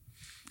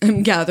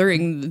 I'm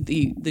gathering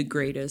the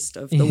greatest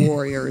of the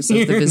warriors of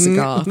the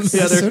Visigoths.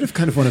 I sort of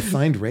kind of want to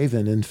find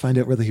Raven and find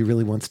out whether he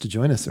really wants to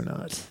join us or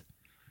not.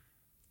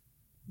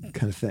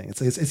 Kind of thing.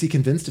 It's like, is he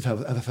convinced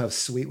of how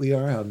sweet we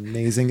are, how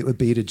amazing it would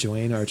be to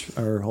join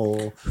our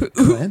whole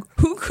clan?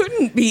 Who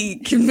couldn't be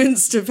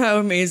convinced of how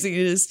amazing it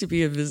is to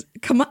be a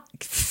Come on.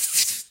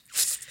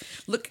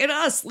 Look at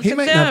us. Look He at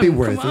might them. not be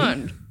worthy. Come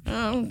on.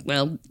 Oh,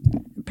 well,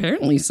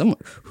 apparently someone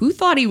who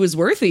thought he was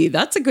worthy.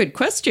 That's a good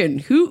question.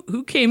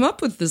 Who came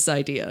up with this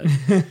idea?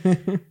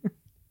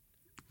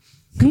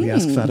 Can we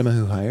ask Fatima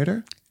who hired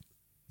her?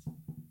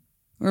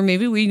 Or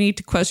maybe we need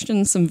to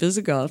question some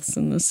Visigoths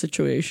in this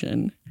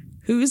situation.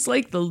 Who's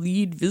like the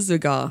lead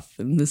Visigoth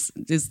in this?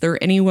 Is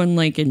there anyone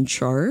like in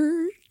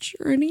charge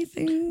or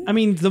anything? I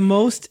mean, the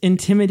most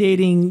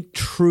intimidating,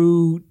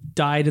 true,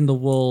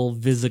 dyed-in-the-wool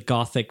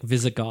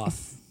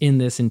Visigoth in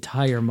this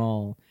entire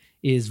mall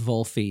is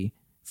Volfi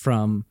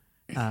from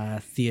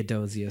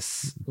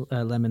Theodosius,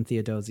 Lemon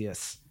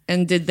Theodosius.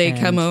 And did they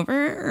come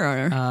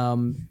over? Or?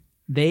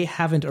 They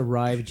haven't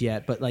arrived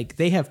yet, but like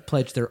they have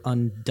pledged their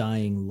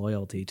undying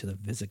loyalty to the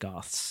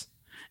Visigoths,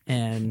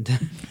 and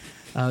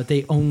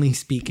they only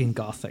speak in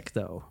Gothic,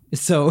 though.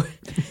 So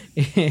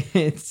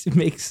it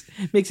makes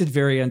it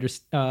very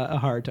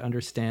hard to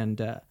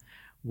understand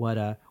what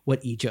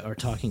Ija are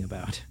talking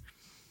about.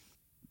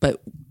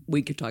 But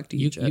we could talk to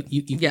You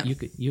yeah.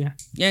 could Yeah.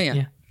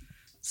 yeah.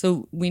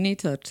 So we need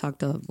to talk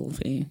to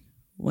Wolfie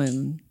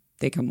when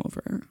they come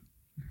over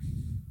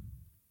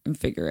and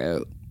figure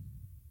out,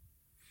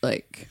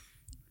 like,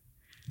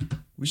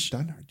 We've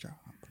done our job.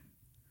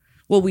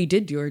 well, we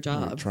did do our We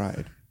job.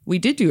 tried. We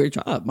did do our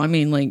job. I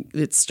mean, like,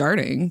 it's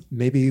starting.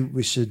 Maybe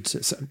we should,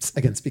 so,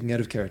 again, speaking out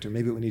of character,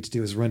 maybe what we need to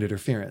do is run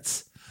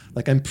interference.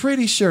 Like, I'm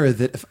pretty sure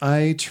that if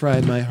I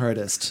tried my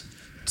hardest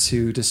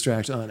to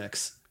distract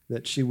Onyx,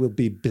 that she will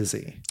be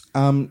busy.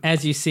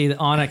 As you see the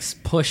Onyx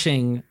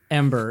pushing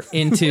Ember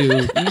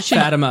into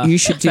Fatima. you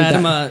should do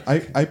Fatima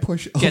I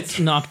push. gets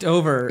knocked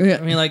over. Yeah.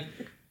 I mean, like,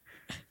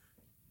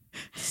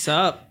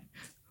 sup?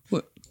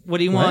 What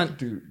do you What? want?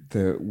 Do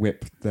the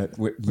whip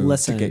move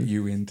Listen. to get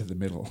you into the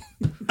middle.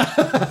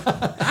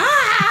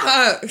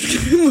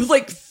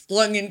 Like,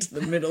 flung into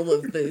the middle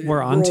of the.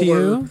 We're on to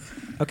roller. you.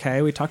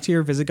 Okay, we talked to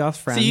your Visigoth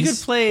friends. So you could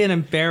play an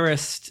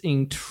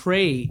embarrassing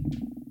trait.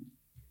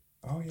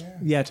 Oh yeah.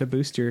 Yeah, to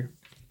boost your.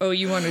 Oh,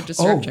 you want a Oh,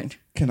 distraction?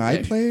 can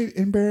I play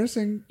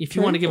embarrassing? If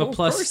you want to give a of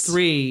plus course.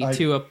 3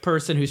 to a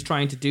person who's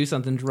trying to do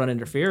something to run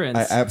interference,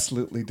 I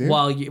absolutely do.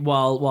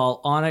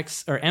 while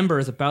Onyx or Ember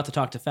is about to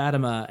talk to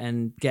Fatima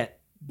and get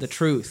the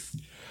truth.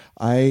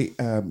 I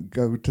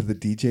go to the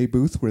DJ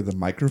booth where the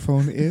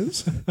microphone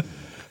is,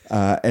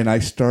 and I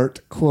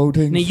start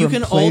quoting. Now you from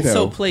can Plato.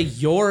 also play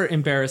your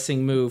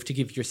embarrassing move to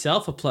give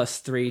yourself a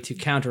 +3 to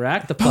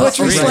counteract the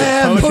Poetry +3.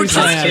 slam! Poetry Poetry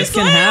slam. This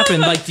can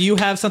happen. Like, do you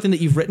have something that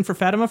you've written for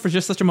Fatima for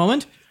just such a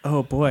moment?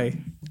 Oh boy,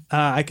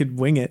 I could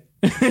wing it.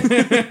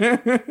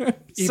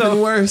 Even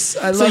worse.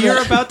 I love So you're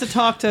it. about to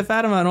talk to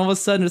Fatima, and all of a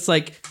sudden it's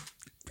like,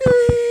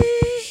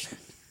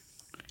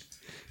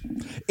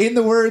 In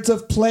the words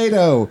of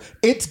Plato,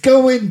 it's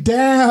going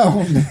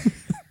down.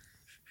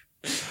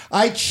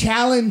 I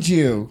challenge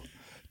you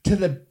to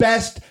the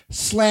best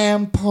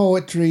slam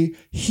poetry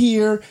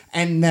here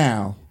and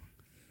now.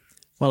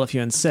 Well, if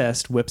you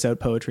insist, whips out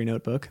poetry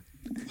notebook.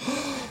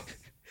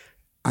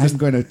 I'm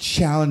going to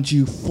challenge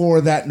you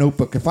for that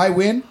notebook. If I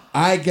win,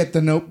 I get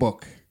the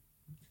notebook.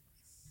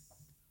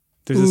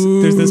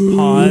 There's this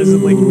pause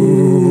and like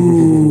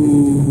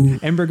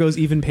Ember goes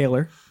even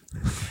paler.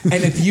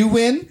 And if you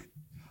win,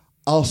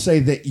 I'll say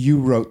that you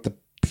wrote the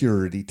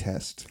purity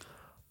test.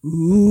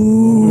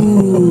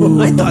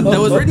 I thought that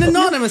was written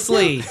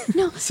anonymously.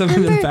 No,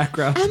 Something in the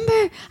background.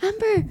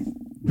 Amber,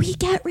 we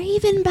get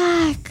Raven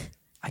back.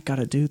 I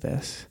gotta do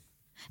this.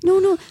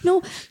 No.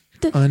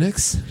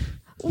 Onyx?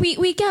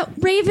 We get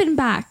Raven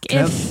back.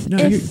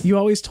 You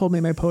always told me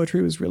my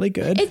poetry was really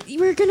good.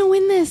 We're gonna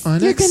win this.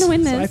 Onyx? You're gonna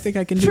win this. So I think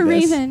I can do for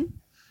this. Raven,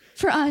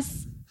 for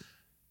us,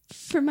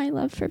 for my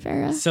love for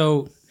Vera.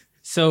 So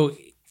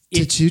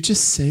Did you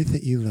just say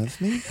that you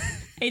love me?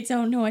 I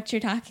don't know what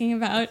you're talking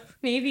about.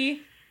 Maybe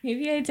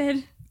I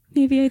did.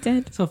 Maybe I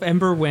did. So if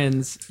Ember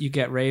wins, you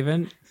get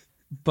Raven.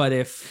 But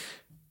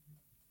if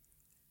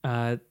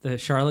the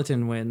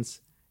charlatan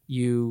wins,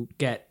 you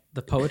get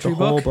the poetry The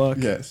whole book. book.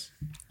 Yes.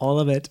 All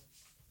of it.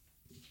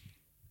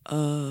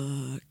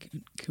 Can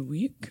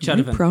we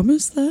Shuddervan.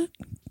 promise that?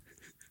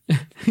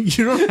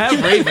 You don't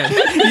have Raven.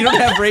 You don't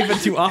have Raven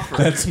to offer.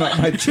 That's not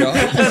my job.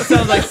 That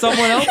sounds like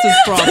someone else's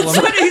problem. That's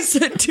what I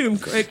said to him.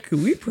 Greg,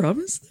 can we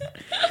promise that?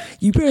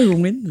 You better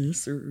win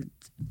this or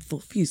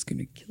Wolfie's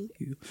gonna kill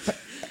you.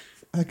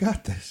 I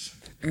got this.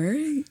 All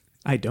right.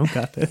 I don't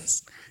got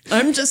this.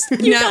 I'm just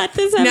You got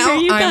this, Ember.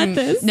 You got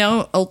this.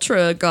 Now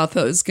Ultra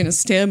Gotha is going to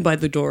stand by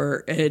the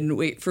door and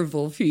wait for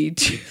Wolfie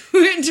to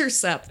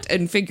intercept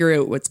and figure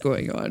out what's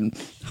going on.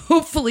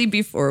 Hopefully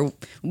before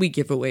we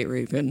give away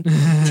Raven,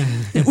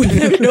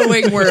 without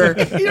knowing where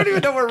You don't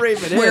even know where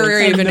Raven is. where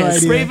Raven no is.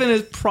 idea. Raven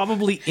is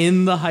probably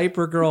in the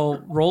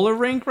Hypergirl roller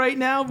rink right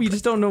now. We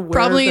just don't know where.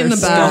 Probably in they're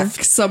the back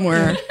stuffed.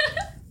 somewhere.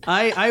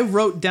 I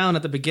wrote down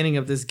at the beginning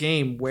of this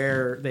game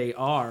where they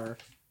are,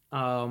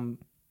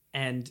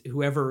 and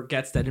whoever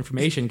gets that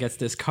information gets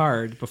this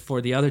card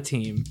before the other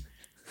team.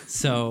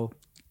 So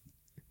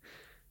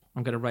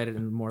I'm going to write it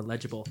in more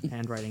legible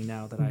handwriting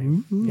now that I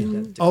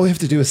All we have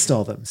to do is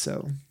stall them,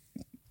 so.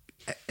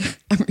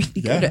 I'm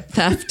really good at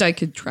theft. I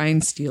could try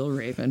and steal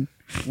Raven.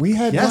 We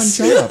had Yes.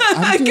 one job.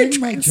 I'm I could doing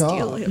try my and steal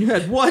job. him. You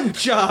had one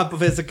job,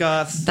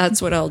 Visigoth.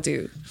 That's what I'll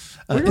do.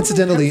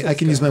 Incidentally, I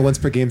can use my once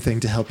per game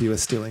thing to help you with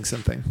stealing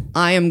something.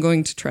 I am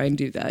going to try and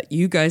do that.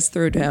 You guys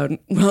throw down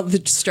while the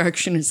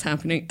distraction is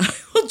happening. I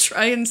will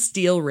try and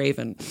steal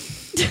Raven.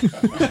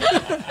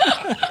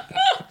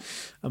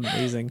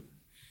 Amazing.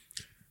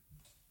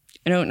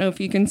 I don't know if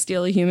you can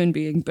steal a human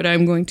being, but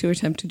I'm going to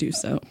attempt to do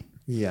so.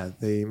 Yeah,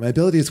 my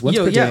ability is once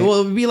per day.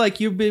 Well, it would be like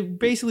you'd be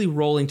basically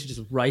rolling to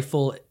just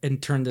rifle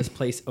and turn this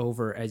place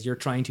over as you're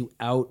trying to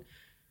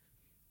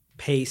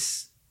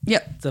outpace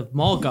Yep. the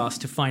Malgoth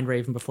to find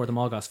Raven before the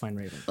Malgoth find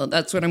Raven. Well,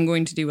 that's what I'm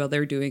going to do while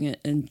they're doing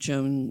it, and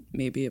Joan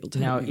may be able to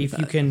Now, help me if with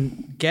you that.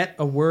 can get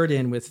a word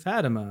in with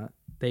Fatima,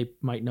 they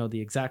might know the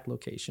exact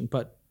location.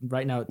 But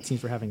right now, it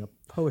seems we're having a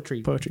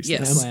poetry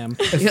Yes. slam.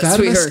 Yes,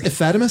 we heard. If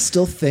Fatima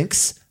still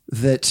thinks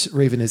that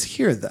Raven is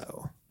here,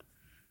 though,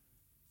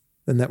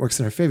 then that works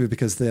in our favor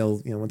because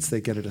they'll, once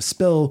they get her to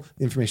spill,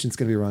 the information's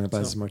going to be wrong. It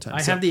buys us more time.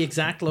 I have the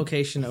exact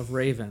location of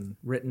Raven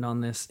written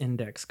on this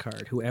index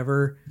card.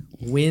 Whoever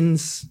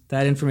wins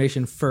that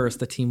information first,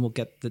 the team will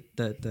get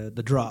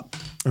the drop.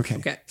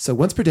 Okay. So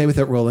once per day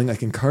without rolling, I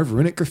can carve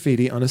runic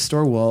graffiti on a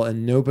store wall,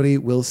 and nobody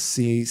will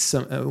see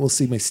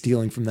my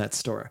stealing from that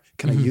store.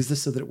 Can I use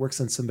this so that it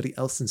works on somebody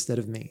else instead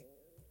of me?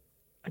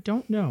 I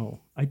don't know.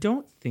 I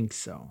don't think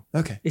so.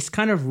 Okay. It's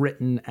kind of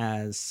written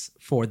as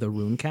for the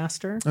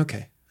runecaster.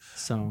 Okay.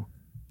 So,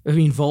 I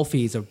mean,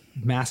 Wolfie's a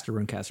master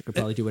runecaster, could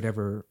probably do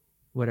whatever.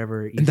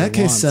 In that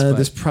case,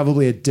 there's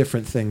probably a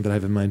different thing that I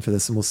have in mind for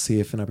this, and we'll see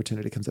if an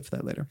opportunity comes up for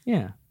that later.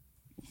 yeah.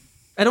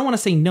 I don't want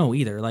to say no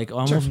either. Like, I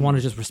almost want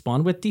to just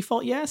respond with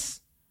default yes.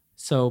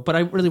 So, but I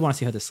really want to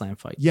see how this slam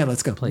fight Yeah,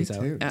 let's go. plays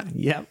out. Too.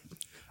 Yep.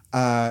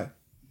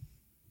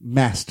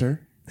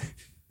 Master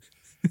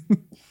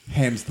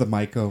hands the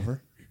mic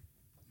over.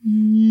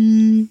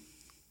 No,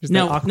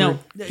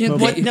 moment.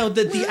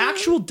 the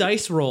actual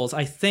dice rolls,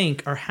 I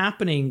think, are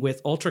happening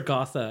with Ultra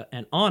Gotha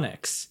and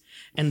Onyx.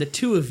 And the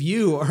two of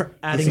you are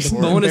adding the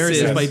bonuses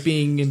embarrassing. by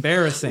being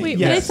embarrassing. Wait,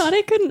 Yes. but I thought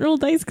I couldn't roll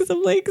dice because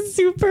I'm like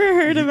super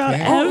hurt about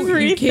can't.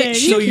 everything.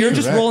 So you're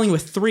just Correct. rolling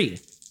with 3.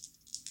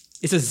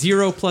 It's a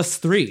 0 plus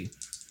 3.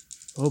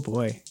 Oh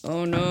boy.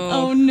 Oh no.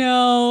 Oh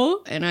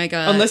no. And I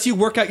got Unless you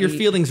work out your 8,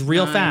 feelings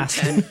real 9, fast.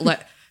 10,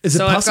 Is it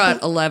so I've possible-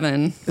 got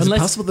 11. Is it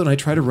possible that when I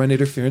try to run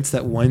interference,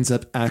 that winds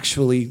up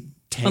actually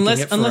tanking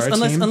it for our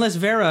team? Unless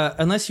Vera,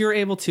 unless you're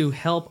able to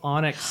help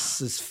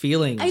Onyx's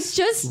feelings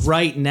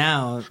right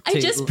now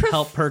to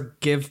help her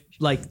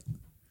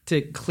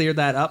to clear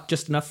that up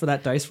just enough for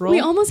that dice roll. We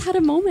almost had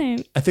a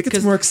moment. I think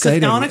it's more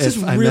exciting Onyx if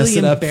is I really mess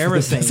it up for the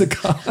embarrassing.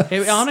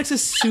 Visigoths. Onyx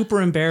is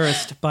super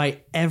embarrassed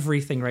by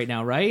everything right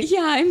now, right?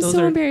 Yeah, I'm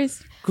so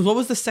embarrassed. Because what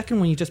was the second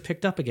one you just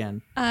picked up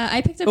again?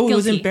 I picked up Oh, guilty. it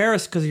was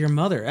embarrassed because of your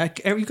mother.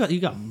 You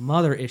got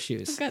mother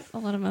issues. I've got a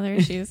lot of other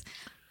issues.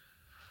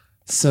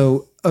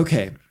 So,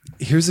 okay,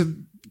 here's a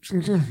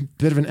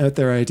bit of an out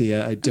there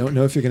idea. I don't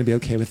know if you're going to be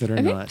okay with it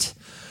or not.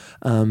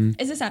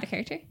 Is this out of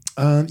character?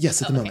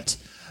 Yes, at the moment.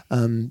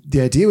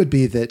 The idea would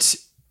be that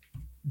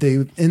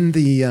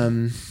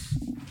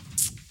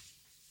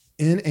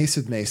in Ace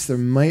of Mace, there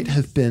might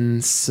have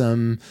been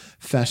some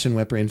fashion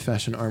weaponry and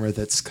fashion armor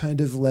that's kind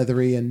of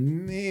leathery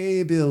and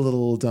maybe a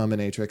little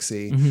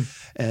dominatrixy.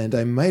 And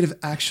I might have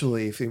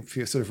actually, if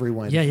you sort of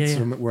rewind,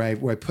 where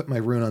I put my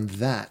rune on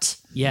that,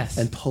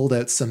 and pulled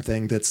out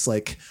something that's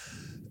like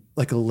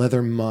a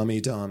leather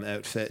mommy dom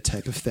outfit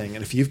type of thing.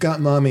 And if you've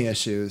got mommy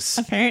issues,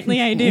 Apparently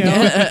I do.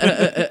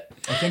 I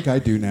think I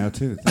do now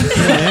too.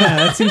 Yeah,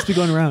 that seems to be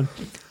going around.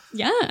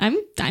 Yeah,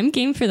 I'm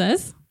game for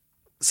this.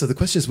 so the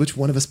question is, which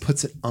one of us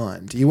puts it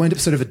on? Do you wind up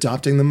sort of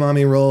adopting the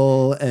mommy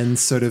role and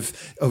sort of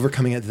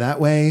overcoming it that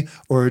way?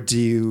 Or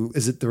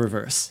is it the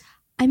reverse?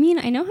 I mean,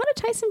 I know how to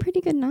tie some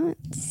pretty good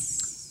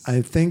knots.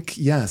 I think,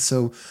 yeah.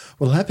 So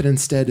what'll happen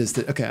instead is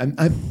that, okay,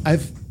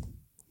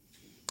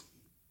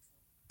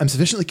 I'm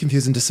sufficiently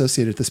confused and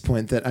dissociated at this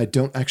point that I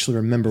don't actually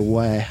remember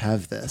why I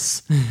have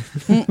this.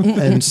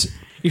 And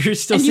You're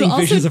still And you seeing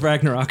also- visions of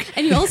Ragnarok.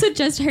 And you also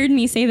just heard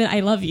me say that I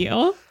love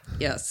you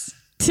Yes.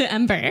 to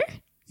Ember.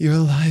 you're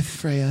alive,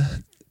 Freya.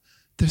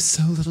 There's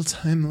so little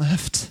time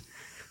left.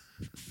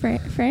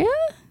 Freya?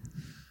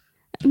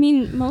 I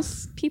mean,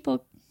 most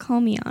people call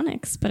me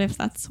Onyx, but if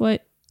that's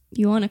what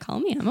you want to call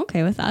me, I'm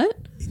okay with that.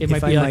 It might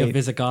If be I like a might-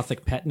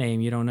 Visigothic pet name.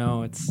 You don't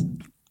know. It's.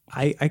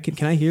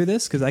 Can I hear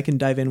this? Because I can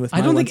dive in with. I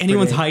my don't think once per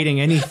anyone's day.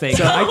 hiding anything.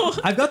 So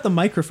I've got the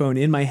microphone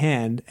in my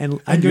hand, and I'm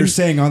And going you're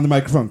saying on the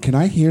microphone, can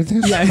I hear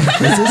this? Yeah,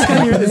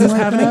 is this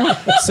happening?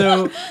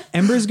 So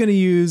Ember's going to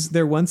use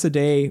their once a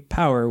day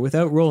power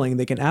without rolling.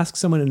 They can ask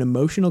someone an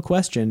emotional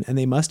question, and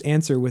they must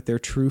answer with their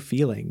true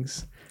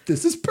feelings.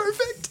 This is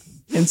perfect.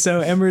 And so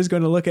Ember is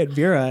going to look at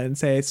Vera and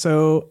say,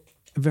 "So,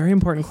 a very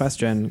important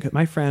question. 'Cause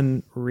my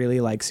friend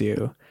really likes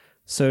you.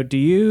 So, do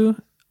you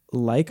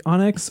like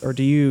Onyx, or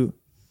do you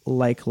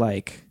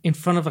like?" in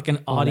front of like an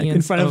audience,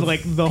 in front of,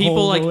 like, the people,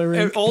 whole like roller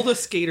rink. all the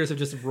skaters have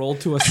just rolled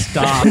to a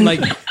stop. Like,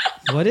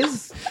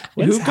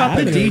 who got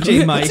the happening? DJ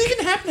mic? What's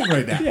even happening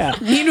right now? Yeah.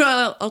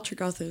 Meanwhile,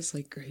 Ultragoth is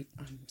like, great.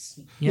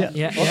 Yeah.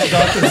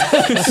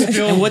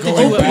 And what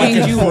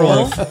did you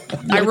roll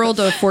I rolled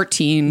a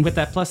 14. with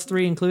that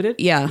 +3 included?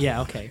 Yeah.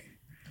 Yeah. Okay.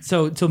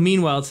 So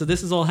meanwhile,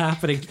 this is all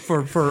happening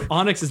for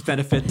Onyx's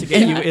benefit to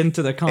get you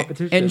into the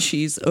competition. And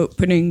she's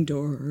opening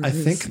doors. I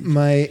think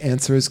my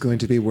answer is going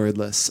to be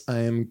wordless. I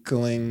am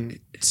going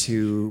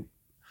to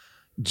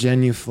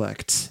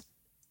genuflect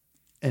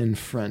in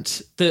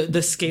front the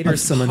of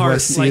skaters someone who I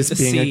heart see like as the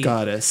being sea. a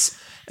goddess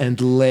and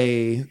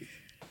lay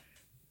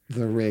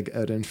the rig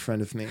out in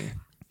front of me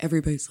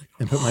everybody's like,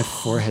 and put my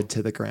forehead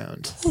to the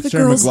ground. oh, the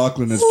Sarah girls.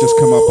 McLachlan has just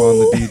come up on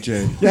the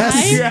DJ.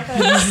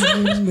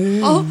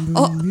 All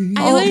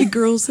the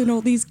girls and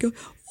all these go.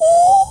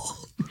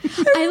 Oh,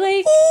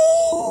 I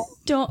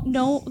don't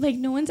know,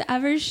 no one's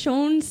ever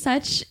shown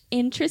such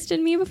interest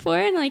in me before,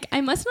 and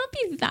I must not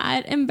be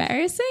that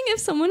embarrassing if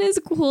someone as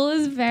cool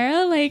as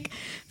Vera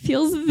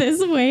feels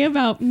this way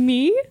about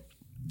me.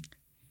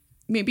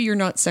 maybe you're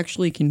not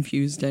sexually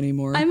confused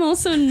anymore. I'm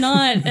also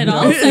not at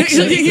all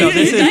sexually No,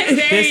 this is- I'm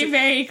very, this-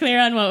 very clear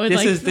on what would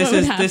This is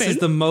happen. this is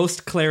the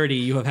most clarity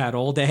you have had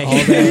all day.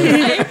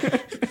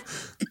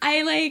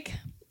 I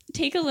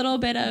take a little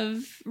bit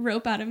of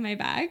rope out of my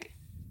bag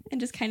and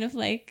just kind of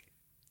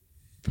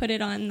put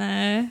it on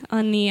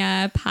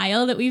the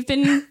pile that we've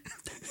been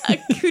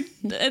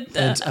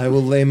And I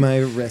will lay my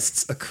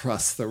wrists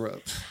across the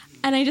rope.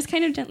 and I just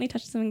kind of gently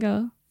touch them and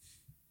go,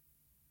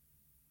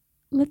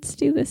 let's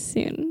do this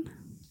soon.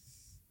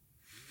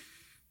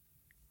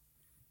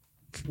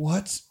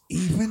 What's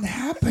even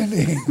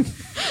happening?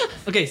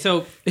 Okay,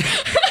 so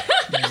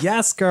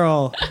Yes,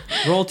 girl.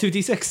 roll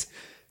 2d6.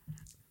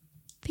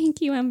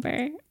 Thank you,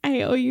 Ember.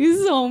 I owe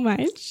you so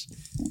much.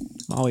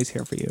 I'm always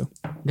here for you.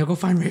 No, go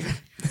find Raven.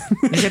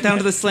 Let's get down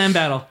to the slam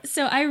battle.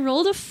 So I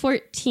rolled a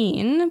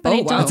 14, but Oh,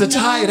 I wow. don't It's a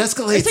tie. know- It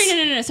escalates.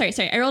 Or sorry, no.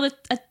 Sorry. I rolled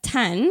a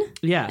 10.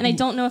 Yeah. And I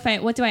don't know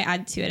what do I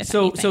add to it? If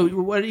So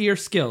anything? what are your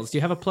skills? Do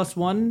you have a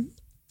 +1?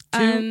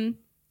 2?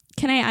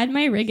 Can I add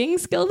my rigging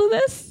skill to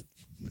this?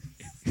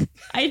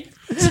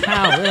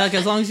 How?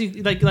 As long as you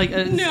no.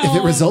 If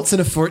it results in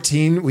a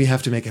 14, we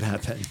have to make it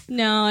happen.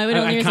 No, I would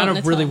only I result kind in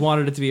of a really 12.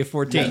 wanted it to be a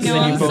 14. No, then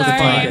you I'm both sorry,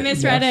 bought I it.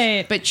 misread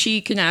it. But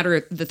she can add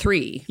her the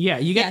 3. Yeah,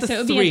 you get Yeah, so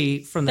it the would be a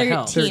 3 from the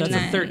help. So 13 that's a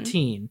then.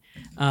 13.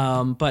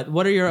 But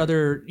what are your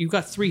other? You've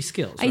got 3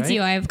 skills. I right?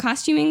 do. I have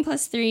costuming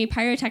 +3,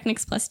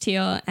 pyrotechnics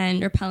 +2,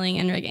 and repelling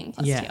and rigging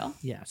 +2.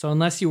 Yeah. So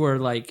unless you were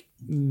like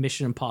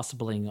Mission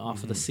Impossibling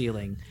off of the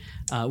ceiling,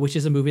 which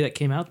is a movie that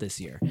came out this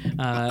year.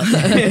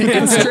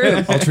 It's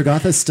true.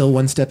 Ultragoth is still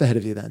one step ahead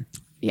of you then.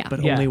 Yeah.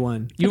 But only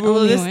one.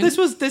 only one.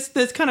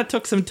 This kind of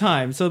took some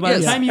time. So by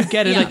the Yes. time you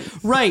get it, Yeah. like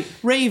right,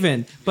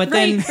 Raven. But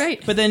Right, then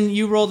right. but then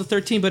you rolled a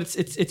 13, but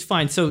it's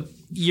fine. So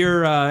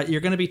you're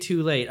going to be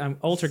too late. I'm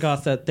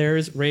Ultragoth. That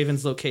there's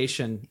Raven's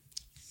location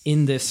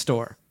in this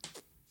store.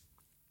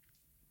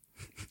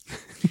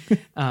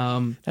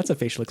 That's a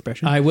facial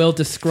expression. I will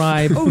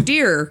describe. Oh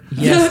dear.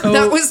 Yes.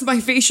 That was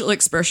my facial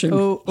expression.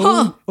 Oh,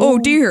 Oh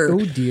dear. Oh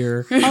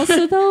dear.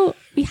 Also, though,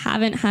 we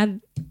haven't had.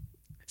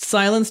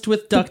 Silenced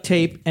with duct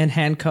tape and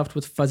handcuffed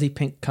with fuzzy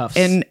pink cuffs.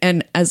 And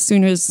as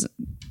soon as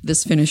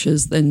this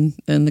finishes, then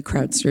the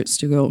crowd starts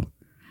to go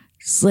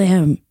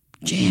slam,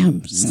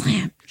 jam,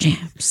 slam,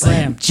 jam,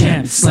 slam,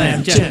 jam,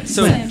 slam, jam.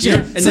 So slam, you're,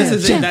 jam, and this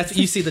is it. That's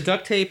you see the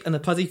duct tape and the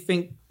fuzzy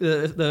pink,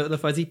 the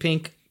fuzzy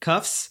pink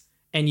cuffs,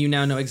 and you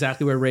now know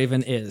exactly where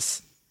Raven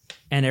is.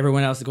 And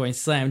everyone else is going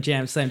slam,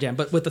 jam, slam, jam.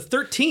 But with the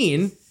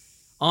 13,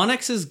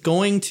 Onyx is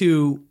going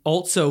to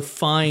also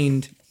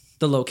find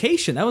the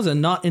location. That was a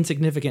not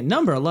insignificant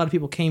number. A lot of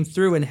people came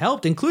through and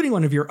helped, including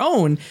one of your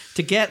own,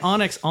 to get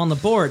Onyx on the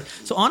board.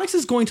 So Onyx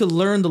is going to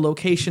learn the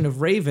location of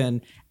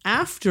Raven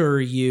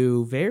after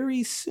you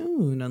very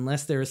soon,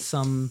 unless there's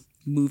some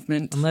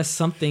movement. unless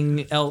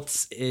something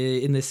else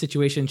in this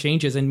situation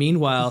changes. And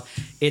meanwhile,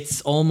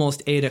 it's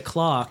almost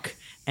 8:00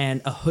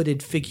 and a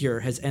hooded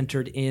figure has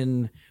entered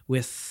in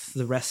with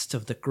the rest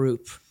of the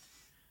group,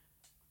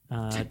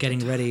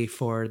 getting ready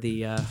for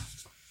the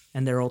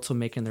and they're also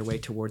making their way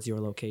towards your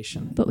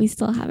location. But we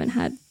still haven't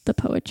had the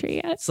poetry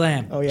yet.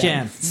 Slam, yeah.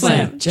 jam,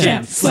 slam,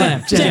 jam,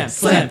 slam, jam,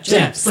 slam,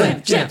 jam,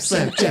 slam, jam,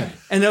 slam, jam.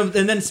 And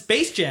then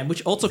Space Jam,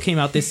 which also came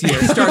out this year,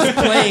 starts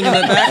playing in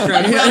the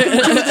background.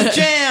 Welcome to the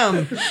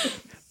jam.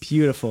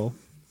 Beautiful.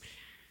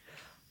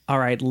 All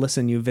right,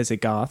 listen, you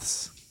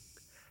Visigoths.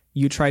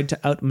 You tried to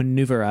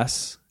outmaneuver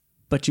us,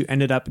 but you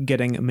ended up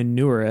getting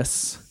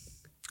manurous.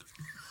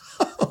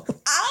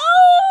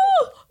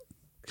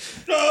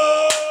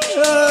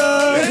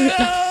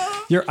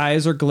 Your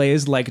eyes are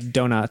glazed like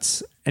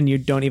donuts, and you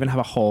don't even have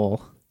a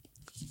hole.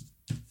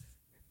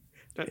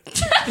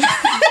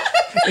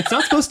 It's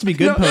not supposed to be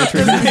good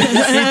poetry.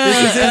 This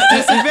is a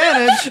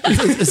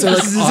disadvantage. So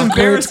like awkward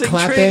embarrassing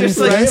clapping, trait. It's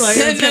like- right? like-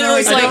 And then I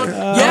was I like, don't-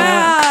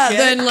 yeah.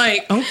 Then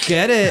like, Don't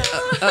get it.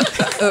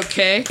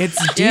 okay.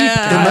 It's deep.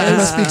 Yeah. It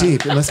must be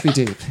deep. It must be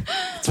deep.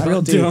 It's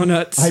real deep.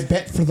 Donuts. I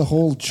bet for the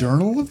whole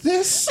journal of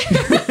this.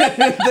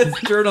 The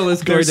journal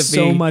is going There's to be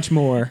so much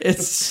more.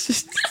 It's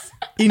just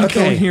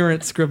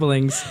incoherent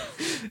scribblings.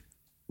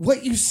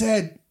 What you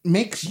said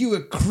makes you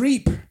a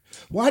creep.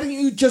 Why don't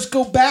you just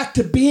go back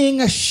to being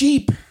a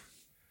sheep?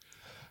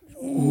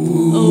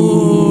 Ooh.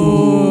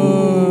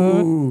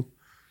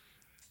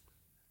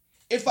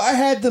 If I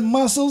had the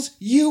muscles,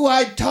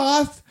 I'd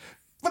Toth,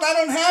 but I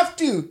don't have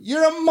to.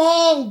 You're a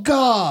mall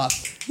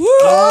goth.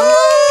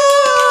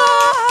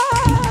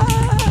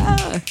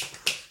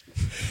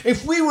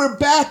 If we were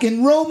back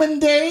in Roman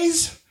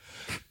days,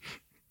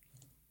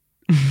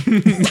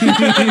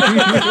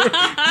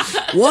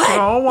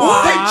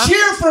 What? they'd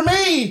cheer for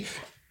me.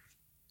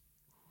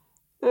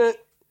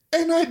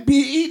 And I'd be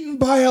eaten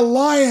by a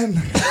lion.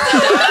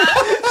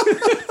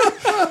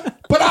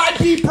 But I'd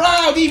be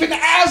proud even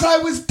as I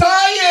was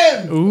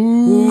dying.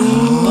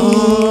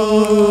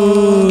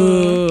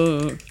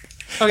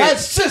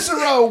 As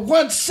Cicero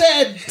once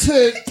said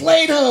to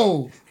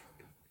Plato,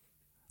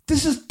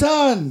 this is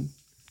done.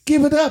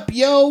 Give it up,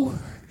 yo.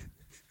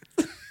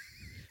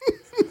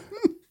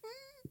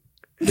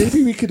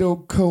 Maybe we could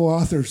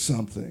co-author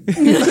something.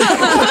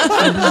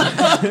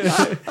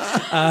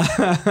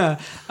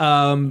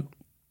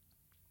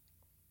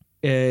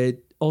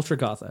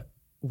 Ultragotha,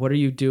 what are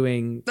you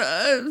doing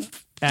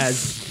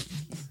as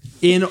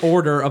in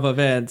order of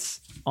events?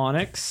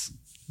 Onyx,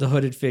 the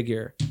hooded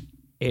figure,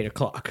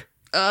 8:00.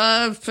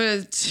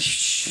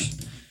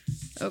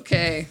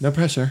 Okay. No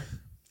pressure.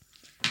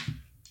 I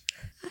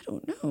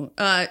don't know.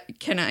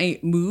 Can I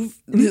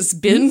move this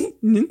bin?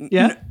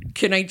 Yeah.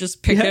 Can I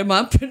just pick him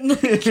up and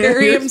like,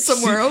 carry him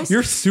somewhere else?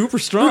 You're super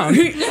strong.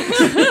 I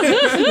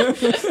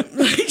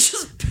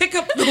just pick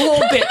up the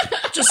whole bin,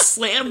 just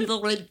slam the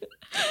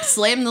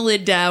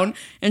lid down,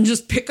 and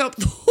just pick up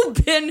the whole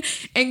bin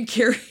and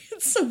carry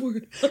it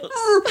somewhere else.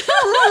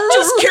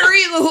 Just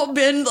carry the whole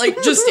bin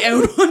like just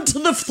out onto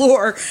the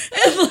floor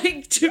and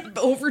like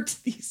over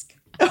to these guys.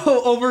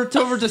 over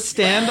to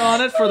stand on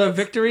it for the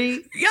victory.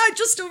 Yeah,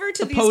 just over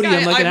to these podium,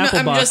 guys. like an apple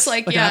I'm box, just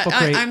like like an yeah, apple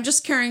crate. I'm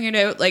just carrying it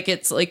out like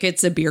it's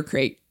a beer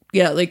crate.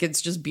 Yeah, like it's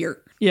just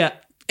beer. Yeah.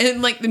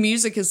 And like the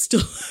music is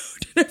still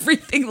loud and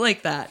everything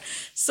like that.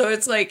 So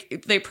it's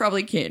like they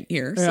probably can't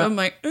hear. So I'm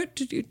like,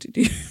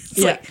 it's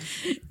Yeah.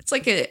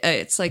 like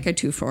it's like a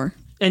 2-4.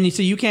 And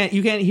so you can't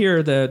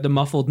hear the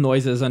muffled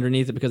noises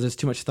underneath it because there's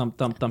too much thump,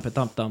 thump, thump,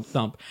 thump, thump,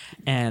 thump.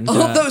 And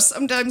Although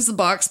sometimes the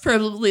box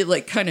probably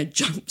like kind of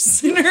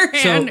jumps in her so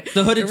hand.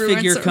 the hooded Every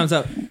figure once in- comes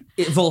up,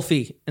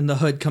 Volfi, and the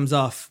hood comes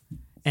off.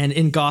 And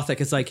in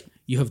Gothic, it's like,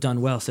 "You have done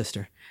well,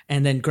 sister."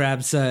 And then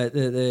grabs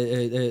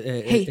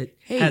Hey.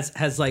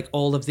 has like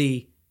all of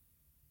the.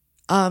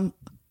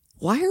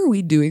 Why are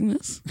we doing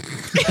this?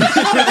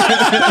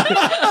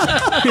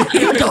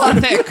 In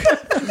Gothic.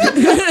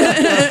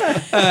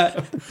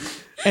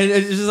 And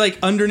it's just like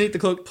underneath the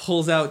cloak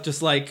pulls out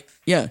just like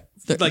Yeah.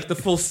 like the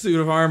full suit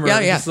of armor. Yeah,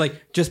 and yeah. Just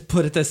like just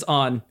put this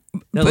on.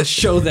 That'll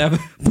show them.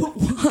 But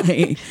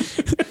why?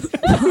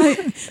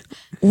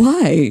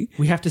 Why?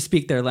 We have to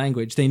speak their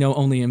language. They know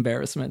only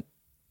embarrassment.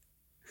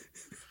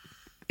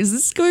 Is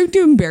this going to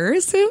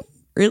embarrass him?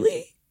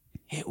 Really?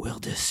 It will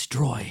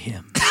destroy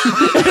him.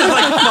 Like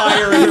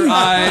fire in her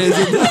eyes,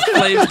 and the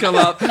flames come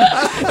up.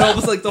 And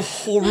almost like the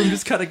whole room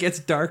just kind of gets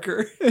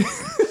darker.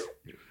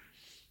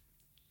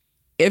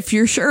 If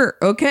you're sure,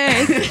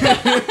 okay.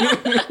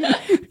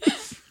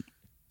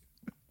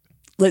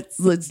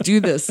 Let's do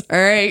this.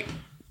 All right.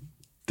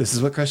 This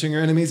is what crushing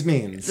your enemies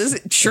means. Is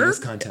it in sure? this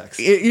context.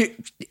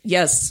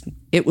 Yes,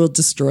 it will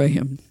destroy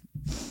him.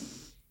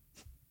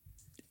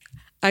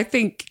 I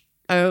think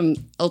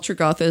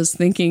Ultragoth is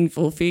thinking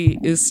Wolfie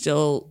is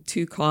still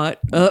too caught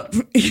up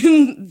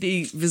in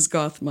the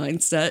Visigoth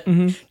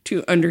mindset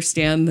to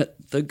understand that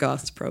the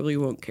Goths probably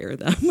won't care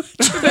that much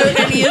about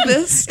any of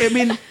this. I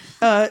mean,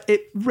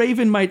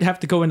 Raven might have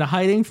to go into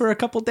hiding for a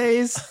couple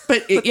days.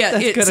 But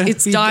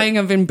it's be dying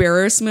of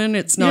embarrassment.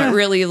 It's not Yeah.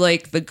 really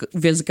like the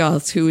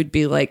Visigoths who would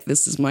be like,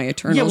 "This is my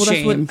eternal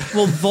shame."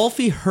 Well,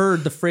 Volfi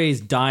heard the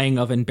phrase "dying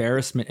of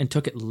embarrassment" and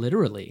took it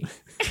literally.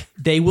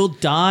 They will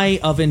die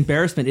of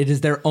embarrassment. It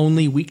is their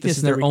only weakness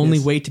and their only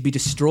way to be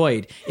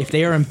destroyed. If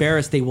they are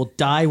embarrassed, they will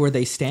die where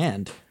they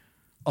stand.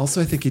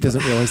 Also, I think he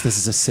doesn't realize this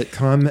is a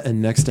sitcom,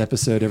 and next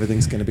episode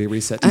everything's going to be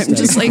reset to I'm status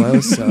just like-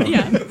 quo. So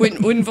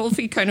When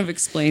Wolfie kind of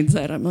explains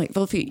that, I'm like,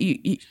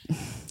 Wolfie,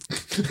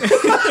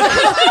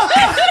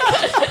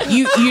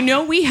 you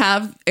know we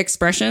have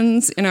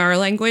expressions in our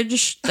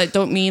language that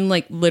don't mean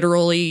like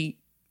literally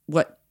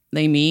what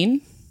they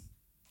mean.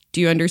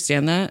 Do you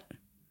understand that?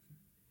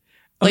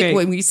 Like Okay.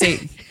 when we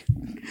say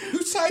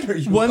Whose side are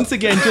you? Once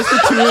again, just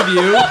the two of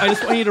you, I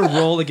just want you to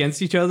roll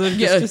against each other just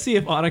Yeah. to see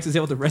if Onyx is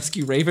able to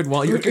rescue Raven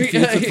while you're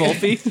confused with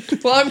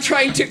Volfi. well, I'm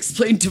trying to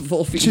explain to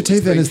Wolfie.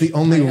 Chitaven is the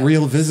only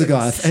real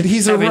Visigoth, and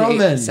he's a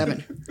Roman.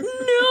 7. No,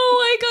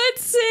 I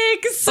got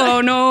 6.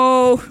 Oh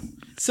no.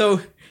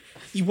 So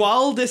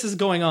while this is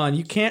going on,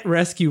 you can't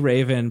rescue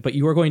Raven, but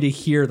you are going to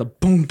hear the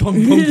boom,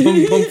 boom, boom,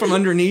 boom, boom from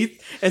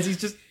underneath as he's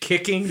just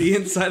kicking the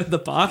inside of the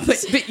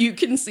box. But you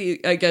can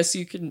see, I guess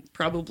you can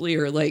probably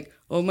are like,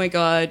 oh my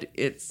god,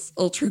 it's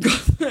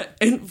Ultragoth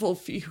and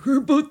Wolfie who are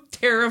both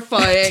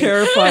terrifying.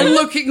 And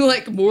looking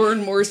like more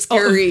and more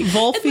scary.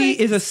 Volfi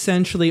is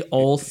essentially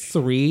all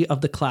three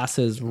of the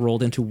classes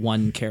rolled into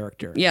one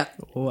character. Yeah.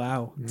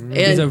 Wow.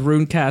 He's a And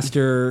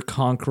runecaster,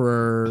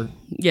 conqueror,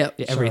 yeah.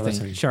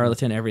 everything,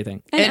 charlatan,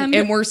 everything.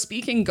 And we're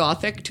speaking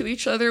Gothic to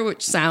each other,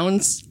 which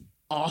sounds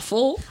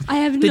awful. I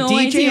have The no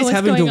DJ idea is what's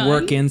having going to on.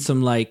 work in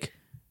some like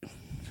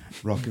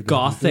Rocket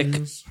gothic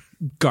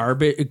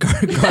garbage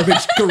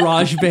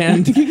garage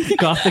band,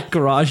 gothic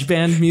garage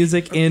band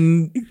music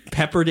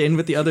peppered in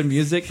with the other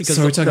music because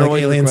So we're talking like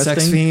always Alien Sex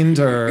requesting. Fiend,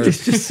 or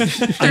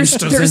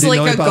There's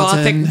like a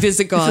Gothic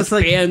Visigoth It's just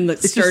like band that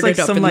it's just started like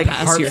up some in like the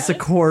past year.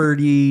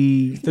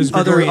 harpsichord-y, There's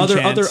other Gregorian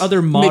chants.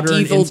 modern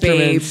Medieval instruments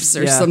babes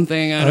or Yeah.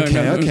 something. I don't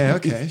know.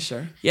 okay,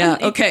 sure. Yeah.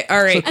 Okay.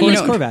 All right.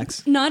 Chorus You know,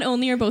 Korvax. Not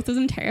only are both of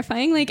them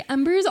terrifying, like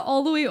Ember's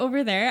all the way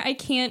over there. I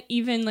can't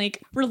even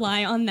like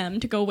rely on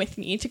them to go with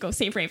me to go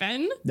save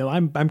Raven. No,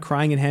 I'm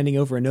crying and handing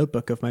over a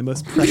notebook of my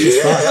most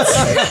precious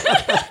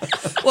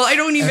thoughts. well, I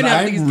don't even And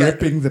have these I'm guys.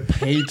 ripping the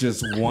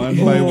pages one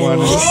by one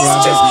in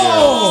front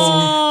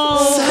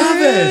of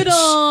Savage.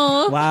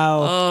 Brutal.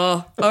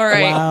 Wow. All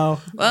right. Wow.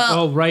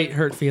 Oh, right,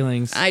 hurt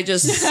feelings. I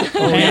just.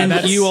 and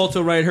that's- you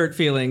also write hurt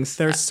feelings.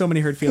 There's so many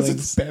hurt you. feelings.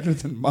 It's better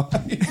than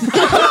mine.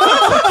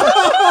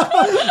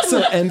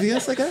 So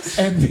envious, I guess.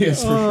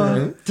 Envious for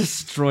sure.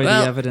 Destroy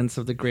Well- the evidence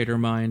of the greater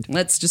mind.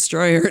 Let's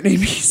destroy her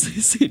enemies. I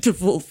say to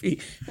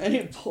Wolfie. I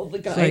didn't pull the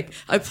guy. like-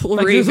 I pull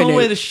Like, there's Raven. no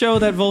way out. to show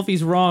that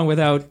Volfi's wrong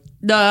without.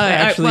 No,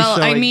 actually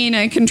I showing- mean,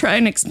 I can try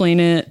and explain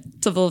it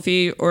to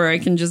Wolfie, or I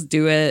can just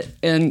do it.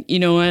 And you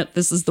know what?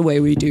 This is the way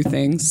we do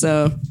things.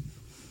 So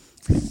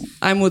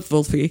I'm with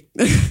Wolfie,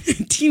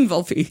 Team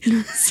Wolfie.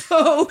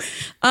 So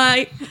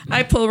I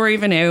pull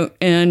Raven out,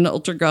 and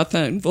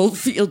Ultragotha and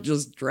Wolfie will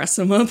just dress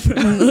him up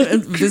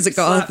and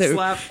Visigoth.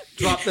 slap,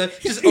 drop the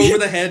just over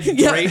the head,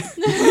 drape,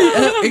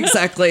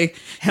 Exactly.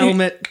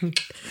 Helmet.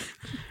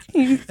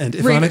 And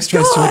if Raven, Onyx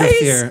tries to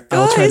interfere,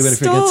 I'll try to guys,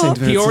 interfere. Get stop.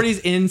 Saint He already's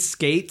in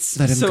skates,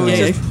 Let him so go. he's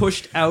Yeah. just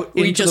pushed out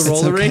We into just- the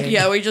roller It's okay. rink.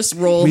 Yeah, we just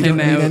roll We him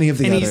don't need out. any of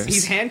the And others.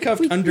 he's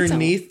handcuffed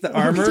underneath the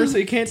armor, so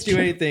he can't do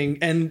anything.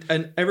 And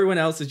everyone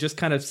else is just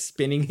kind of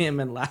spinning him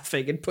and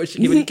laughing and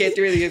pushing him. And he can't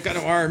do anything. He's got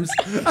no arms.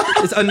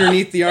 It's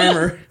underneath the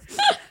armor.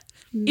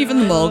 Even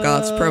the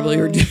Molgoths probably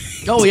are.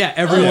 Oh yeah,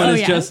 everyone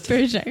is yeah, just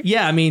for sure.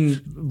 Yeah, I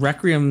mean,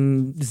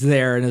 Requiem's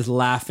there and is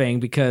laughing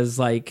because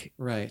like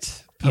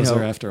Right. You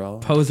know,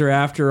 poser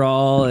after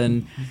all,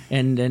 and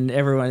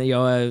everyone, you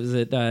know, is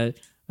it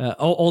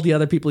all the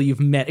other people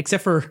you've met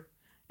except for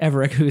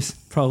Everett, who's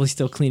probably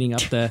still cleaning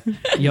up the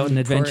Jotun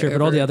adventure,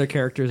 but all the other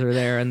characters are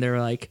there, and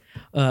they're like,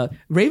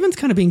 Raven's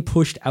kind of being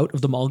pushed out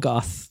of the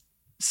Molgoth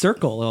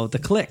circle of the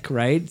clique,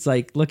 right? It's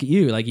like, look at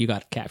you, like you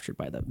got captured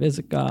by the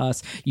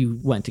Visigoths, you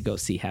went to go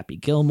see Happy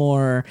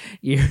Gilmore,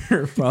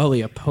 you're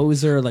probably a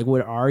poser, like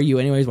what are you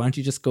anyways? Why don't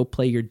you just go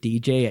play your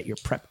DJ at your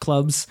prep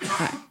clubs?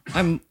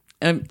 I'm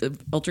the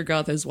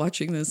Ultragoth is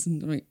watching this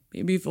and I'm like,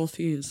 maybe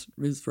Wolfie is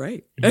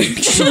right.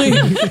 Actually,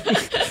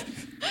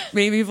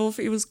 maybe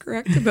Wolfie was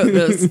correct about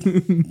this.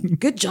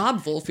 Good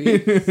job, Wolfie.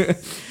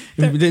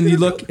 Then you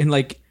look and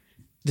like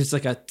there's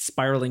like a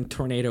spiraling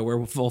tornado where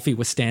Wolfie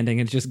was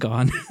standing and it's just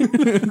gone.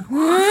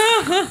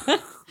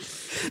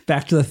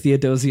 Back to the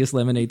Theodosius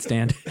lemonade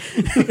stand.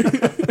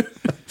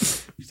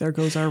 There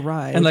goes our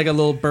ride. And like a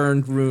little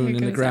burned rune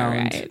in the goes our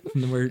ground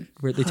ride.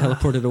 where they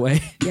teleported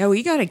away. Yeah,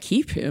 we got to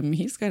keep him.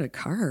 He's got a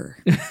car.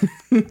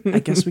 I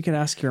guess we could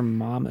ask your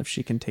mom if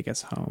she can take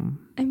us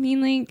home. I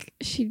mean, like,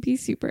 she'd be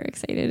super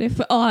excited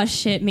if. Oh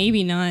shit,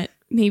 maybe not.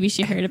 Maybe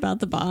she heard about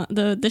the bomb,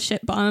 the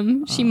ship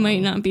bomb. She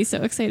might not be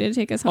so excited to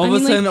take us home. All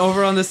of a sudden,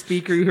 over on the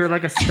speaker, you hear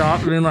like a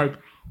stop and then like,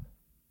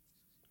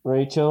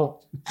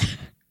 Rachel,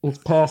 it's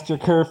past your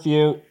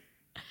curfew.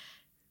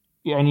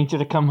 Yeah, I need you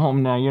to come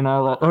home now. You're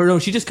not allowed. Oh no,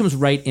 she just comes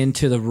right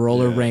into the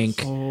roller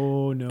rink.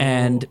 Oh no!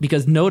 And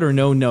because note or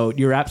no note,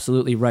 you're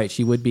absolutely right.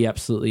 She would be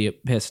absolutely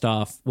pissed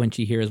off when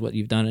she hears what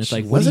you've done. And it's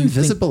like, wasn't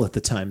visible at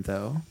the time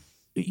though.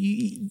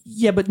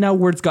 Yeah, but now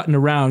word's gotten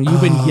around.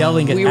 You've been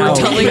yelling it out. We were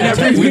telling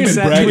everyone. We've been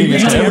bragging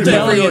You've about been it.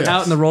 yelling it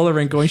out in the roller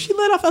rink, going, "She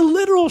let off a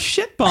literal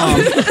shit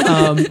bomb."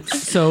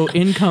 So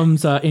in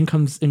comes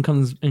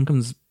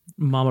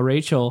Mama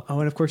Rachel. Oh,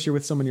 and of course you're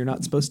with someone you're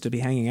not supposed to be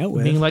hanging out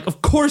with. Being like,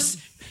 of course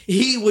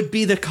he would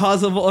be the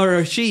cause of,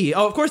 or she.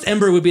 Oh, of course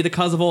Ember would be the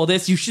cause of all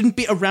this. You shouldn't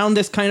be around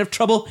this kind of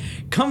trouble.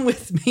 Come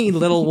with me,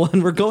 little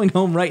one. We're going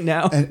home right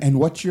now. And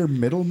what's your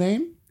middle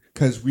name?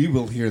 Because we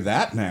will hear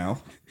that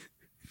now.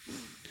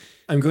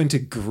 I'm going to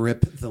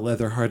grip the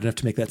leather hard enough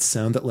to make that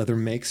sound that leather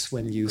makes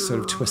when you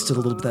sort of twist it a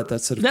little bit. That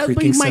sort of That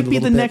creaking might sound be a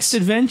the little bit. next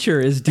adventure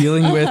is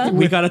dealing with.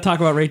 We got to talk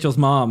about Rachel's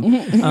mom. we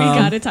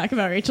got to talk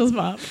about Rachel's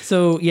mom.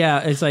 So yeah,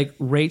 it's like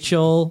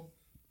Rachel,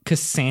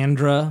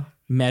 Cassandra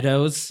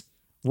Meadows.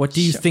 What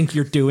do you think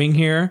you're doing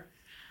here?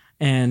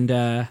 And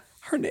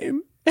her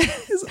name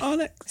is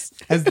Onyx.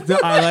 As the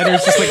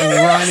eyeliner's just like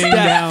running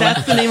down.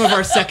 that's the name of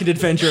our second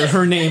adventure.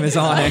 Her name is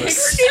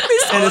Onyx.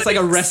 And it's like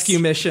a rescue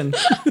mission.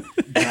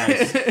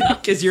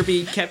 Because you're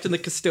being kept in the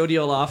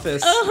custodial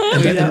office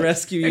and then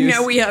rescue you. And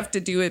now we have to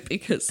do it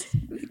because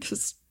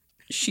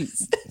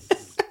she's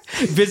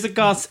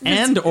Visigoths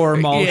and or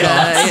Molgoths.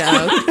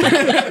 yeah.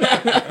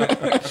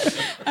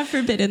 A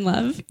forbidden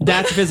love.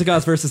 That's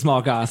Visigoths versus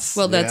Molgoths.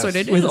 Well, that's what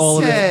it is. With all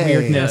of its Yay.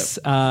 weirdness,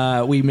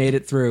 we made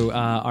it through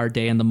our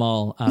day in the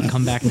mall.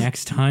 Come back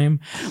next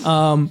time.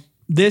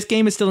 This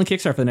game is still in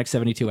Kickstarter for the next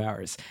 72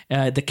 hours.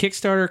 The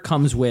Kickstarter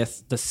comes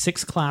with the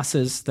 6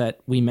 classes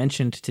that we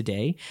mentioned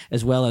today,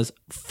 as well as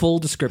full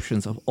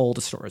descriptions of all the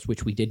stores,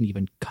 which we didn't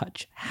even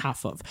cut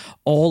half of.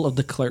 All of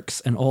the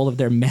clerks and all of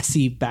their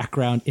messy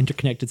background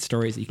interconnected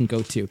stories that you can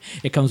go to.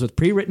 It comes with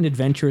pre-written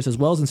adventures as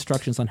well as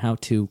instructions on how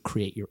to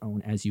create your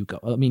own as you go.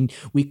 I mean,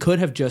 we could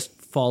have just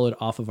followed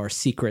off of our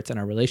secrets and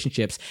our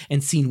relationships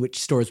and seen which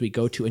stores we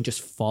go to and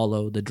just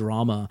follow the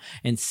drama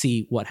and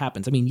see what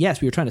happens. I mean,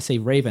 yes, we were trying to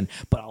save Raven,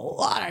 but a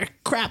lot of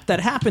crap that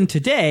happened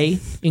today,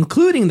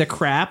 including the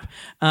crap,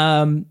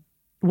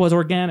 was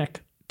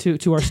organic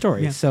to our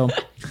story. Yeah. So,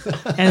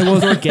 and it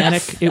was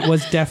organic. It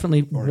was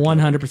definitely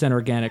 100%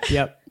 organic.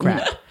 Yep,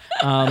 crap.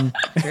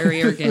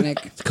 Very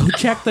organic. Go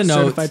check the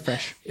notes. Certified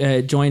fresh.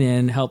 Join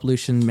in, help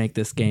Lucian make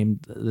this game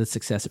the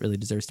success it really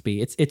deserves to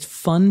be. It's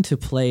fun to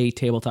play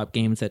tabletop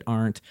games that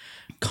aren't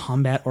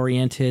combat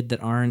oriented,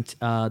 that aren't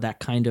that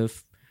kind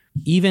of,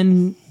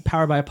 even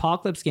Powered by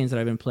Apocalypse games that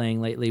I've been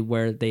playing lately,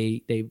 where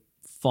they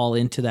fall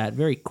into that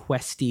very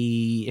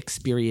questy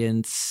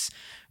experience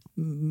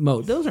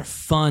mode. Those are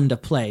fun to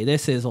play.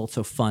 This is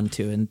also fun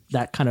too, and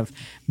that kind of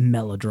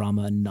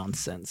melodrama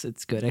nonsense.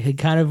 It's good. It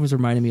kind of was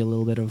reminding me a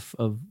little bit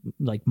of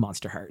like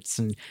Monster Hearts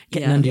and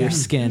getting under your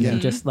skin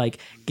and just like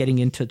getting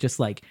into just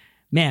like,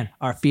 man,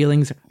 our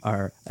feelings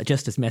are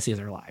just as messy as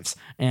our lives.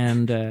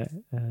 And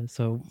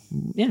so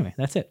anyway,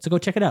 that's it. So go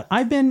check it out.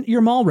 I've been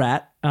your mall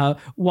rat.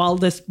 While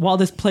this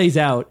plays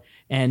out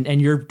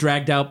and you're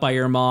dragged out by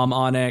your mom,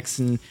 Onyx,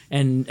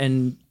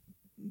 and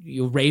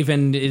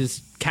Raven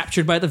is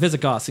captured by the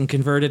Visigoths and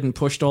converted and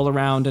pushed all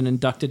around and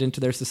inducted into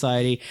their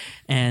society.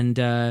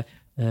 And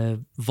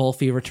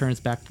Wolfie returns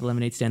back to the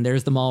lemonade stand.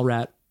 There's the mall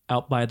rat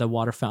out by the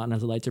water fountain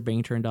as the lights are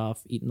being turned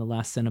off, eating the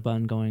last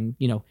Cinnabon, going,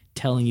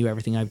 telling you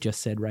everything I've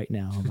just said right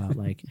now about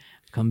like,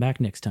 come back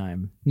next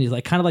time. And he's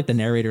like kind of like the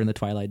narrator in the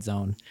Twilight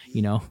Zone,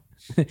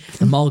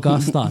 The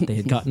Molgoths thought they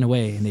had gotten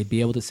away and they'd be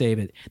able to save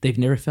it. They've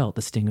never felt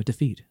the sting of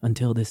defeat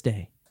until this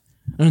day.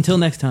 And until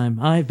next time,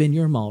 I've been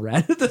your mall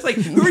rat. It's like,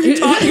 who are you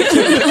talking to?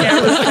 The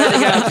camera's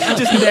cutting out,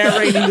 just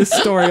narrating this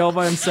story all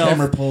by himself.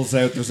 Camera pulls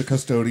out. There's a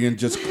custodian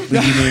just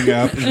cleaning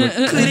up.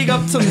 Cleaning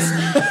up some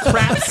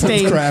crap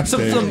stains, crap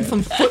stain.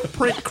 some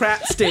footprint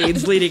crap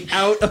stains leading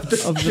out of the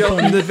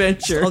Chilton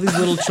adventure. All these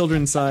little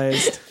children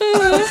sized.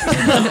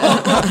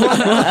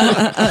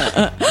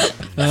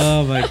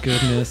 Oh my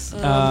goodness.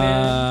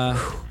 man.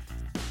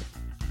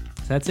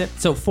 That's it.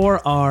 So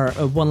for our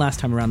one last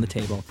time around the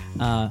table,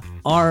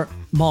 our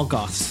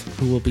Molgoths,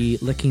 who will be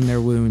licking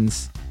their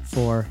wounds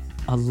for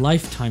a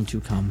lifetime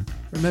to come.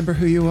 Remember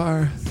who you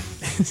are.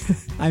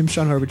 I'm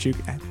Sean Horbachuk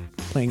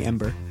playing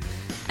Ember.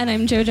 And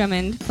I'm Joe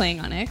Drummond playing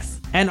Onyx.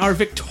 And our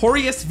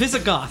victorious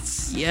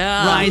Visigoths,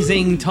 Yeah.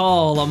 rising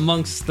tall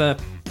amongst the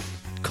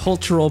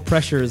cultural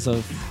pressures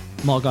of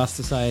Molgoth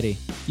society.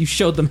 You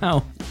showed them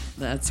how.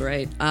 That's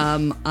right.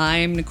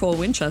 I'm Nicole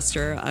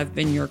Winchester. I've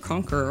been your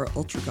conqueror,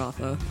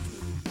 Ultragotha.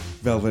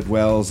 Velvet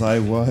Wells, I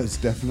was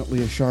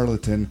definitely a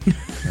charlatan.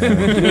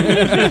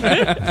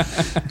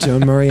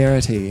 Joan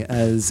Moriarty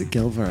as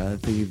Gilvera,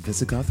 the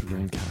Visigoth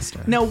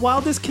runecaster. Now,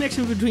 while this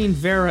connection between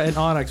Vera and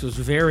Onyx was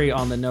very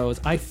on the nose,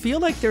 I feel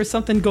like there's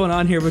something going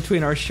on here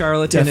between our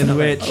charlatan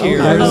Definitely. and witch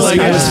here. I was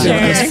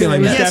Like,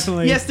 feeling that.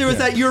 Definitely. Yes, there was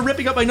that. You're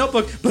ripping up my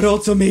notebook, but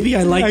also maybe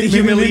I like the Maybe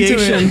I'm into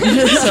humiliation.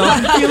 So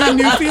I'm feeling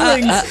new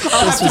feelings.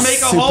 I'll have to was make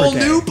a super whole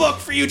gay. new book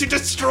for you to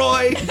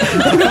destroy.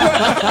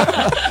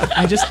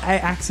 I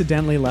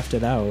accidentally left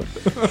it out.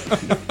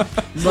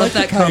 Love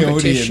that Coyote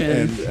competition.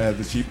 and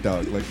the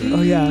sheepdog. Like they're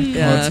Oh yeah.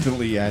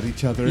 constantly at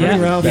each other. Yeah,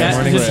 Ralph, yeah.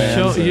 morning Just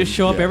Sam's you just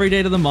show up yeah. every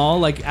day to the mall.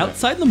 Like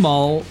outside the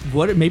mall,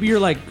 what? Maybe you're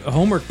like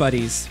homework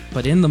buddies,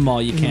 but in the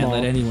mall you can't mall.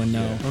 let anyone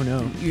know. Oh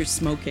no. You're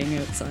smoking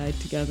outside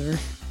together.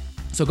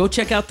 So go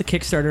check out the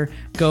Kickstarter.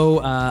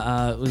 Go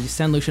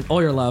send Lucian all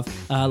your love.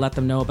 Let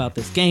them know about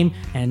this game,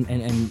 and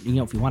you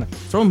know, if you want to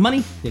throw them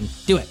money, then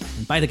do it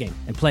and buy the game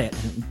and play it.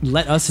 And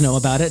let us know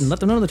about it, and let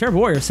them know the Terrible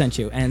Warrior sent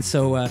you. And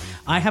so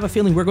I have a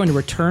feeling we're going to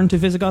return to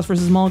Visigoths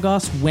versus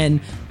Molgoths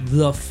when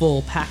the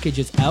full package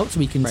is out, so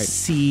we can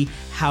see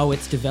how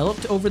it's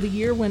developed over the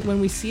year when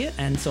we see it.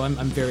 And so I'm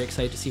very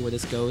excited to see where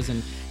this goes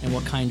and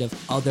what kind of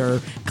other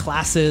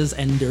classes.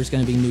 And there's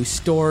going to be new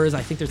stores.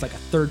 I think there's like a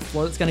third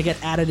floor that's going to get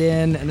added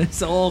in, and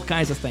it's all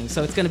kinds of things.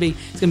 So it's going to be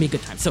a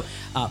good time. So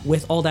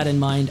with all that in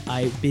mind,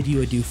 I bid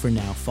you adieu for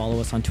now.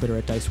 Follow us on Twitter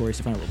at Dice Warriors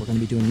to find out what we're going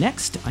to be doing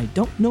next. I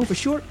don't know for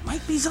sure. It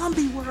might be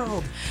Zombie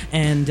World,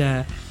 and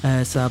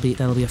so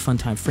that'll be a fun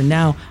time. For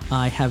now,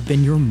 I have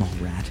been your mall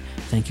rat.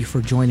 Thank you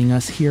for joining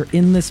us here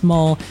in this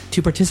mall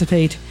to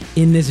participate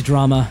in this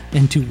drama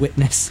and to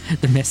witness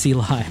the messy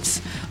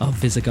lives of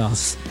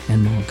Visigoths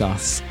and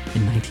Molgoths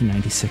in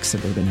 1996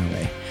 suburban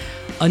LA.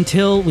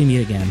 Until we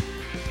meet again,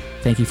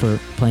 thank you for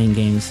playing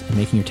games and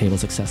making your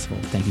tables accessible.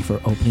 Thank you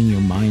for opening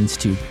your minds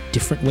to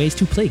different ways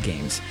to play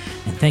games.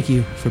 And thank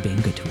you for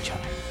being good to each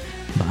other.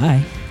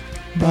 Bye.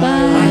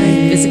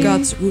 Bye.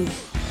 Visigoths rule.